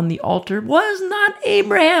son on the altar? Was not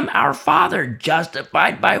Abraham our father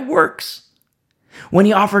justified by works when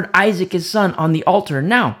he offered Isaac his son on the altar?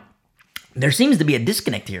 Now, there seems to be a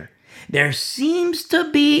disconnect here. There seems to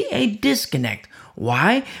be a disconnect.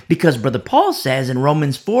 Why? Because Brother Paul says in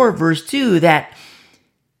Romans 4 verse 2 that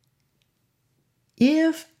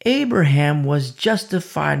if Abraham was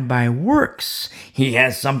justified by works, he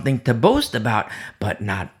has something to boast about, but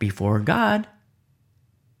not before God.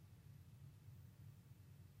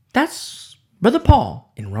 That's Brother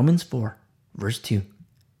Paul in Romans 4 verse 2.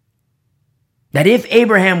 That if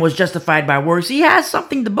Abraham was justified by works, he has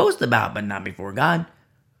something to boast about, but not before God.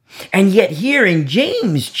 And yet here in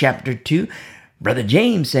James chapter 2, Brother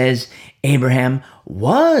James says Abraham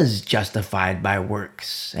was justified by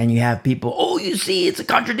works. And you have people, oh, you see, it's a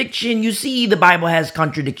contradiction. You see, the Bible has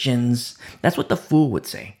contradictions. That's what the fool would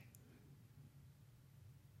say.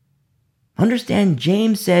 Understand,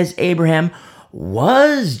 James says Abraham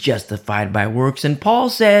was justified by works, and Paul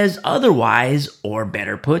says otherwise, or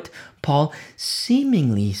better put, Paul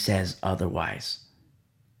seemingly says otherwise.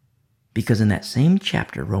 Because in that same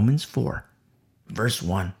chapter, Romans 4, verse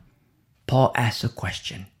 1, Paul asks a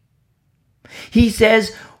question. He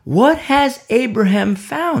says, what has Abraham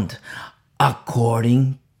found?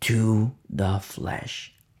 According to the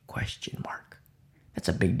flesh? Question mark. That's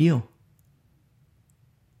a big deal.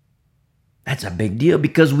 That's a big deal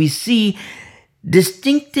because we see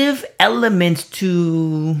distinctive elements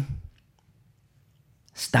to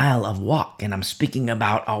style of walk. And I'm speaking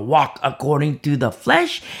about a walk according to the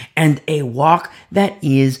flesh and a walk that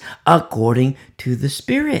is according to the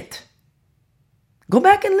Spirit. Go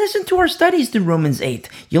back and listen to our studies through Romans 8.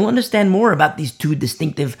 You'll understand more about these two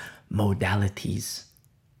distinctive modalities.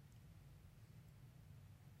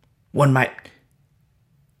 One might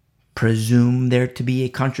presume there to be a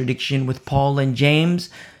contradiction with Paul and James,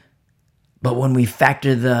 but when we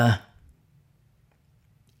factor the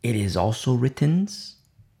 "it is also written,"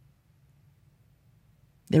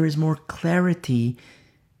 there is more clarity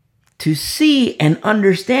to see and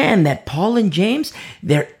understand that Paul and James,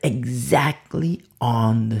 they're exactly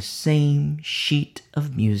on the same sheet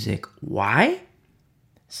of music. Why?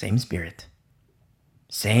 Same Spirit.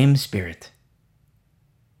 Same Spirit.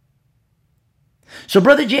 So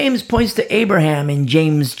Brother James points to Abraham in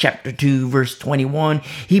James chapter 2, verse 21.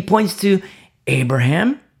 He points to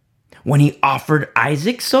Abraham when he offered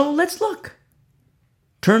Isaac. So let's look.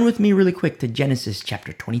 Turn with me really quick to Genesis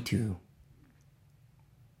chapter 22.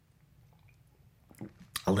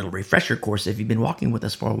 A little refresher course if you've been walking with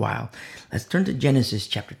us for a while. Let's turn to Genesis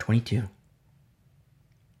chapter 22.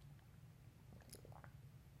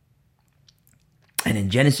 And in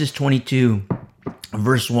Genesis 22,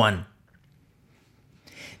 verse 1.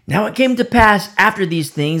 Now it came to pass after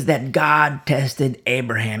these things that God tested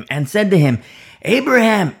Abraham and said to him,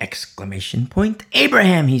 Abraham! Exclamation point.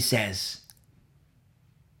 Abraham, he says.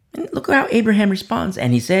 And look how Abraham responds.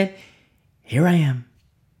 And he said, here I am.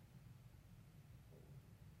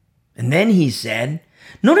 And then he said,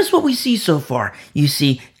 notice what we see so far. You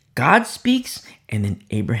see, God speaks and then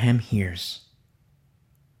Abraham hears.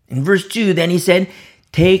 In verse 2, then he said,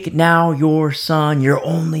 take now your son, your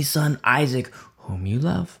only son Isaac, whom you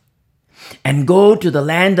love, and go to the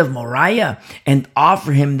land of Moriah and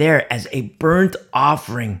offer him there as a burnt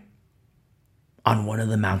offering on one of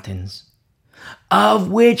the mountains, of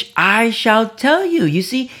which I shall tell you. You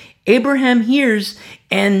see, Abraham hears,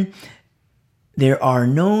 and there are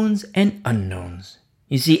knowns and unknowns.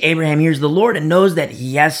 You see, Abraham hears the Lord and knows that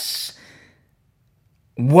he has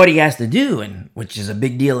what he has to do, and which is a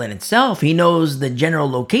big deal in itself. He knows the general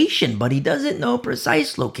location, but he doesn't know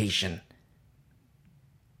precise location.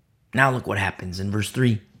 Now look what happens in verse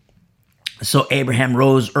 3. So Abraham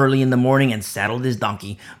rose early in the morning and saddled his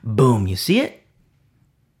donkey. Boom, you see it?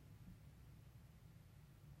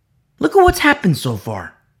 Look at what's happened so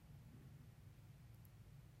far.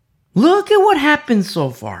 Look at what happened so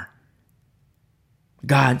far.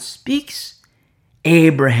 God speaks.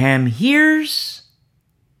 Abraham hears.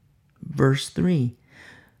 Verse 3.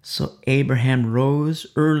 So Abraham rose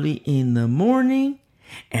early in the morning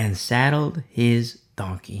and saddled his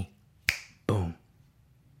donkey. Boom.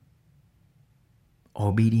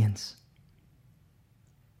 Obedience.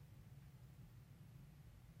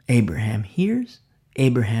 Abraham hears.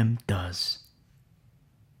 Abraham does.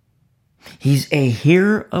 He's a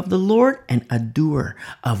hearer of the Lord and a doer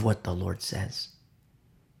of what the Lord says.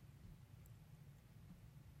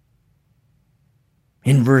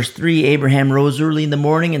 In verse 3, Abraham rose early in the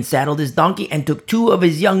morning and saddled his donkey and took 2 of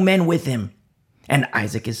his young men with him, and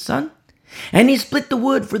Isaac his son. And he split the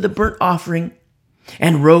wood for the burnt offering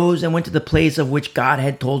and rose and went to the place of which God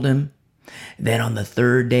had told him. Then on the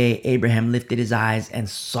 3rd day, Abraham lifted his eyes and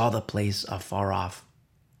saw the place afar off.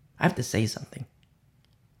 I have to say something.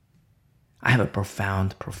 I have a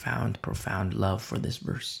profound love for this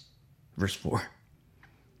verse. Verse 4.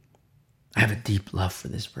 I have a deep love for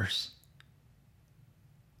this verse.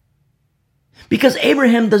 Because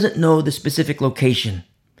Abraham doesn't know the specific location.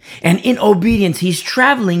 And in obedience, he's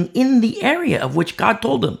traveling in the area of which God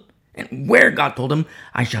told him. And where God told him,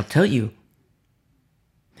 I shall tell you.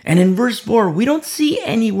 And in verse 4, we don't see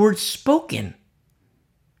any words spoken.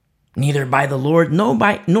 Neither by the Lord, nor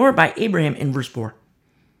by Abraham in verse 4.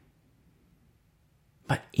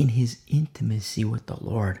 But in his intimacy with the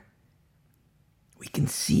Lord, we can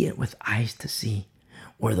see it with eyes to see,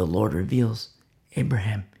 where the Lord reveals,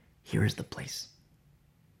 Abraham, here is the place.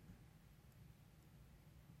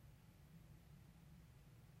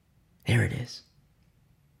 There it is.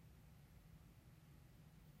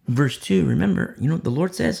 Verse 2, remember, the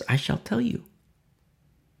Lord says, I shall tell you.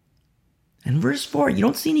 And verse 4, you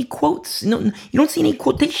don't see any quotes. You don't see any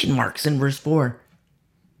quotation marks in verse 4.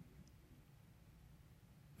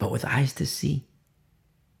 But with eyes to see,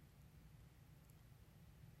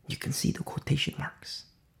 you can see the quotation marks.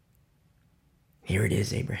 Here it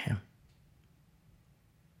is, Abraham.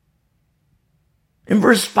 In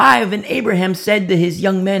verse 5, and Abraham said to his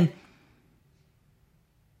young men,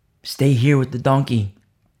 "Stay here with the donkey.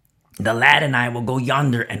 The lad and I will go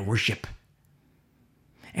yonder and worship.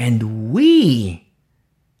 And we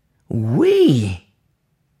will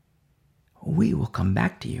come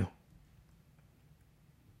back to you."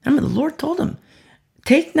 I mean, the Lord told him,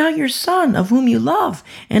 "Take now your son of whom you love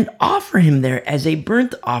and offer him there as a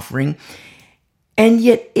burnt offering." And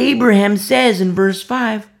yet Abraham says in verse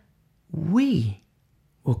 5, "We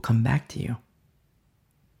will come back to you."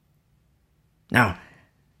 Now,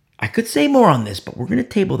 I could say more on this, but we're going to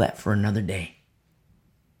table that for another day.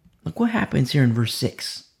 Look what happens here in verse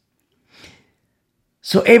 6.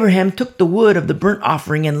 So Abraham took the wood of the burnt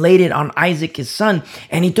offering and laid it on Isaac his son,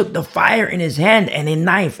 and he took the fire in his hand and a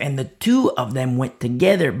knife, and the two of them went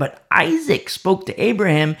together. But Isaac spoke to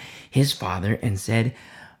Abraham his father and said,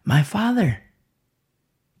 "My father,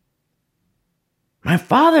 my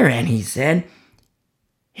father." And he said,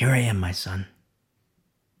 "Here I am, my son."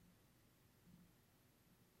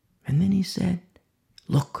 And then he said,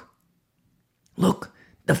 look,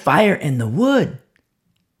 the fire and the wood.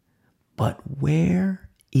 But where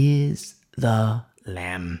is the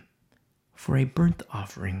lamb for a burnt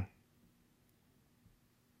offering?"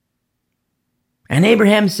 And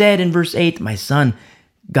Abraham said in verse 8, "My son,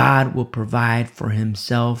 God will provide for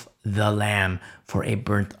himself the lamb for a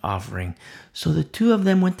burnt offering." So the two of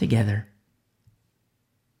them went together.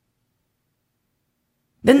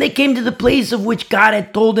 Then they came to the place of which God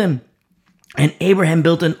had told him. And Abraham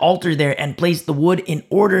built an altar there and placed the wood in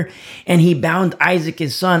order. And he bound Isaac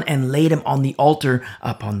his son and laid him on the altar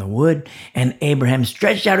upon the wood. And Abraham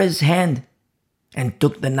stretched out his hand and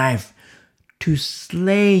took the knife to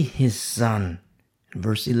slay his son.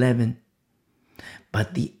 Verse 11.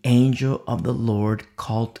 But the angel of the Lord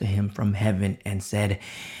called to him from heaven and said,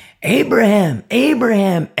 "Abraham,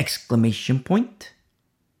 Abraham!" Exclamation point.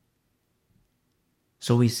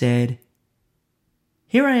 So he said,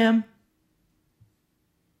 "Here I am."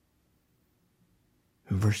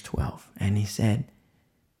 Verse 12, and he said,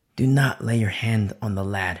 "Do not lay your hand on the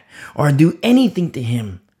lad or do anything to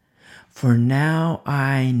him, for now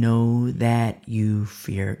I know that you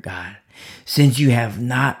fear God, since you have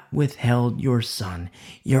not withheld your son,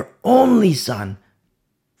 your only son,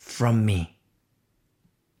 from me."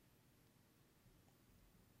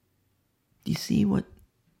 Do you see what?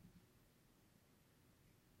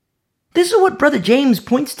 This is what Brother James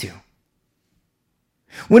points to.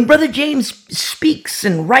 When Brother James speaks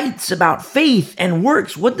and writes about faith and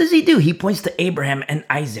works, what does he do? He points to Abraham and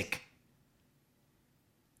Isaac.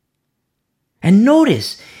 And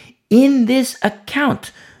notice, in this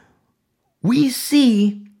account, we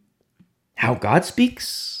see how God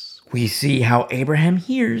speaks, we see how Abraham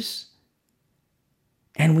hears,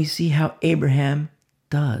 and we see how Abraham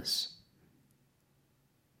does.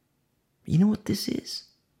 You know what this is?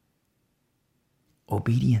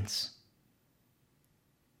 Obedience.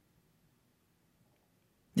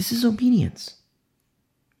 This is obedience.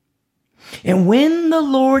 And when the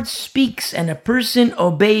Lord speaks and a person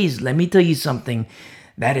obeys, let me tell you something,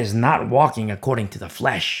 that is not walking according to the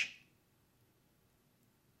flesh.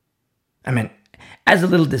 I mean, as a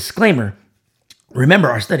little disclaimer, remember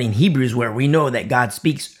our study in Hebrews where we know that God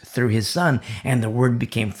speaks through his Son and the Word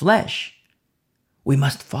became flesh. We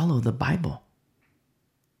must follow the Bible.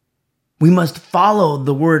 We must follow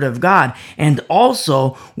the Word of God, and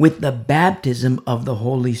also with the baptism of the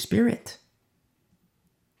Holy Spirit.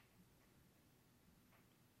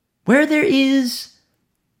 Where there is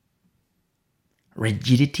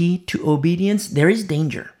rigidity to obedience, there is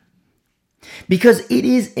danger. Because it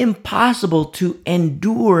is impossible to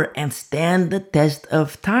endure and stand the test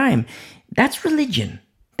of time. That's religion.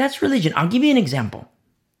 That's religion. I'll give you an example.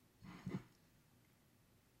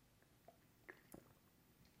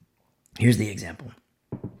 Here's the example.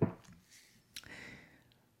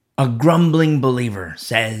 A grumbling believer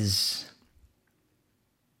says,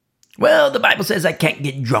 "Well, the Bible says I can't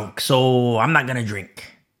get drunk, so I'm not going to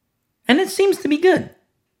drink." And it seems to be good.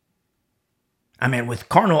 I mean, with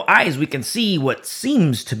carnal eyes, we can see what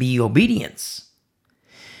seems to be obedience.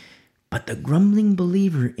 But the grumbling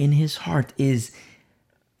believer in his heart is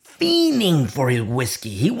fiending for his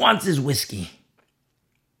whiskey. He wants his whiskey.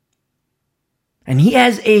 And he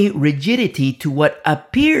has a rigidity to what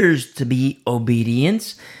appears to be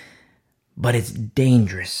obedience, but it's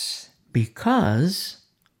dangerous because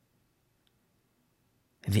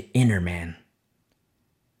the inner man,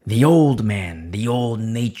 the old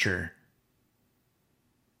nature,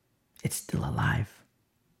 it's still alive.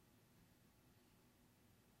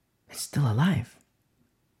 It's still alive.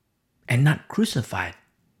 and not crucified.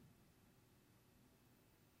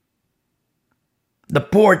 The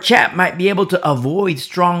poor chap might be able to avoid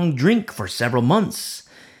strong drink for several months,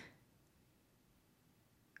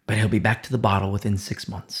 but he'll be back to the bottle within 6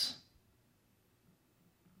 months.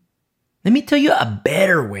 Let me tell you a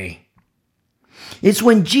better way. It's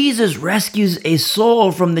when Jesus rescues a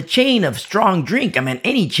soul from the chain of strong drink. I mean,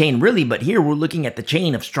 any chain really, but here we're looking at the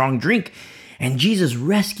chain of strong drink. And Jesus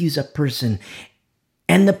rescues a person,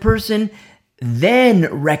 and the person then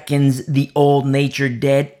reckons the old nature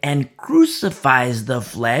dead and crucifies the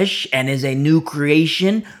flesh and is a new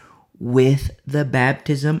creation with the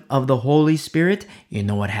baptism of the Holy Spirit. You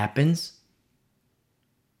know what happens?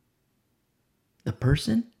 The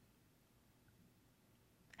person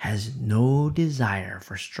has no desire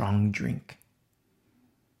for strong drink.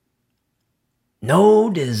 No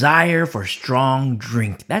desire for strong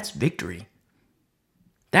drink. That's victory.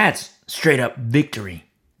 That's straight up victory.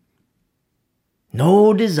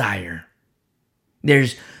 No desire.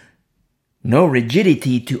 There's no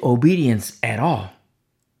rigidity to obedience at all.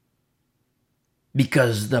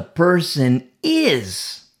 Because the person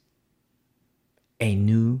is a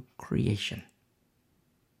new creation.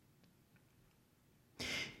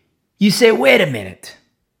 You say, wait a minute,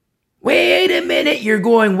 you're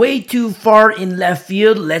going way too far in left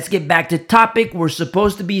field. Let's get back to topic. We're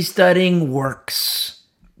supposed to be studying works.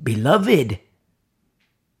 Beloved,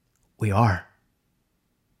 we are.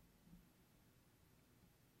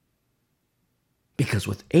 Because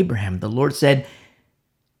with Abraham, the Lord said,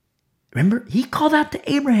 remember, he called out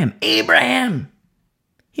to Abraham, Abraham,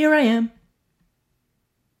 here I am.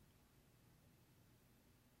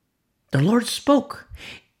 The Lord spoke.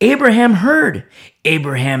 Abraham heard.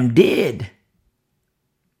 Abraham did.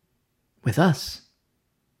 With us.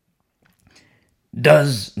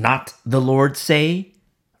 Does not the Lord say,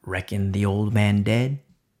 reckon the old man dead?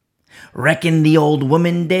 Reckon the old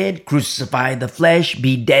woman dead? Crucify the flesh,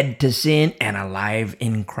 be dead to sin and alive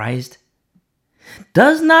in Christ?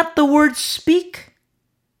 Does not the word speak?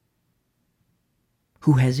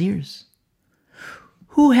 Who has ears?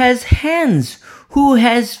 Who has hands? Who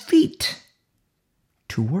has feet?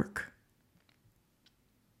 To work.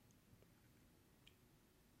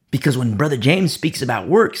 Because when Brother James speaks about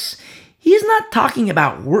works, he is not talking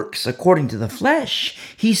about works according to the flesh.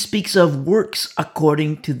 He speaks of works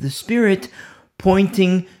according to the Spirit,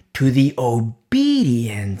 pointing to the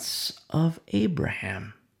obedience of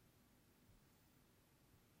Abraham.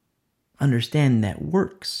 Understand that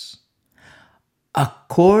works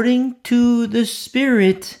according to the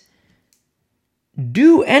Spirit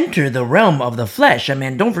do enter the realm of the flesh. I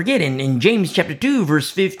mean, don't forget in James chapter 2,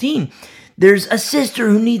 verse 15, there's a sister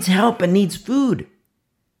who needs help and needs food.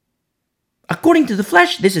 According to the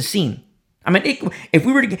flesh, this is seen. I mean, if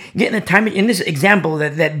we were to get in a time, in this example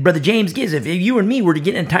that Brother James gives, if you and me were to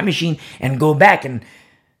get in a time machine and go back and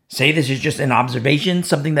say this is just an observation,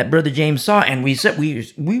 something that Brother James saw, and we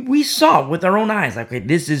saw with our own eyes, like, okay,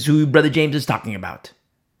 this is who Brother James is talking about.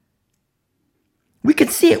 We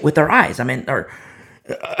could see it with our eyes. I mean, or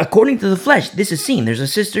according to the flesh, this is seen. There's a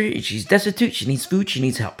sister, she's destitute, she needs food, she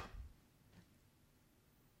needs help.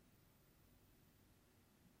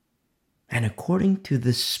 And according to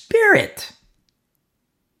the Spirit,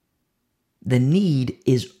 the need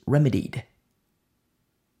is remedied.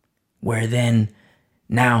 Where then,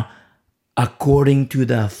 now, according to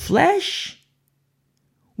the flesh,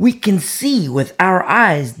 we can see with our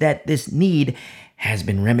eyes that this need has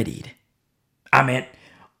been remedied. I mean,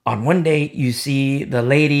 on one day, you see the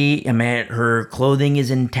lady, I mean, her clothing is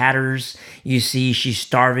in tatters. You see she's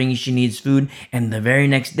starving, she needs food. And the very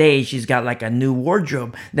next day, she's got like a new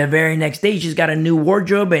wardrobe. The very next day, she's got a new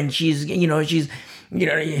wardrobe and she's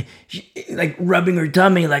like rubbing her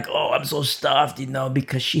tummy like, oh, I'm so stuffed,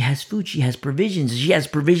 because she has food. She has provisions. She has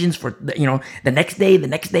provisions for, the next day, the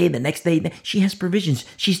next day, the next day. She has provisions.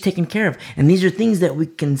 She's taken care of. And these are things that we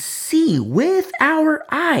can see with our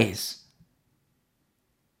eyes.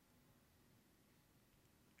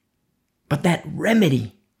 But that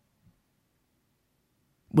remedy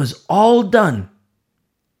was all done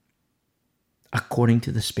according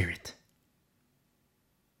to the Spirit.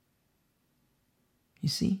 You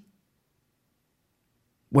see?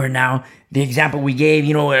 Where now, the example we gave,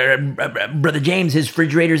 Brother James, his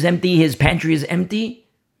refrigerator's empty, his pantry is empty.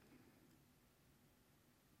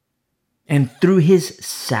 And through his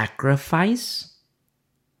sacrifice,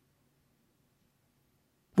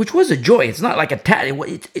 which was a joy. It's not like a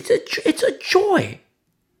it's a joy.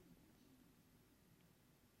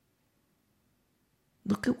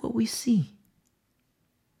 Look at what we see.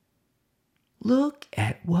 Look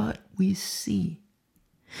at what we see.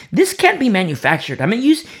 This can't be manufactured. I mean,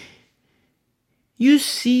 You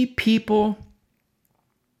see people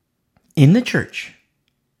in the church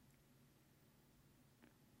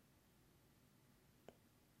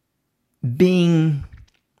being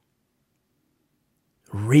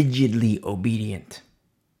rigidly obedient.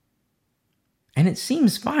 And it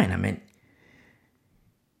seems fine. I mean,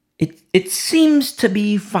 it seems to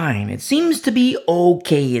be fine. It seems to be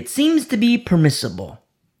okay. It seems to be permissible.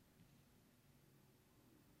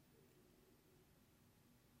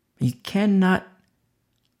 You cannot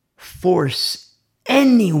force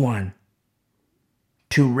anyone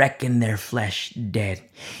to reckon their flesh dead.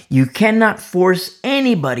 You cannot force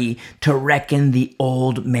anybody to reckon the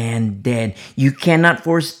old man dead. You cannot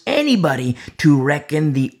force anybody to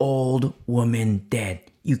reckon the old woman dead.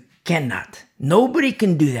 You cannot. Nobody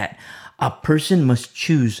can do that. A person must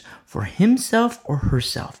choose for himself or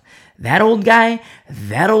herself. That old guy,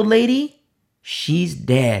 that old lady, she's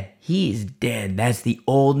dead. He is dead. That's the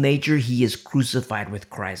old nature. He is crucified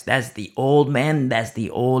with Christ. That's the old man. That's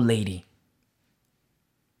the old lady.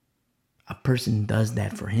 A person does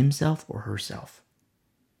that for himself or herself.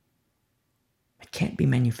 It can't be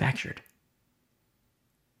manufactured.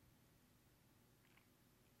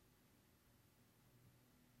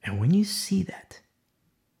 And when you see that,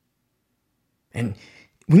 and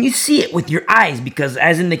when you see it with your eyes, because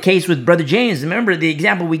as in the case with Brother James, remember the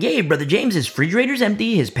example we gave, Brother James, his refrigerator's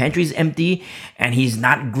empty, his pantry's empty, and he's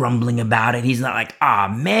not grumbling about it. He's not like,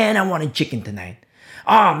 man, I wanted chicken tonight.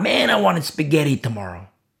 Man, I wanted spaghetti tomorrow.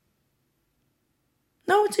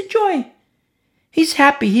 No, it's a joy. He's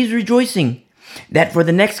happy. He's rejoicing that for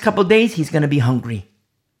the next couple of days, he's going to be hungry.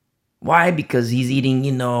 Why? Because he's eating,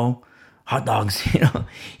 hot dogs.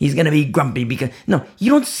 He's going to be grumpy because, no,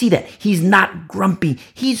 you don't see that. He's not grumpy.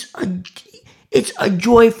 It's a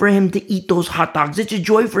joy for him to eat those hot dogs. It's a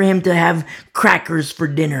joy for him to have crackers for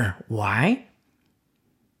dinner. Why?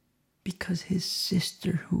 Because his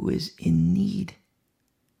sister who is in need,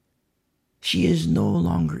 she is no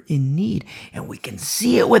longer in need, and we can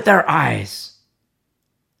see it with our eyes.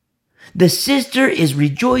 The sister is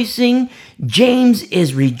rejoicing. James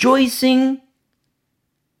is rejoicing.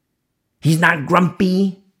 He's not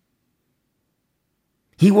grumpy.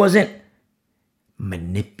 He wasn't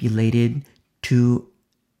manipulated to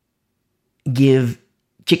give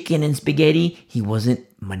chicken and spaghetti. He wasn't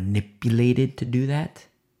manipulated to do that.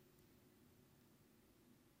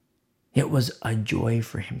 It was a joy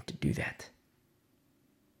for him to do that.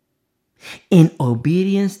 In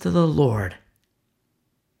obedience to the Lord,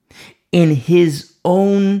 in his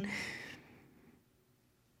own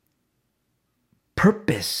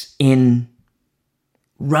purpose, in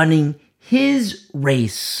running his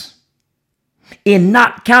race, in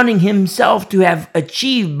not counting himself to have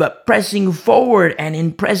achieved, but pressing forward, and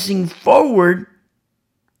in pressing forward,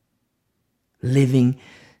 living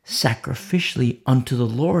sacrificially unto the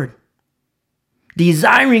Lord,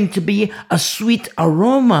 desiring to be a sweet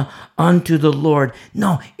aroma unto the Lord.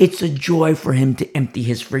 No, it's a joy for him to empty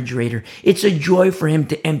his refrigerator. It's a joy for him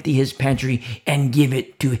to empty his pantry and give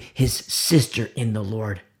it to his sister in the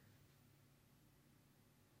Lord.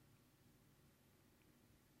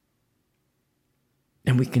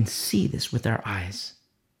 And we can see this with our eyes.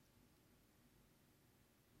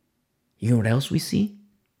 You know what else we see?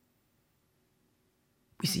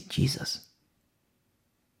 We see Jesus.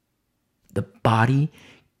 The body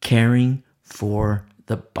caring for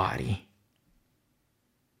the body.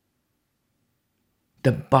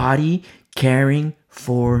 The body caring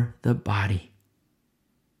for the body.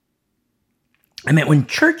 I mean, when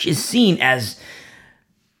church is seen as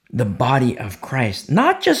the body of Christ,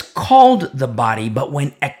 not just called the body, but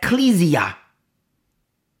when ecclesia,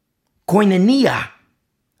 koinonia,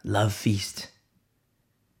 love feast,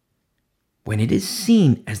 when it is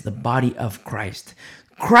seen as the body of Christ,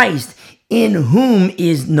 Christ in whom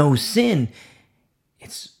is no sin,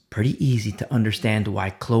 it's pretty easy to understand why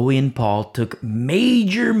Chloe and Paul took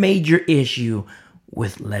major issue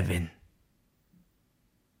with leaven.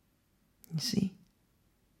 You see?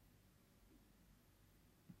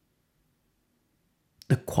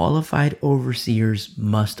 The qualified overseers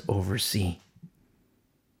must oversee,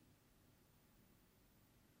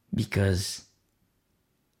 because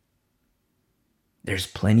there's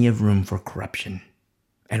plenty of room for corruption,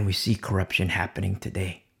 and we see corruption happening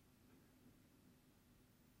today,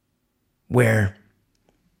 where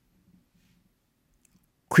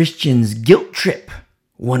Christians guilt trip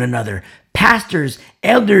one another. Pastors,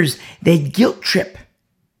 elders, they guilt trip.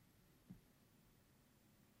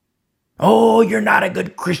 Oh, you're not a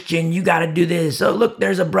good Christian. You got to do this. Oh, look,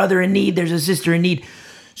 there's a brother in need. There's a sister in need.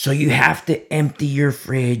 So you have to empty your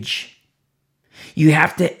fridge. You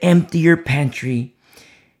have to empty your pantry.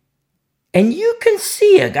 And you can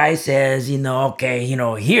see a guy says, okay,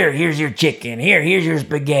 here's your chicken, here's your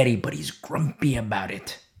spaghetti, but he's grumpy about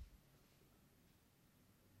it.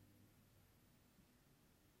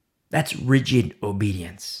 That's rigid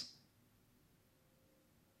obedience.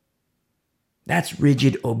 That's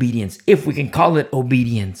rigid obedience, if we can call it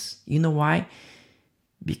obedience. You know why?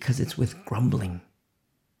 Because it's with grumbling.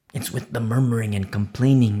 It's with the murmuring and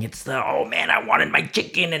complaining. It's the, oh man, I wanted my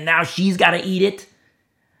chicken and now she's got to eat it.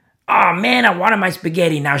 Oh man, I wanted my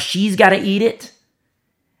spaghetti. Now she's got to eat it.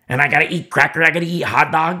 And I got to eat cracker. I got to eat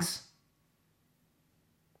hot dogs.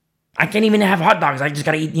 I can't even have hot dogs. I just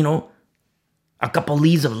got to eat, a couple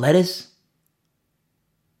leaves of lettuce.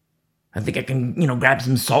 I think I can, grab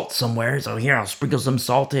some salt somewhere. So here, I'll sprinkle some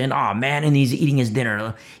salt in. Oh, man, and he's eating his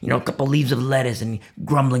dinner. A couple leaves of lettuce and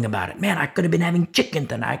grumbling about it. Man, I could have been having chicken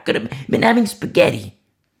tonight. I could have been having spaghetti.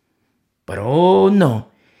 But oh, no.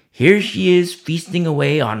 Here she is feasting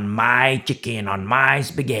away on my chicken, on my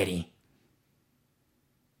spaghetti.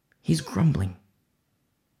 He's grumbling.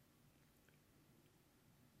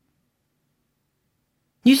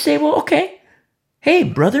 You say, well, okay. Hey,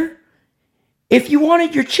 brother. If you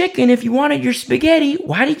wanted your chicken, if you wanted your spaghetti,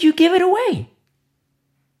 why did you give it away?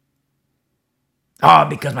 Oh,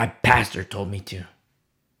 because my pastor told me to.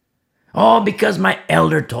 Oh, because my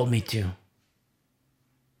elder told me to.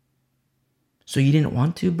 So you didn't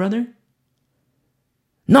want to, brother?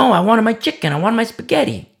 No, I wanted my chicken. I wanted my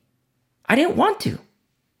spaghetti. I didn't want to.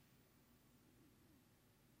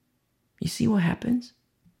 You see what happens?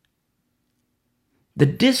 The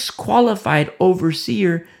disqualified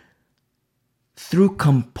overseer, through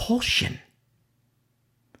compulsion,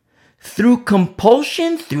 through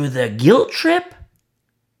the guilt trip,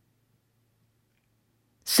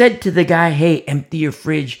 said to the guy, hey, empty your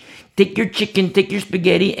fridge, take your chicken, take your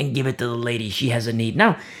spaghetti, and give it to the lady. She has a need.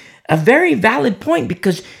 Now, a very valid point,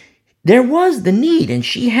 because there was the need, and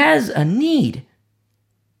she has a need.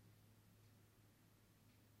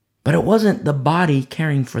 But it wasn't the body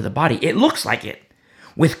caring for the body. It looks like it.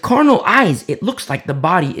 With carnal eyes, it looks like the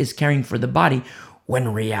body is caring for the body, when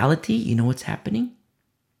in reality, you know what's happening?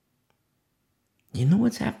 You know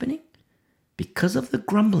what's happening? Because of the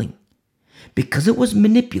grumbling, because it was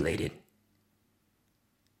manipulated,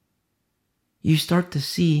 you start to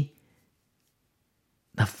see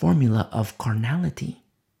the formula of carnality,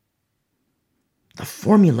 the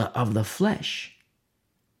formula of the flesh.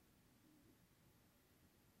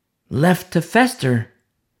 Left to fester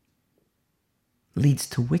leads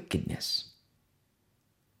to wickedness.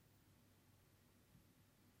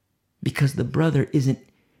 Because the brother isn't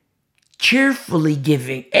cheerfully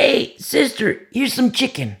giving, hey, sister, here's some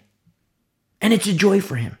chicken. And it's a joy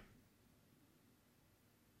for him.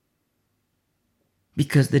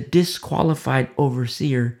 Because the disqualified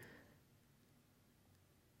overseer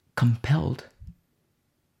compelled.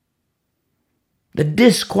 The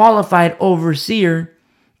disqualified overseer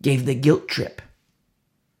gave the guilt trip.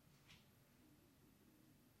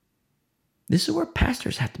 This is where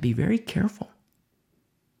pastors have to be very careful.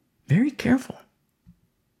 Very careful.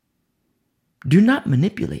 Do not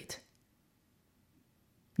manipulate.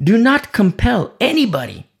 Do not compel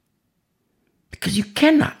anybody, because you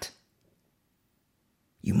cannot.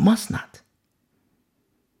 You must not.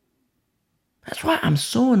 That's why I'm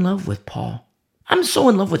so in love with Paul. I'm so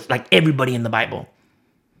in love with everybody in the Bible.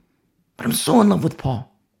 But I'm so in love with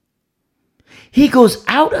Paul. He goes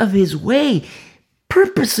out of his way,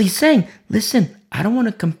 purposely saying, listen, I don't want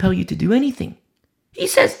to compel you to do anything. He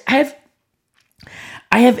says, I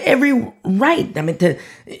have every right,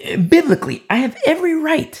 biblically, I have every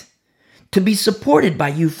right to be supported by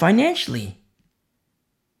you financially.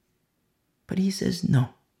 But he says, no,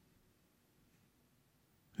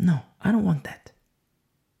 I don't want that.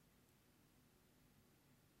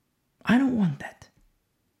 I don't want that.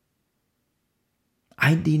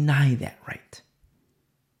 I deny that right.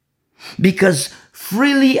 Because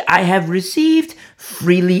freely I have received,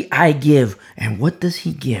 freely I give. And what does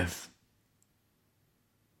he give?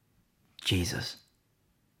 Jesus.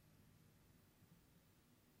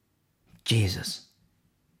 Jesus.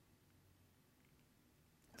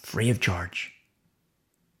 Free of charge.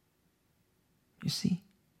 You see?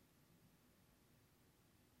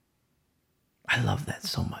 I love that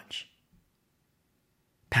so much.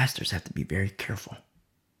 Pastors have to be very careful,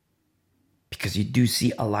 because you do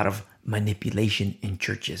see a lot of manipulation in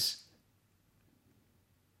churches.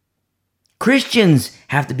 Christians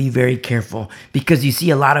have to be very careful, because you see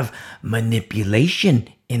a lot of manipulation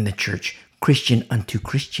in the church, Christian unto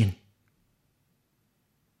Christian.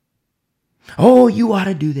 Oh, you ought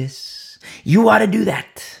to do this. You ought to do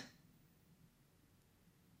that.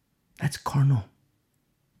 That's carnal.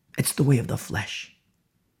 It's the way of the flesh.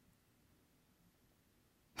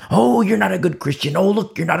 Oh, you're not a good Christian. Oh,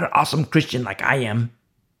 look, you're not an awesome Christian like I am.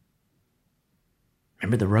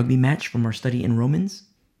 Remember the rugby match from our study in Romans?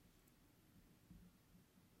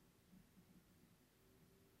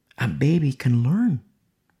 A baby can learn.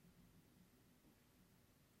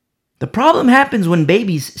 The problem happens when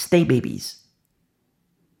babies stay babies.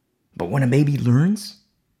 But when a baby learns,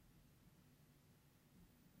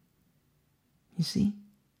 you see,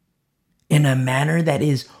 in a manner that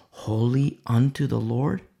is holy unto the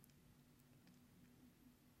Lord,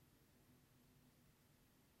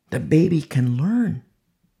 the baby can learn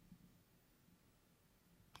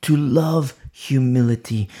to love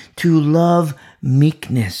humility, to love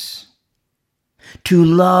meekness, to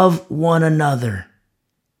love one another.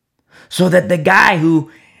 So that the guy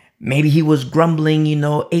who maybe he was grumbling,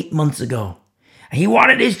 8 months ago, he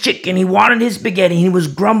wanted his chicken, he wanted his spaghetti, he was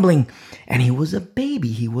grumbling, and he was a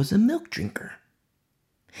baby, he was a milk drinker.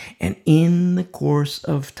 And in the course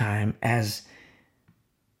of time, as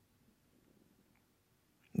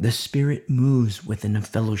the Spirit moves within a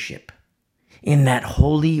fellowship, in that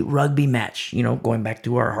holy rugby match,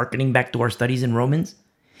 hearkening back to our studies in Romans,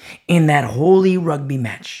 in that holy rugby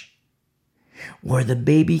match, where the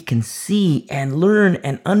baby can see and learn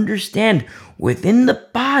and understand within the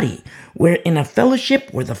body, where in a fellowship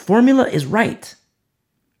where the formula is right.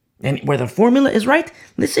 And where the formula is right,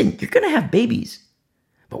 listen, you're going to have babies.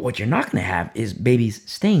 But what you're not going to have is babies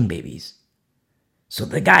staying babies. So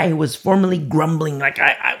the guy who was formerly grumbling, like,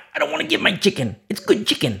 I don't want to give my chicken. It's good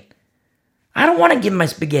chicken. I don't want to give my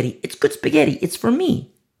spaghetti. It's good spaghetti. It's for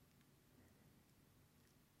me.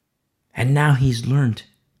 And now he's learned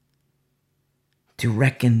to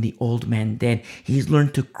reckon the old man dead. He's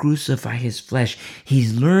learned to crucify his flesh.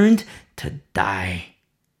 He's learned to die.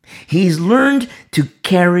 He's learned to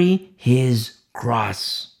carry his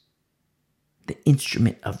cross, the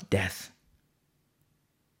instrument of death.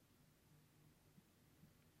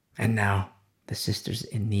 And now the sisters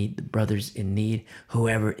in need, the brothers in need,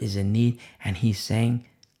 whoever is in need, and he's saying,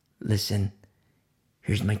 listen,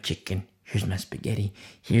 here's my chicken, here's my spaghetti,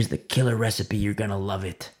 here's the killer recipe, you're gonna love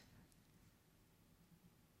it.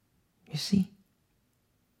 You see?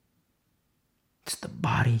 It's the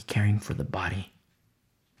body caring for the body.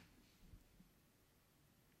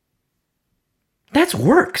 That's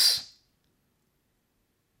works.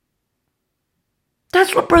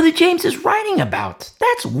 That's what Brother James is writing about.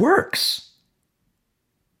 That's works.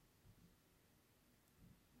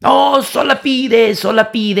 Oh, sola fide, sola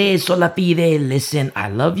fide, sola fide. Listen, I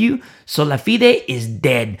love you. Sola fide is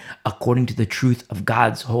dead according to the truth of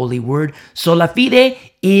God's holy word. Sola fide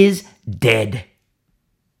is dead.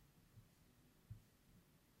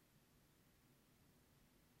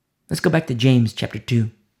 Let's go back to James chapter 2.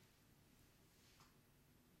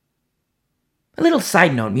 A little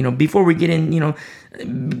side note, before we get in,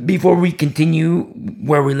 before we continue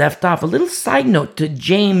where we left off, a little side note to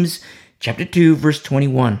James chapter 2, verse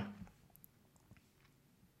 21.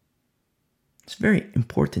 It's very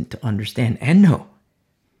important to understand and know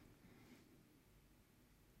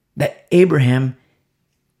that Abraham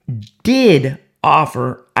did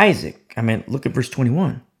offer Isaac. Look at verse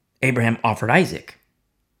 21. Abraham offered Isaac.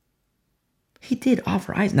 He did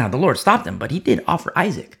offer Isaac. Now, the Lord stopped him, but he did offer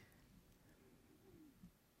Isaac.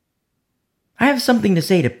 I have something to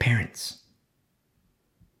say to parents.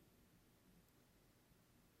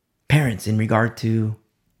 Parents in regard to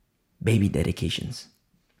baby dedications.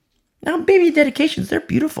 Now, baby dedications, they're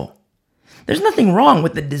beautiful. There's nothing wrong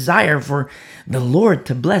with the desire for the Lord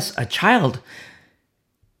to bless a child.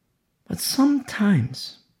 But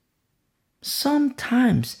sometimes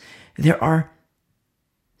there are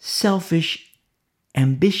selfish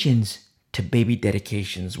ambitions to baby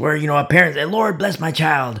dedications where, a parent says, Lord, bless my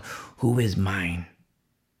child who is mine.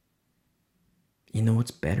 You know what's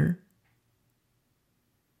better?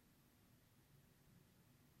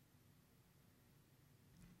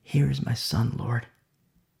 Here is my son, Lord.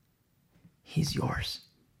 He's yours.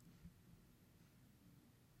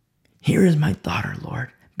 Here is my daughter,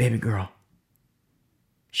 Lord, baby girl.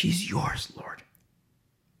 She's yours, Lord.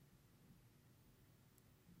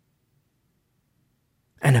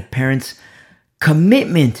 And a parent's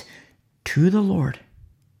commitment to the Lord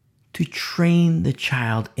to train the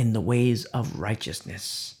child in the ways of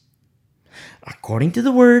righteousness, according to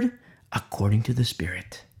the word, according to the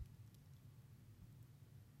Spirit.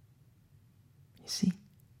 You see?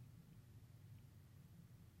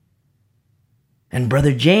 And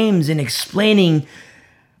Brother James, in explaining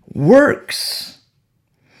works,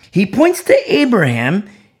 he points to Abraham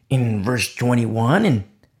in verse 21, and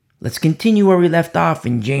Let's continue where we left off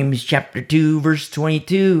in James chapter 2, verse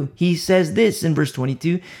 22. He says this in verse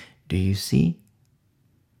 22. Do you see?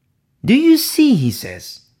 Do you see, he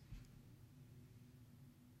says.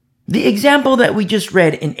 The example that we just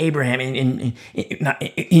read in Abraham,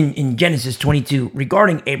 in Genesis 22,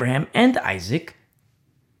 regarding Abraham and Isaac.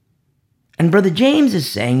 And Brother James is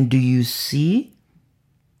saying, do you see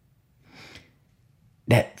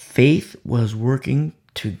that faith was working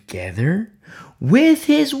together with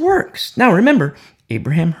his works? Now remember,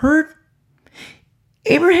 Abraham heard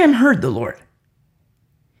the Lord.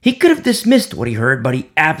 He could have dismissed what he heard, but he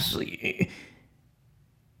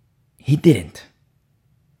didn't.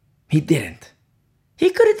 He didn't. He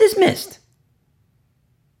could have dismissed,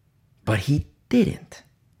 but he didn't.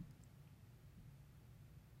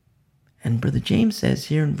 And Brother James says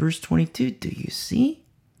here in verse 22, do you see?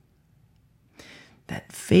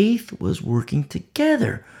 That faith was working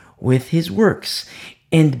together with his works.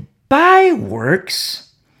 And by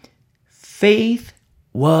works, faith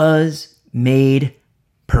was made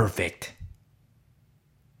perfect.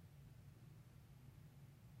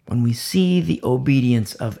 When we see the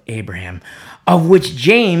obedience of Abraham, of which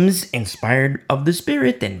James, inspired of the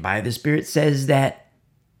Spirit and by the Spirit, says that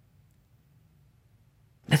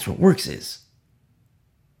that's what works is.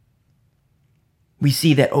 We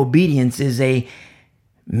see that obedience is a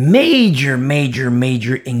major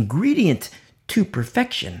ingredient to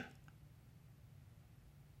perfection.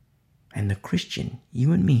 And the Christian,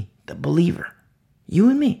 you and me, the believer, you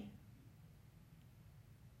and me,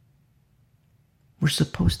 we're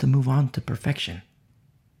supposed to move on to perfection.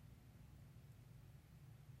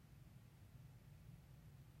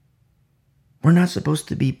 We're not supposed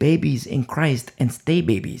to be babies in Christ and stay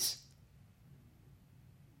babies.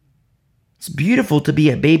 It's beautiful to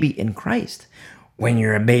be a baby in Christ when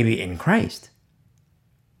you're a baby in Christ.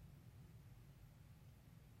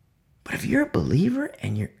 But if you're a believer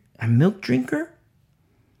and you're a milk drinker,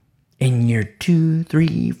 and you're 2,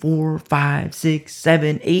 3, 4, 5, 6,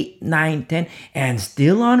 7, 8, 9, 10, and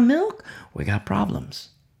still on milk, we got problems.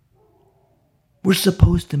 We're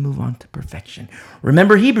supposed to move on to perfection.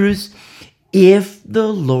 Remember Hebrews, if the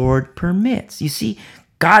Lord permits. You see,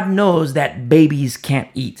 God knows that babies can't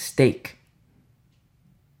eat steak.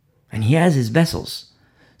 And he has his vessels,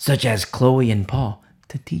 such as Chloe and Paul,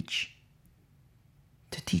 to teach.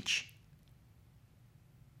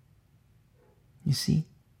 You see?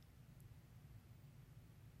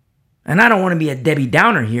 And I don't want to be a Debbie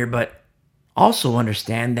Downer here, but also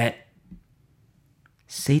understand that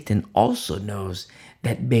Satan also knows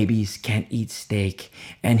that babies can't eat steak,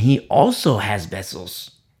 and he also has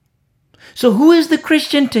vessels. So who is the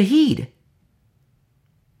Christian to heed?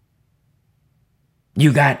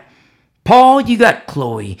 You got Paul, you got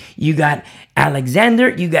Chloe, you got Alexander,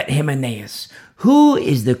 you got Hymenaeus. Who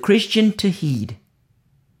is the Christian to heed?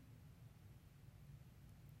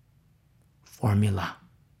 Formula.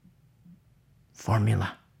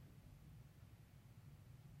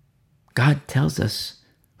 God tells us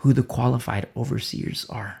who the qualified overseers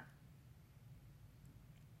are.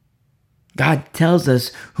 God tells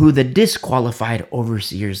us who the disqualified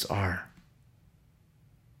overseers are.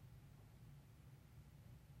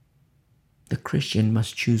 The Christian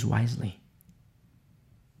must choose wisely.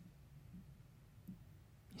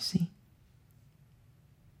 You see?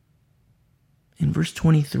 In verse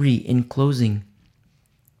 23, in closing,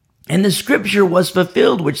 and the scripture was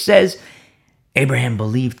fulfilled, which says, Abraham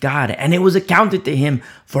believed God, and it was accounted to him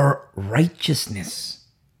for righteousness.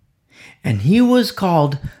 And he was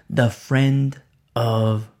called the friend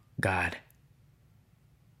of God.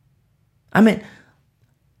 I mean,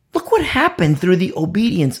 look what happened through the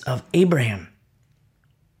obedience of Abraham.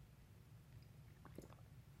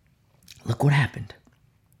 Look what happened.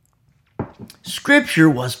 Scripture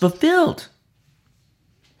was fulfilled.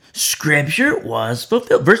 Scripture was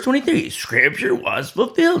fulfilled. Verse 23, Scripture was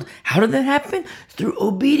fulfilled. How did that happen? Through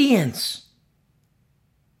obedience.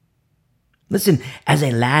 Listen, as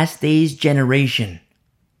a last days generation,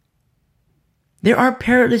 there are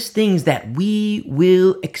perilous things that we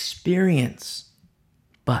will experience,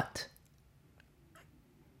 but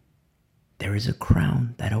there is a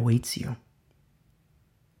crown that awaits you.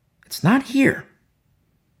 It's not here.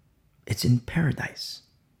 It's in paradise.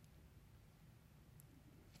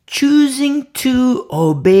 Choosing to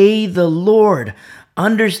obey the Lord,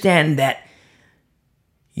 understand that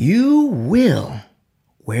you will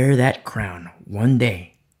wear that crown one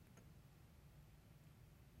day.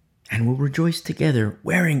 And we'll rejoice together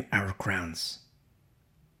wearing our crowns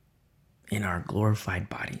in our glorified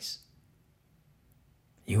bodies.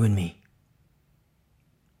 You and me.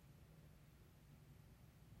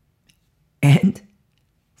 And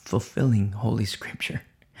fulfilling Holy Scripture.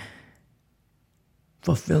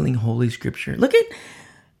 Fulfilling Holy Scripture. Look at,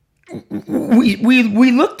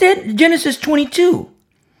 we looked at Genesis 22.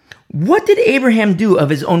 What did Abraham do of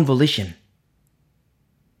his own volition?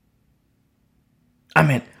 I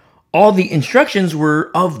mean, all the instructions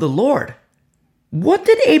were of the Lord. What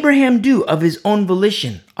did Abraham do of his own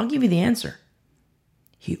volition? I'll give you the answer.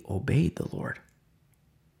 He obeyed the Lord.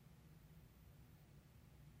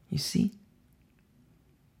 You see?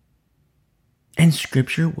 And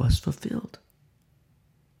Scripture was fulfilled.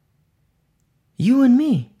 You and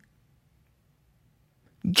me.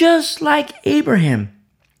 Just like Abraham,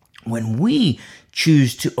 when we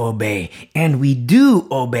choose to obey, and we do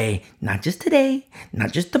obey, not just today,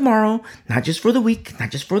 not just tomorrow, not just for the week, not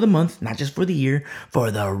just for the month, not just for the year, for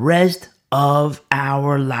the rest of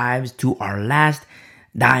our lives to our last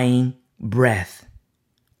dying breath,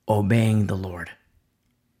 obeying the Lord.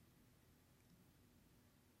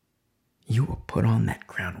 You will put on that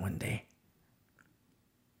crown one day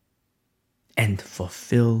and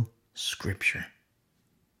fulfill Scripture.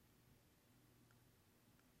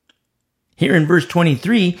 Here in verse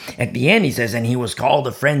 23, at the end, he says, and he was called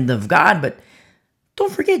a friend of God. But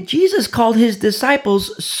don't forget, Jesus called his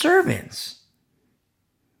disciples servants.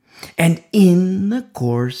 And in the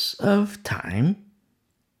course of time,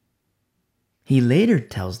 he later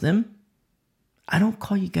tells them, I don't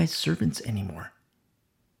call you guys servants anymore.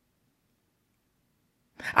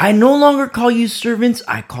 I no longer call you servants,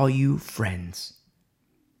 I call you friends.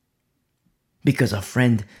 Because a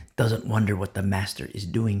friend doesn't wonder what the master is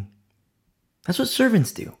doing. That's what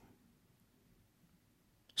servants do.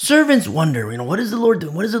 Servants wonder, what is the Lord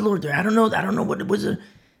doing? What is the Lord doing? I don't know what it was.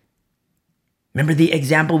 Remember the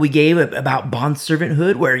example we gave about bond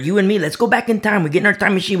servanthood, where you and me, let's go back in time. We get in our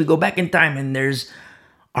time machine, we go back in time, and there's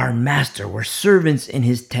our master. We're servants in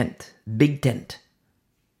his tent, big tent.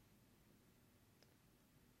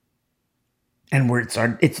 And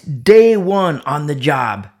it's day one on the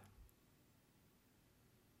job.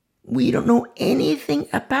 We don't know anything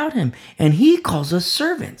about him. And he calls us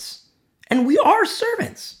servants. And we are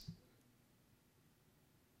servants.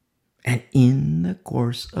 And in the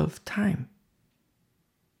course of time,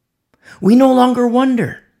 we no longer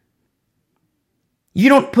wonder. You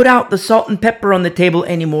don't put out the salt and pepper on the table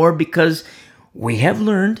anymore, because we have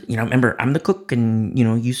learned, remember, I'm the cook and,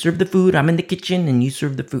 you serve the food. I'm in the kitchen and you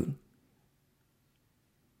serve the food.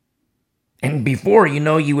 And before,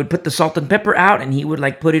 you would put the salt and pepper out and he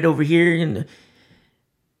would put it over here. And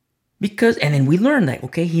then we learned that,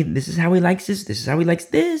 okay, this is how he likes this is how he likes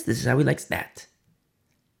this is how he likes that.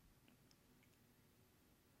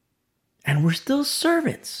 And we're still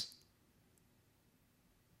servants.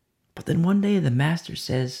 But then one day the master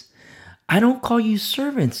says, I don't call you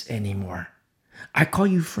servants anymore. I call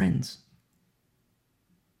you friends.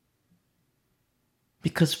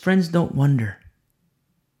 Because friends don't wonder.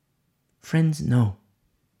 Friends know.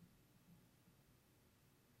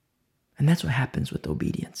 And that's what happens with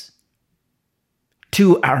obedience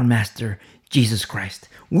to our Master, Jesus Christ.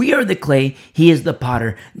 We are the clay, he is the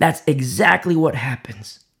potter. That's exactly what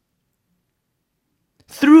happens.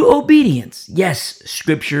 Through obedience, yes,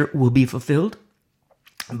 Scripture will be fulfilled,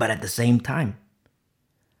 but at the same time,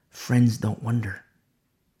 friends don't wonder.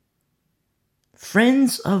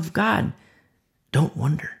 Friends of God don't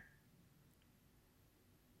wonder.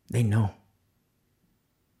 They know.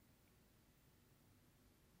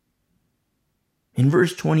 In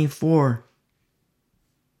verse 24,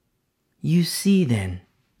 you see then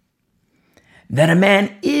that a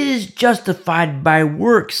man is justified by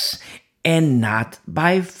works and not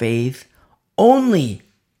by faith only.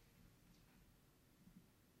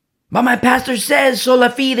 But my pastor says, sola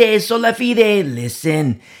fide, sola fide.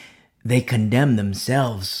 Listen, they condemn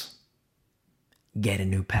themselves. Get a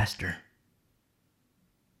new pastor.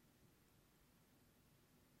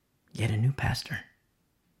 Get a new pastor.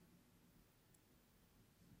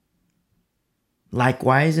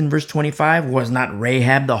 Likewise, in verse 25, was not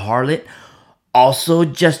Rahab the harlot also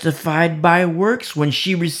justified by works when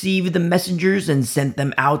she received the messengers and sent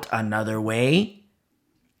them out another way?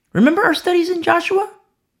 Remember our studies in Joshua?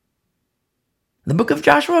 The book of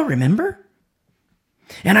Joshua, remember?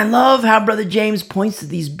 And I love how Brother James points to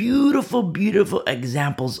these beautiful, beautiful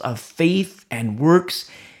examples of faith and works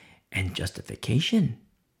and justification.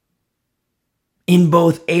 In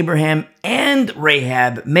both Abraham and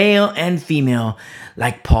Rahab, male and female,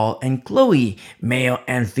 like Paul and Chloe, male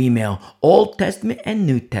and female, Old Testament and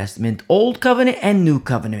New Testament, Old Covenant and New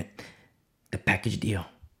Covenant, the package deal.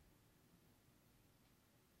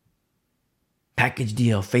 Package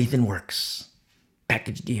deal, faith and works.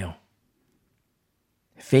 Package deal.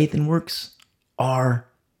 Faith and works are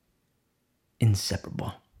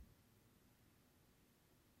inseparable.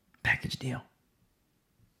 Package deal.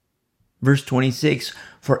 Verse 26,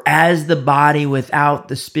 for as the body without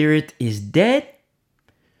the spirit is dead,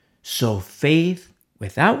 so faith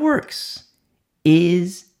without works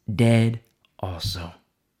is dead also.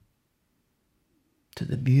 To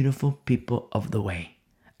the beautiful people of the way,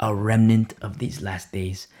 a remnant of these last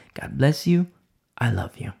days, God bless you. I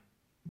love you.